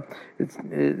 Okay.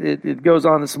 It goes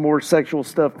on to some more sexual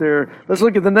stuff there. Let's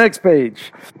look at the next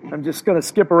page. I'm just going to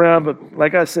skip around, but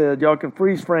like I said, y'all can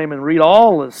freeze frame and read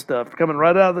all this stuff coming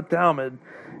right out of the Talmud.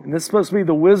 And this is supposed to be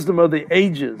the wisdom of the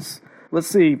ages. Let's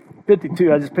see,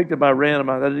 52. I just picked it by random.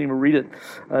 I didn't even read it.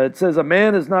 It says, a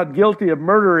man is not guilty of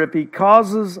murder if he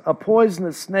causes a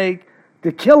poisonous snake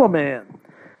to kill a man.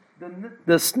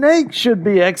 The snake should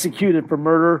be executed for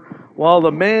murder while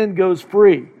the man goes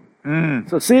free.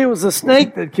 So see, it was the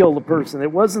snake that killed the person.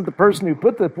 It wasn't the person who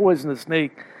put the poisonous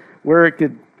snake where it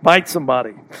could bite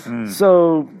somebody.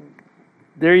 So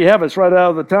there you have it. It's right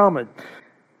out of the Talmud.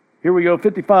 Here we go,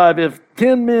 55. If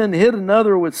 10 men hit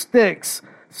another with sticks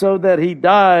so that he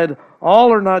died,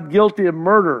 all are not guilty of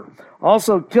murder.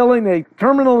 Also, killing a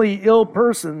terminally ill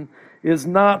person is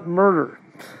not murder.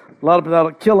 A lot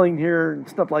about killing here and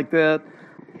stuff like that.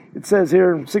 It says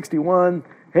here in 61,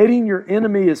 hating your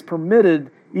enemy is permitted,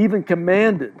 even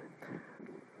commanded.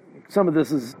 Some of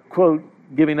this is, quote,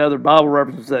 giving other Bible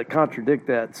references that contradict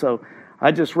that. So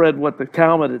I just read what the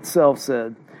Talmud itself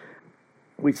said.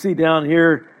 We see down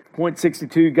here, point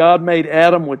 62, God made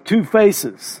Adam with two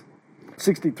faces.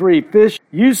 63, fish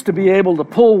used to be able to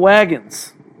pull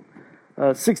wagons.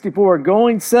 64,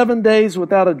 going 7 days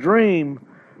without a dream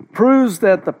proves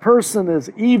that the person is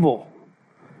evil.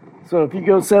 So if you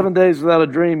go 7 days without a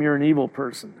dream, you're an evil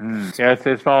person. Yeah,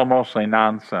 it's all mostly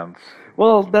nonsense.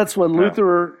 Well, that's what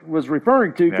Luther was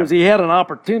referring to, because he had an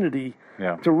opportunity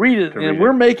to read it, and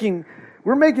we're making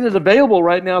it available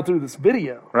right now through this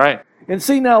video. Right. And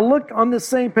see, now look on this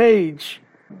same page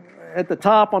at the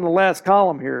top on the last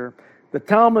column here, the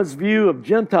Talmud's view of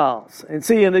Gentiles. And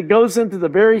see, and it goes into the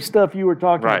very stuff you were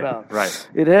talking about. Right.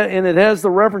 It has the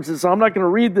references. So I'm not going to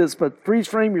read this, but freeze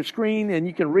frame your screen and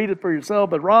you can read it for yourself.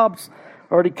 But Rob's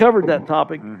already covered that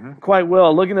topic quite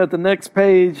well. Looking at the next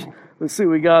page, let's see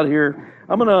what we got here.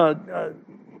 I'm going to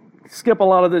skip a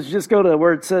lot of this. Just go to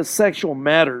where it says sexual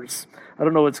matters. I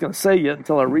don't know what it's going to say yet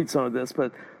until I read some of this,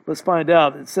 but let's find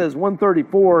out. It says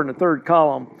 134 in the third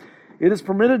column. It is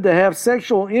permitted to have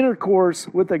sexual intercourse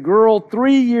with a girl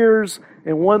 3 years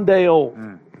and 1 day old.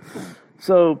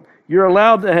 So you're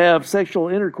allowed to have sexual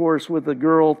intercourse with a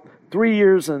girl 3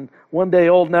 years and 1 day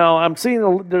old. Now, I'm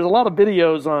seeing there's a lot of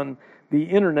videos on the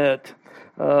internet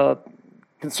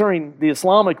concerning the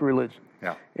Islamic religion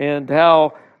and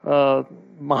how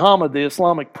Muhammad, the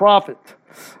Islamic prophet,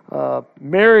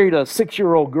 married a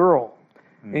 6-year-old girl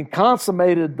and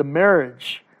consummated the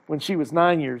marriage when she was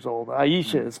 9 years old.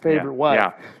 Aisha, his favorite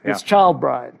wife, his child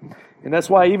bride. And that's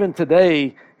why even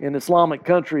today in Islamic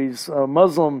countries,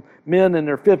 Muslim men in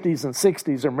their 50s and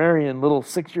 60s are marrying little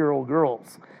 6-year-old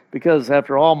girls. Because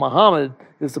after all, Muhammad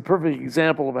is the perfect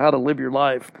example of how to live your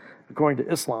life according to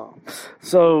Islam.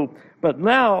 So, but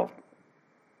now,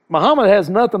 Muhammad has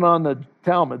nothing on the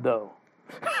Talmud though.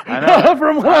 I know.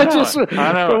 From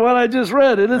what I just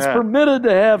read. It is permitted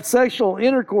to have sexual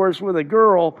intercourse with a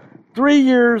girl 3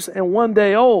 years and 1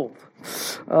 day old.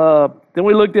 Then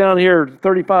we look down here,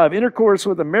 35. Intercourse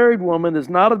with a married woman is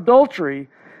not adultery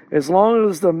as long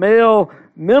as the male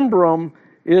membrum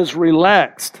is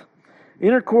relaxed.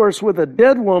 Intercourse with a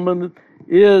dead woman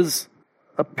is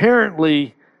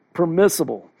apparently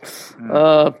permissible.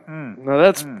 Now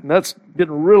that's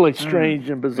getting really strange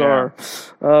and bizarre.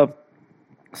 It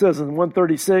says in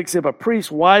 136, if a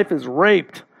priest's wife is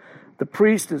raped, the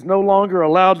priest is no longer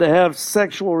allowed to have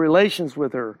sexual relations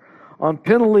with her on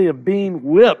penalty of being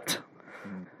whipped.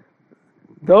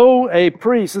 Though a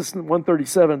priest, this is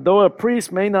 137, though a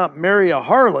priest may not marry a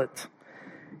harlot,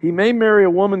 he may marry a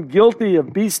woman guilty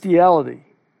of bestiality.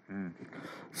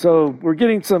 So we're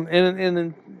getting some,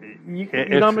 you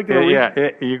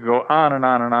go on and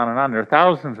on and on and on. There are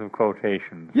thousands of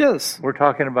quotations. Yes. We're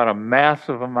talking about a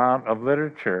massive amount of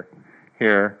literature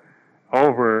here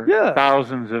over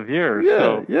thousands of years.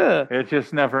 It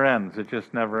just never ends. It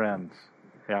just never ends.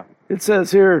 Yeah. It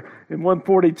says here in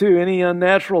 142, any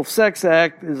unnatural sex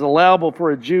act is allowable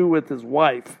for a Jew with his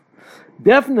wife.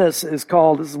 Deafness is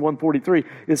called, this is 143,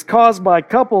 is caused by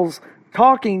couples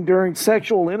talking during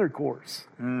sexual intercourse.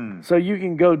 So you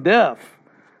can go deaf.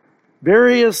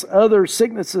 Various other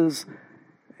sicknesses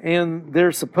and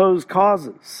their supposed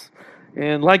causes.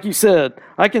 And like you said,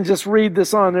 I can just read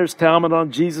this on. There's Talmud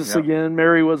on Jesus again.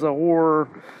 Mary was a whore.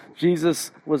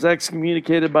 Jesus was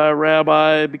excommunicated by a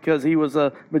rabbi because he was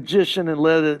a magician and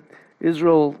led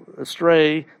Israel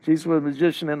astray. Jesus was a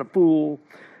magician and a fool.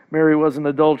 Mary was an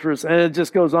adulteress. And it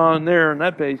just goes on there on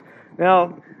that page.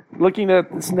 Now, looking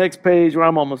at this next page, where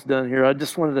I'm almost done here, I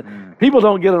just wanted to... People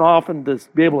don't get it often to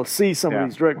be able to see some of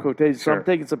these direct quotations, so I'm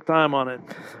taking some time on it.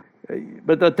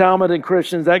 But the Talmud and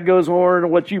Christians, that goes more into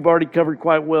what you've already covered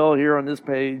quite well here on this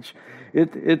page.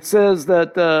 It says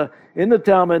that in the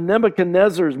Talmud,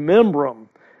 Nebuchadnezzar's membrum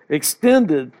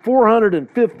extended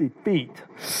 450 feet.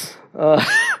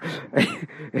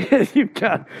 You've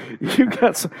got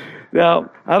some,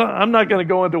 now I'm not going to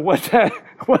go into what a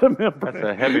membrum. That's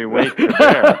a heavy weight to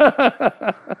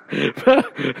bear.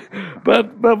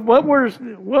 but what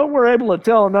we're able to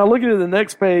tell now, looking at the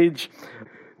next page.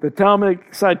 The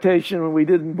Talmudic citation when we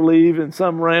didn't believe in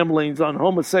some ramblings on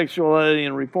homosexuality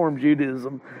and Reform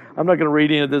Judaism. I'm not going to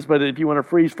read any of this, but if you want to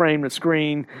freeze frame the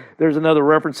screen, there's another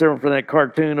reference there from that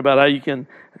cartoon about how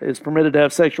it's permitted to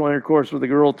have sexual intercourse with a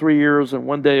girl 3 years and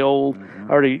 1 day old. I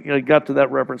already got to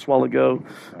that reference a while ago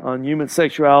on human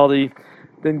sexuality.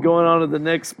 Then going on to the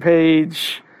next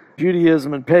page,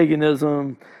 Judaism and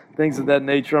paganism, things of that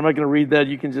nature. I'm not going to read that.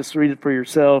 You can just read it for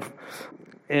yourself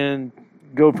and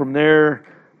go from there.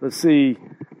 Let's see,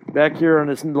 back here on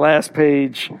this last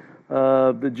page,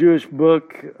 the Jewish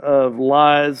Book of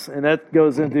Lies, and that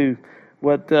goes into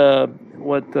what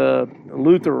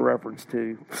Luther referenced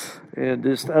to, and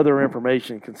just other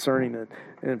information concerning it.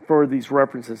 And for these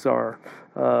references are,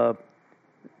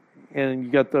 and you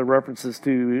got the references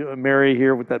to Mary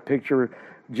here with that picture,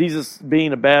 Jesus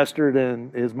being a bastard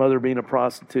and his mother being a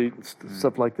prostitute, and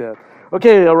stuff like that.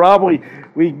 Okay, Rob,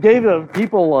 we gave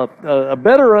people a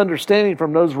better understanding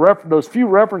from those few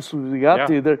references we got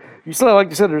to. There, like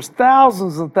you said, there's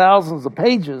thousands and thousands of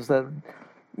pages that,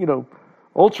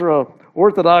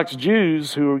 ultra-Orthodox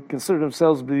Jews who consider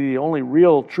themselves to be the only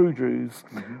real true Jews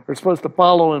are supposed to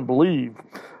follow and believe.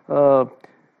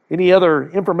 Any other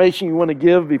information you want to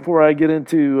give before I get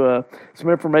into some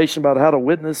information about how to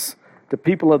witness to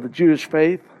people of the Jewish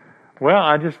faith? Well,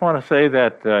 I just want to say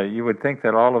that you would think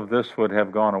that all of this would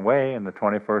have gone away in the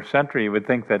 21st century. You would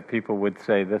think that people would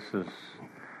say this is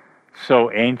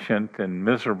so ancient and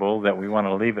miserable that we want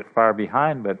to leave it far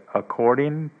behind. But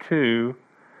according to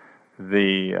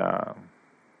the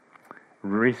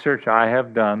research I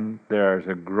have done, there's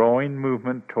a growing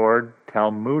movement toward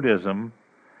Talmudism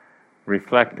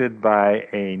reflected by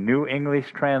a New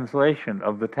English translation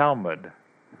of the Talmud.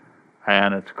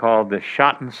 And it's called the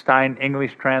Schottenstein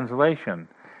English Translation.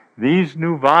 These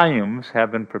new volumes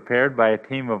have been prepared by a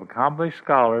team of accomplished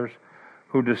scholars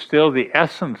who distill the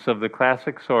essence of the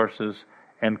classic sources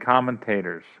and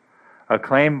commentators.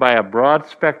 Acclaimed by a broad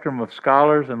spectrum of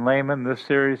scholars and laymen, this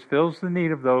series fills the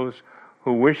need of those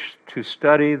who wish to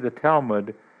study the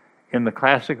Talmud in the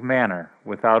classic manner,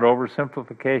 without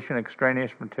oversimplification,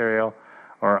 extraneous material,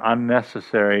 or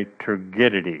unnecessary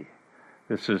turgidity.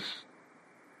 This is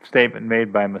statement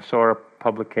made by Masorah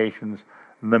Publications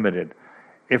Limited.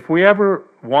 If we ever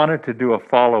wanted to do a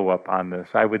follow-up on this,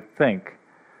 I would think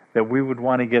that we would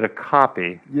want to get a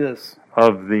copy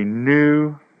of the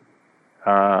new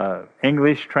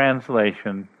English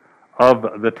translation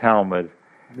of the Talmud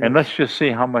And let's just see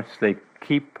how much they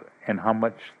keep and how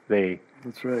much they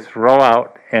That's right. throw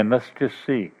out, and let's just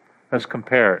see. Let's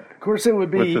compare it Of course, it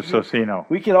would be. with the Socino.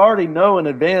 We could already know in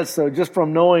advance, though, just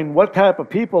from knowing what type of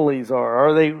people these are.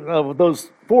 Are they those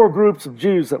four groups of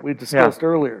Jews that we discussed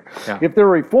earlier? Yeah. If they're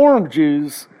Reformed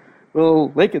Jews, well,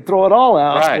 they could throw it all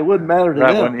out. Right. It wouldn't matter to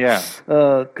Right, them. one, yeah. If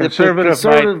they're Conservative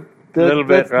might, a little bit,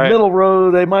 that's the right? middle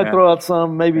row, they might Yeah. throw out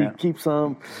some, maybe Yeah. keep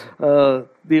some.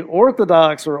 The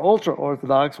Orthodox or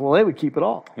ultra-Orthodox, well, they would keep it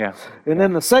all. Yeah. And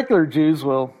then the secular Jews,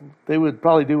 well, they would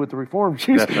probably do what the Reformed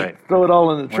Jews That's right. throw it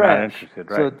all in the We're not trash.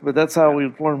 interested, right. But that's how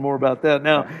we learn more about that.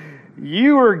 Now,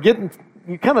 you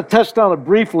kind of touched on it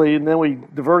briefly, and then we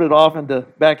diverted off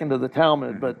back into the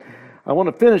Talmud. But I want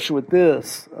to finish with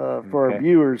this for our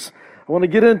viewers. I want to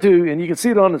get into, and you can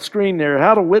see it on the screen there,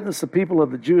 how to witness the people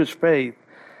of the Jewish faith,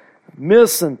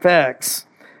 myths and facts.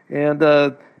 And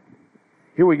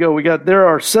here we go. There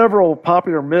are several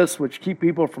popular myths which keep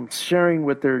people from sharing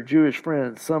with their Jewish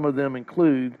friends. Some of them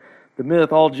include the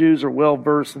myth all Jews are well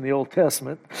versed in the Old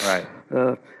Testament. Right.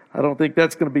 I don't think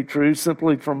that's going to be true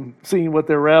simply from seeing what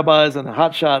their rabbis and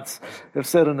hotshots have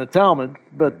said in the Talmud.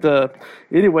 But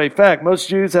anyway, fact, most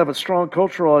Jews have a strong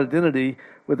cultural identity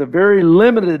with a very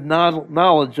limited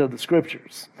knowledge of the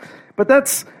Scriptures. But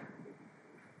that's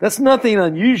nothing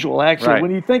unusual, actually, Right,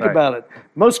 when you think right. about it.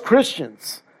 Most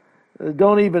Christians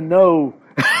don't even know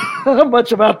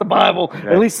much about the Bible,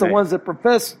 at least the right. ones that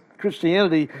profess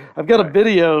Christianity. I've got a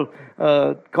video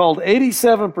called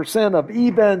 87% of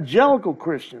evangelical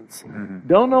Christians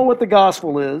don't know what the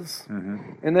gospel is,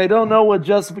 and they don't know what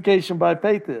justification by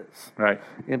faith is. Right.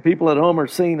 And people at home are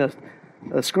seeing a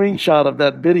screenshot of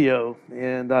that video,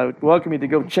 and I would welcome you to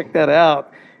go check that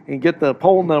out and get the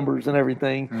poll numbers and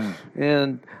everything.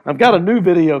 And I've got a new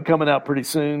video coming out pretty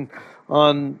soon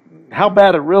on how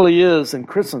bad it really is in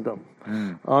Christendom,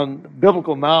 on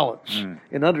biblical knowledge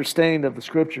and understanding of the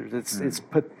Scriptures. It's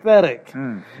pathetic.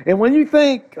 And when you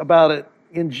think about it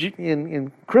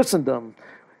in Christendom,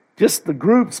 just the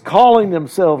groups calling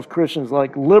themselves Christians,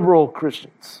 like liberal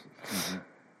Christians.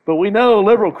 But we know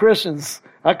liberal Christians,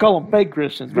 I call them fake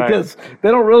Christians, because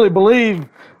they don't really believe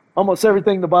almost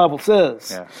everything the Bible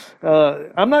says. Yeah.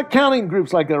 I'm not counting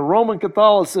groups like Roman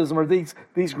Catholicism or these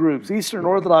groups, Eastern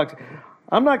Orthodox.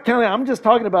 I'm not counting. I'm just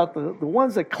talking about the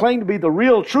ones that claim to be the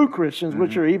real true Christians,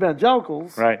 which are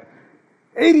evangelicals. Right.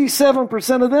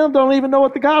 87% of them don't even know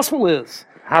what the gospel is.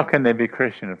 How can they be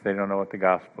Christian if they don't know what the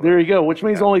gospel is? There you go, which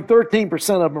means only 13%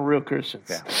 of them are real Christians.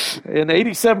 Yeah. And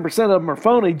 87% of them are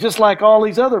phony, just like all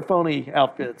these other phony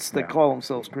outfits that call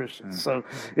themselves Christians. So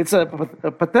it's a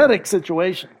pathetic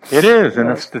situation. It is, and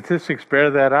the statistics bear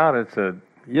that out.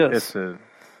 Yes.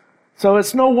 So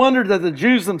it's no wonder that the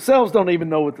Jews themselves don't even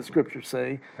know what the Scriptures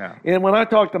say. Yeah. And when I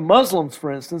talk to Muslims,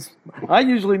 for instance, I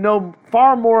usually know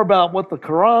far more about what the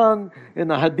Quran and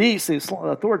the Hadith, the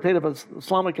authoritative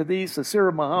Islamic Hadith, the Sirah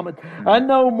of Muhammad, I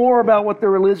know more about what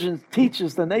their religion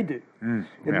teaches than they do in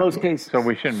most cases. So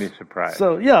we shouldn't be surprised.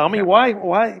 So, yeah, I mean,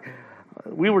 why?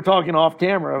 We were talking off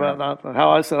camera about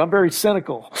how I said I'm very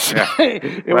cynical. Yeah.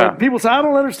 And Wow. when people say, I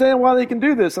don't understand why they can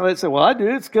do this. And I say, well, I do.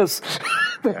 It's because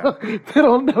they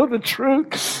don't know the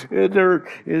truth. And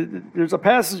there's a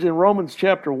passage in Romans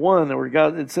chapter 1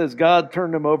 where it says God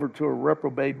turned them over to a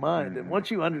reprobate mind. And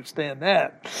once you understand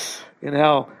that, and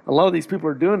how a lot of these people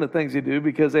are doing the things they do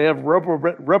because they have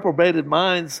reprobated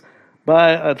minds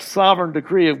by a sovereign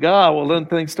decree of God, well, then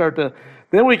things start to...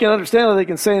 Then we can understand how they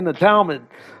can say in the Talmud,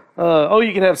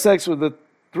 you can have sex with a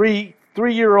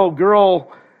three-year-old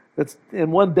girl that's in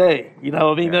one day. You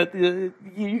know, I mean,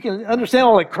 you can understand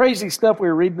all that crazy stuff we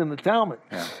were reading in the Talmud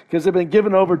because they've been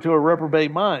given over to a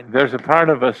reprobate mind. There's a part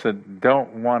of us that don't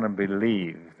want to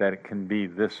believe that it can be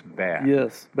this bad.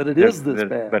 Yes, but it is this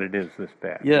bad. But it is this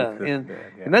bad. Yeah, It's this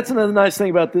bad, yeah. and that's another nice thing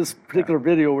about this particular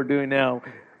video we're doing now.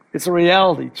 It's a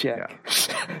reality check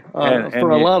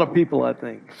for a lot of people, I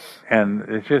think. And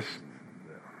it's just,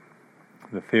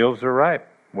 the fields are ripe.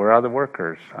 Where are the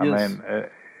workers? I Yes. mean,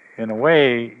 in a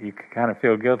way, you kind of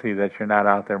feel guilty that you're not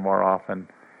out there more often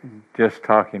just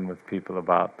talking with people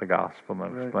about the gospel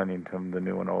and explaining to them the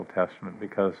New and Old Testament.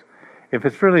 Because if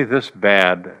it's really this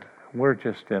bad, we're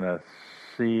just in a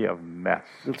sea of mess.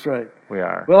 That's right. We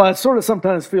are. Well, I sort of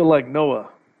sometimes feel like Noah.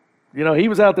 You know, he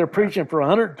was out there preaching for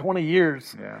 120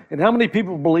 years. Yeah. And how many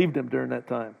people believed him during that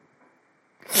time?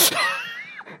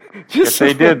 If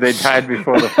they did, they died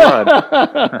before the flood.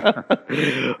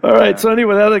 All right. So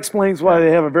anyway, that explains why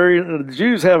the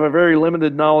Jews have a very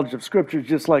limited knowledge of Scriptures,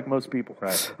 just like most people.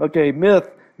 Right. Okay. Myth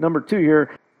number 2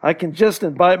 here. I can just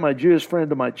invite my Jewish friend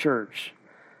to my church.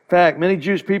 In fact, many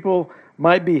Jewish people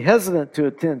might be hesitant to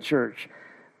attend church.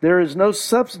 There is no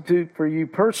substitute for you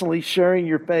personally sharing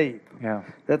your faith. Yeah.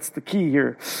 That's the key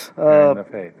here. Sharing the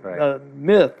faith, right.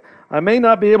 Myth. I may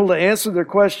not be able to answer their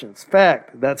questions.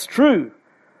 Fact. That's true.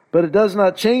 But it does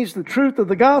not change the truth of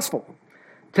the gospel.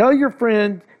 Tell your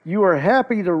friend you are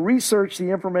happy to research the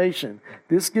information.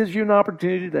 This gives you an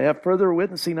opportunity to have further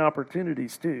witnessing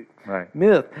opportunities too. Right.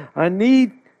 Myth. I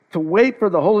need to wait for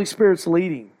the Holy Spirit's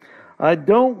leading. I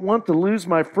don't want to lose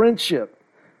my friendship.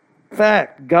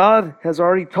 Fact. God has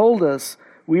already told us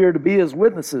we are to be His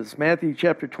witnesses. Matthew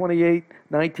chapter 28,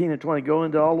 19 and 20. Go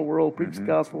into all the world, preach the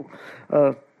gospel,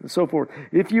 and so forth.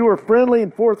 If you are friendly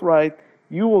and forthright,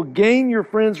 you will gain your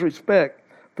friends' respect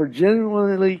for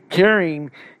genuinely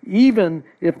caring, even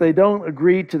if they don't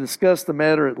agree to discuss the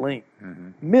matter at length.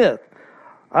 Myth.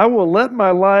 I will let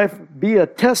my life be a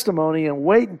testimony and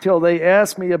wait until they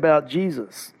ask me about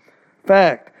Jesus.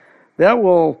 Fact. That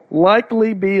will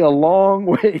likely be a long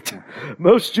wait.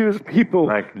 Most Jewish people...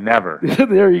 Like never.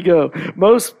 There you go.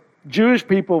 Most Jewish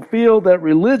people feel that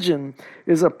religion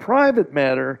is a private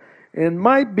matter and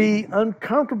might be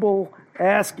uncomfortable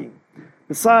asking.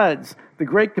 Besides, the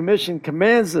Great Commission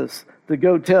commands us to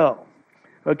go tell.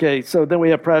 Okay, so then we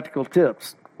have practical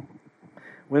tips.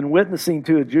 When witnessing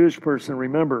to a Jewish person,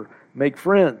 remember, make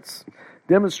friends.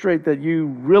 Demonstrate that you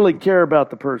really care about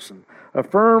the person.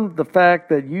 Affirm the fact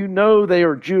that you know they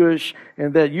are Jewish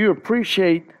and that you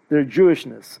appreciate their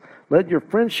Jewishness. Let your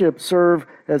friendship serve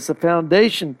as the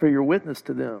foundation for your witness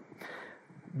to them.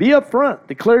 Be upfront.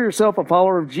 Declare yourself a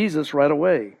follower of Jesus right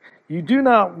away. You do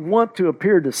not want to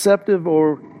appear deceptive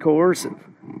or coercive.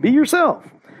 Be yourself.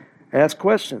 Ask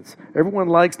questions. Everyone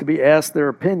likes to be asked their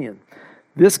opinion.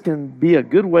 This can be a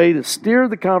good way to steer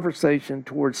the conversation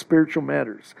towards spiritual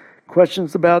matters.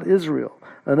 Questions about Israel,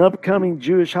 an upcoming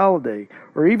Jewish holiday,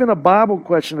 or even a Bible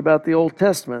question about the Old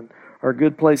Testament are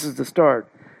good places to start.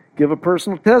 Give a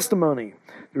personal testimony.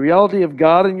 The reality of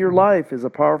God in your life is a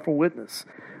powerful witness.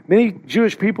 Many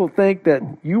Jewish people think that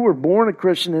you were born a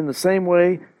Christian in the same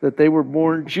way that they were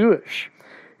born Jewish.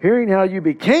 Hearing how you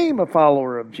became a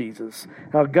follower of Jesus,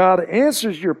 how God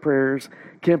answers your prayers,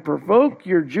 can provoke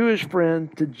your Jewish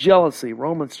friend to jealousy.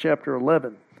 Romans chapter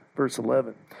 11, verse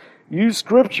 11. Use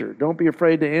Scripture. Don't be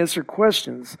afraid to answer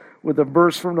questions with a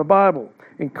verse from the Bible.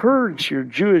 Encourage your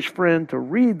Jewish friend to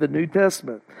read the New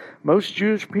Testament. Most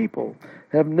Jewish people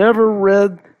have never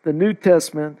read the New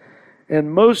Testament,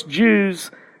 and most Jews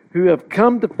who have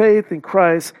come to faith in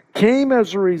Christ came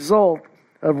as a result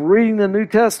of reading the New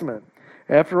Testament.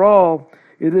 After all,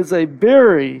 it is a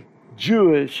very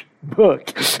Jewish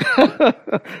book,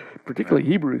 particularly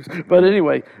Hebrews. But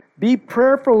anyway, be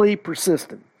prayerfully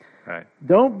persistent. Right.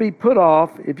 Don't be put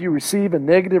off if you receive a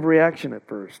negative reaction at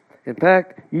first. In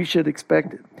fact, you should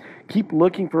expect it. Keep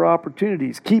looking for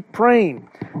opportunities. Keep praying.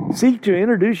 Seek to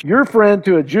introduce your friend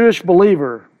to a Jewish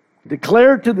believer.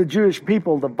 Declare to the Jewish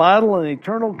people the vital and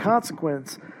eternal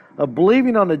consequence of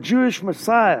believing on the Jewish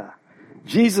Messiah,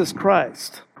 Jesus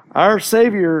Christ. Our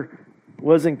Savior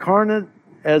was incarnate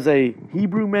as a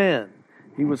Hebrew man.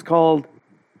 He was called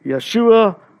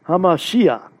Yeshua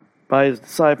HaMashiach by his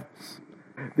disciples.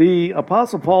 The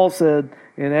Apostle Paul said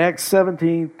in Acts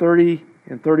 17:30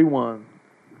 and 31,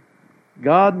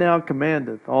 God now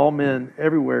commandeth all men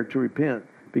everywhere to repent,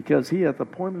 because he hath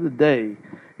appointed a day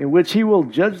in which he will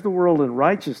judge the world in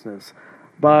righteousness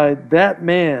by that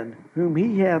man whom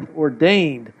he hath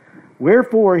ordained.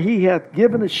 Wherefore he hath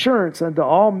given assurance unto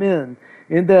all men,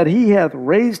 in that he hath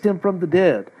raised him from the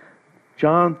dead.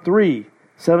 John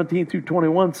 3:17 through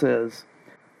 21 says,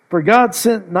 For God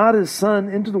sent not his Son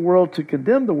into the world to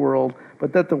condemn the world,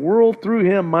 but that the world through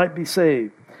him might be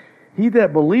saved. He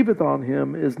that believeth on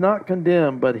him is not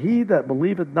condemned, but he that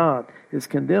believeth not is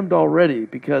condemned already,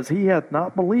 because he hath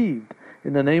not believed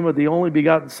in the name of the only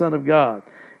begotten Son of God.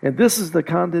 And this is the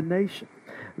condemnation,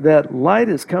 that light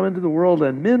is come into the world,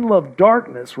 and men love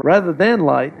darkness rather than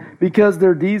light, because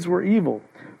their deeds were evil.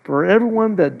 For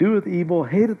everyone that doeth evil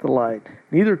hateth the light,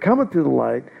 neither cometh to the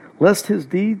light, lest his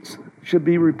deeds should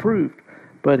be reproved.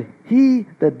 But he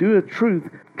that doeth truth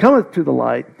cometh to the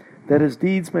light, that his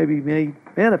deeds may be made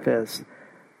manifest,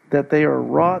 that they are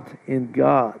wrought in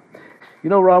God. You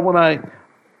know, Rob, when I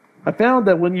found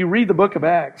that when you read the book of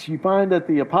Acts, you find that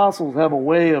the apostles have a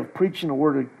way of preaching the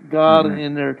word of God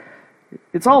in their...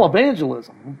 It's all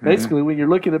evangelism. Basically, when you're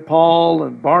looking at Paul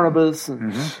and Barnabas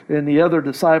and the other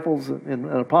disciples and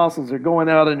apostles, they're going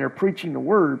out and they're preaching the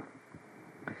word.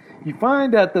 You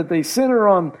find that they center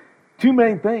on two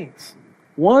main things.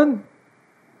 One,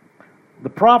 the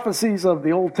prophecies of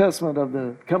the Old Testament of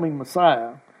the coming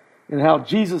Messiah and how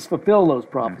Jesus fulfilled those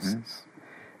prophecies.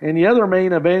 And the other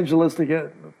main evangelistic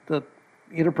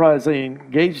enterprise they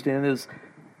engaged in is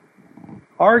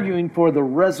arguing for the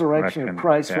resurrection of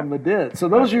Christ from the dead. So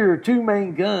those are your two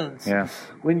main guns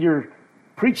when you're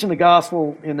preaching the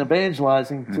gospel and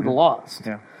evangelizing to the lost.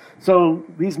 Yeah. So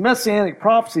these messianic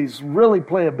prophecies really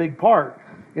play a big part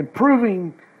in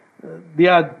proving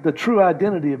the true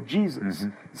identity of Jesus.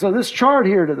 So this chart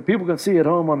here that the people can see at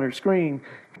home on their screen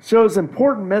shows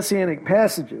important messianic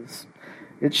passages.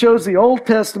 It shows the Old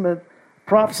Testament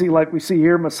prophecy like we see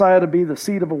here, Messiah to be the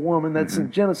seed of a woman. That's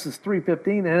in Genesis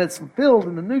 3:15, and it's fulfilled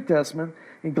in the New Testament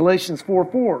in Galatians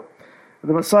 4:4.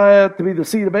 The Messiah to be the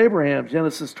seed of Abraham,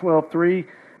 Genesis 12:3,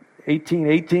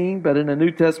 18:18, but in the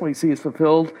New Testament we see it's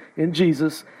fulfilled in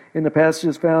Jesus in the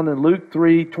passages found in Luke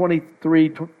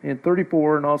 3:23 and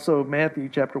 34, and also Matthew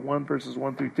chapter 1, verses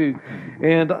 1 through 2.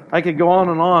 And I could go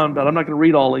on, but I'm not going to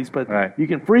read all these, but you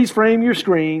can freeze frame your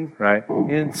screen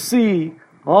and see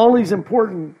all these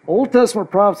important Old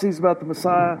Testament prophecies about the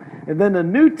Messiah, and then the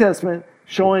New Testament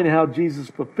showing how Jesus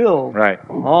fulfilled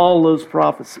all those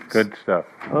prophecies. Good stuff.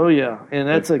 Oh yeah, and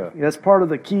that's part of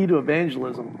the key to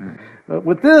evangelism.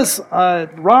 With this,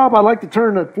 Rob, I'd like to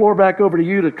turn the floor back over to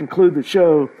you to conclude the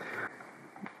show.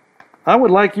 I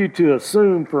would like you to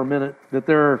assume for a minute that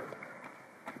there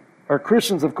are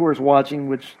Christians, of course, watching,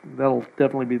 which that'll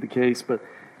definitely be the case, but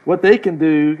what they can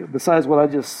do, besides what I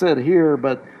just said here,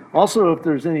 but also if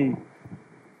there's any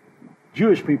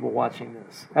Jewish people watching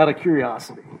this out of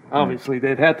curiosity. Obviously,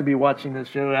 they'd have to be watching this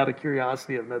show out of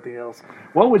curiosity, if nothing else.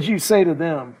 What would you say to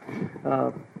them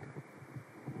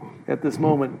at this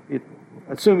moment,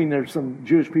 assuming there's some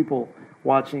Jewish people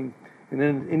watching, and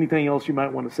then anything else you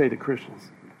might want to say to Christians?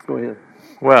 Go ahead.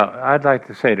 Well, I'd like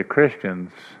to say to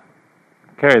Christians,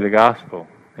 carry the gospel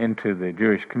into the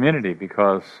Jewish community,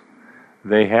 because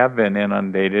they have been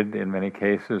inundated in many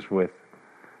cases with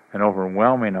an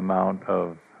overwhelming amount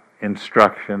of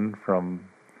instruction from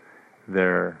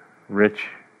their rich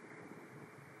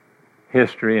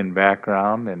history and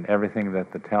background and everything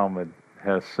that the Talmud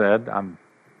has said. I'm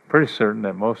pretty certain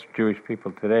that most Jewish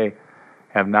people today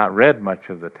have not read much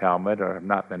of the Talmud or have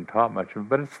not been taught much of it,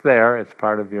 but it's there, it's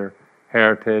part of your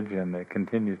heritage, and it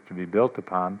continues to be built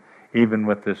upon, even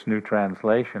with this new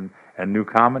translation and new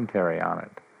commentary on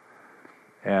it.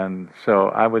 And so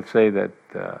I would say that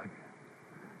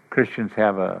Christians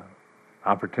have a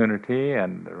opportunity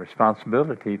and a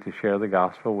responsibility to share the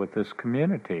gospel with this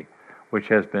community, which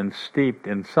has been steeped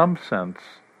in some sense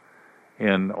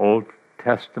in Old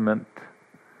Testament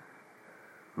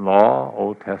law,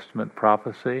 Old Testament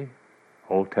prophecy,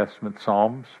 Old Testament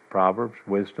Psalms, Proverbs,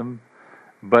 wisdom,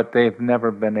 but they've never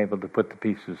been able to put the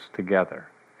pieces together.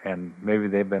 And maybe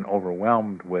they've been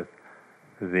overwhelmed with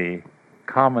the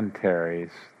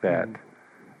commentaries that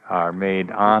are made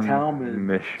on Talmud.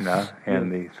 Mishnah and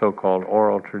the so-called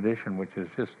oral tradition, which is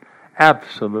just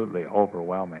absolutely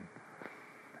overwhelming.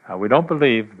 We don't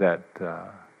believe that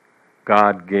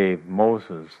God gave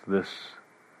Moses this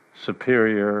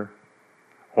superior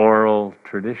oral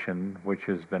tradition which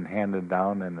has been handed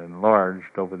down and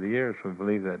enlarged over the years. We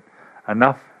believe that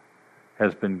enough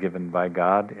has been given by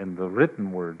God in the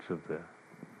written words of the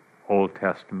Old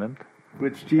Testament,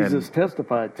 which Jesus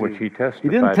testified to. Which he testified to. He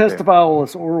didn't testify all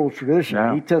this oral tradition.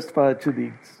 No. He testified to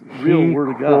the real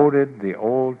Word of God. He quoted the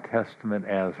Old Testament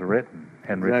as written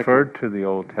and referred to the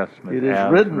Old Testament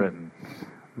as written.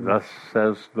 Thus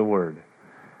says the Word.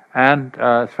 And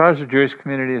as far as the Jewish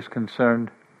community is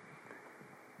concerned,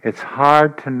 it's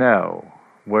hard to know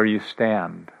where you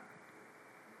stand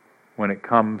when it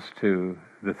comes to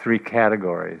the three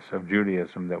categories of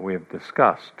Judaism that we have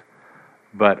discussed.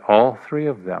 But all three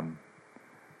of them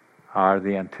are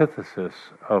the antithesis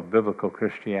of biblical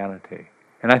Christianity.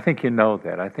 And I think you know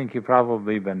that. I think you've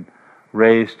probably been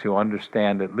raised to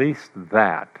understand at least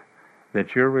that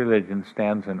your religion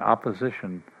stands in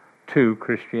opposition to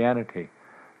Christianity.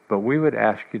 But we would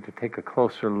ask you to take a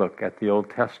closer look at the Old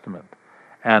Testament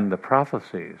and the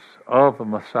prophecies of the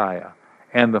Messiah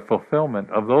and the fulfillment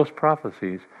of those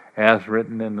prophecies as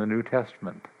written in the New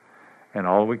Testament. And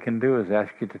all we can do is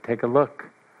ask you to take a look.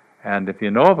 And if you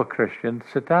know of a Christian,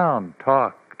 sit down,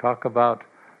 talk about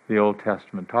the Old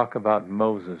Testament, talk about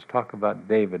Moses, talk about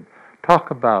David,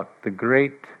 talk about the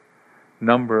great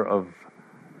number of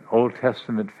Old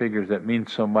Testament figures that mean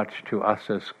so much to us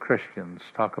as Christians.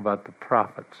 Talk about the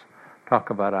prophets, talk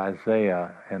about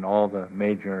Isaiah and all the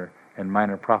major and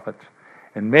minor prophets.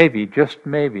 And maybe, just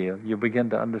maybe, you'll begin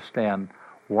to understand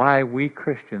why we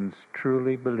Christians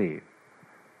truly believe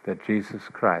that Jesus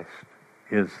Christ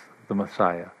is the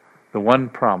Messiah, the one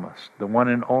promised, the one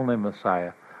and only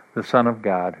Messiah, the Son of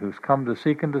God, who's come to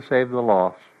seek and to save the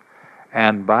lost,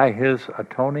 and by his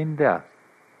atoning death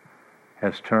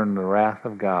has turned the wrath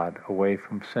of God away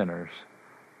from sinners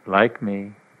like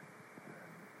me,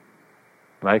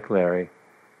 like Larry,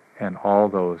 and all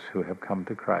those who have come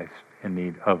to Christ in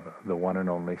need of the one and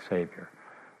only Savior.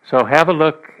 So have a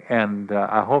look, and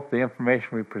I hope the information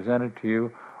we presented to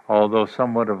you, although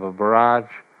somewhat of a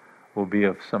barrage, will be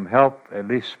of some help, at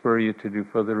least spur you to do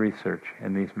further research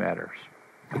in these matters.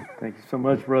 Thank you so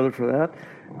much, brother, for that.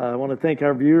 I want to thank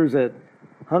our viewers that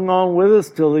hung on with us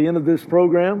till the end of this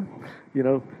program. You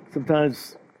know,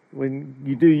 sometimes when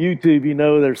you do YouTube, you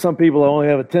know there's some people that only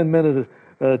have a 10-minute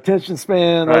attention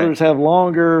span, right. Others have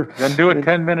longer. Then do it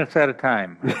 10 minutes at a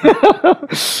time. but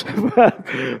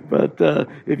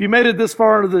if you made it this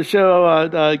far into the show,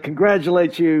 I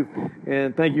congratulate you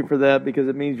and thank you for that, because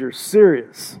it means you're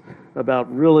serious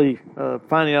about really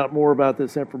finding out more about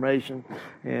this information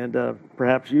and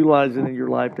perhaps utilizing it in your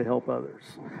life to help others.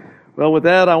 Well, with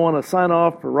that, I want to sign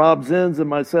off for Rob Zins and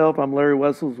myself. I'm Larry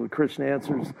Wessels with Christian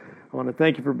Answers. I want to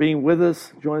thank you for being with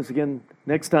us. Join us again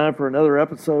next time for another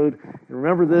episode. And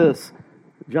remember this,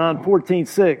 John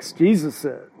 14:6, Jesus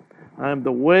said, I am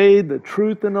the way, the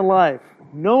truth, and the life.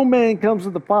 No man comes to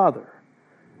the Father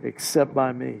except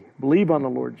by me. Believe on the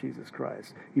Lord Jesus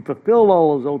Christ. He fulfilled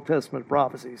all those Old Testament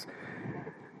prophecies.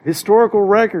 Historical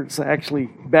records actually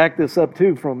back this up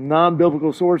too, from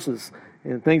non-biblical sources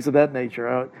and things of that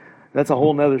nature. That's a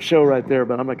whole nother show right there,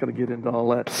 but I'm not going to get into all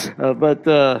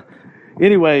that.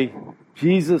 Anyway,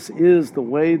 Jesus is the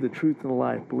way, the truth, and the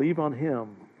life. Believe on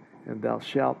Him, and thou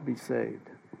shalt be saved.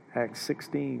 Acts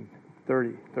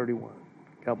 16:30-31.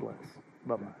 God bless.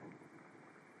 Bye-bye.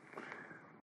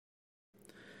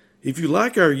 If you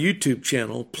like our YouTube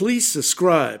channel, please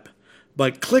subscribe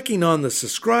by clicking on the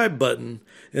subscribe button,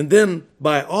 and then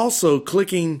by also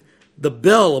clicking the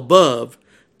bell above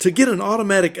to get an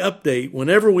automatic update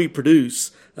whenever we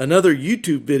produce another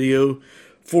YouTube video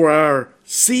for our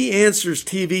See Answers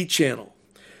TV channel.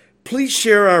 Please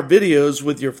share our videos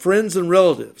with your friends and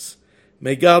relatives.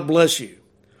 May God bless you.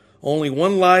 Only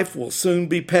one life will soon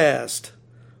be passed.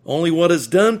 Only what is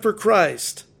done for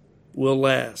Christ will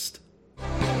last.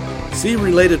 See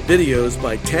related videos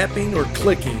by tapping or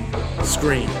clicking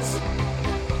screens.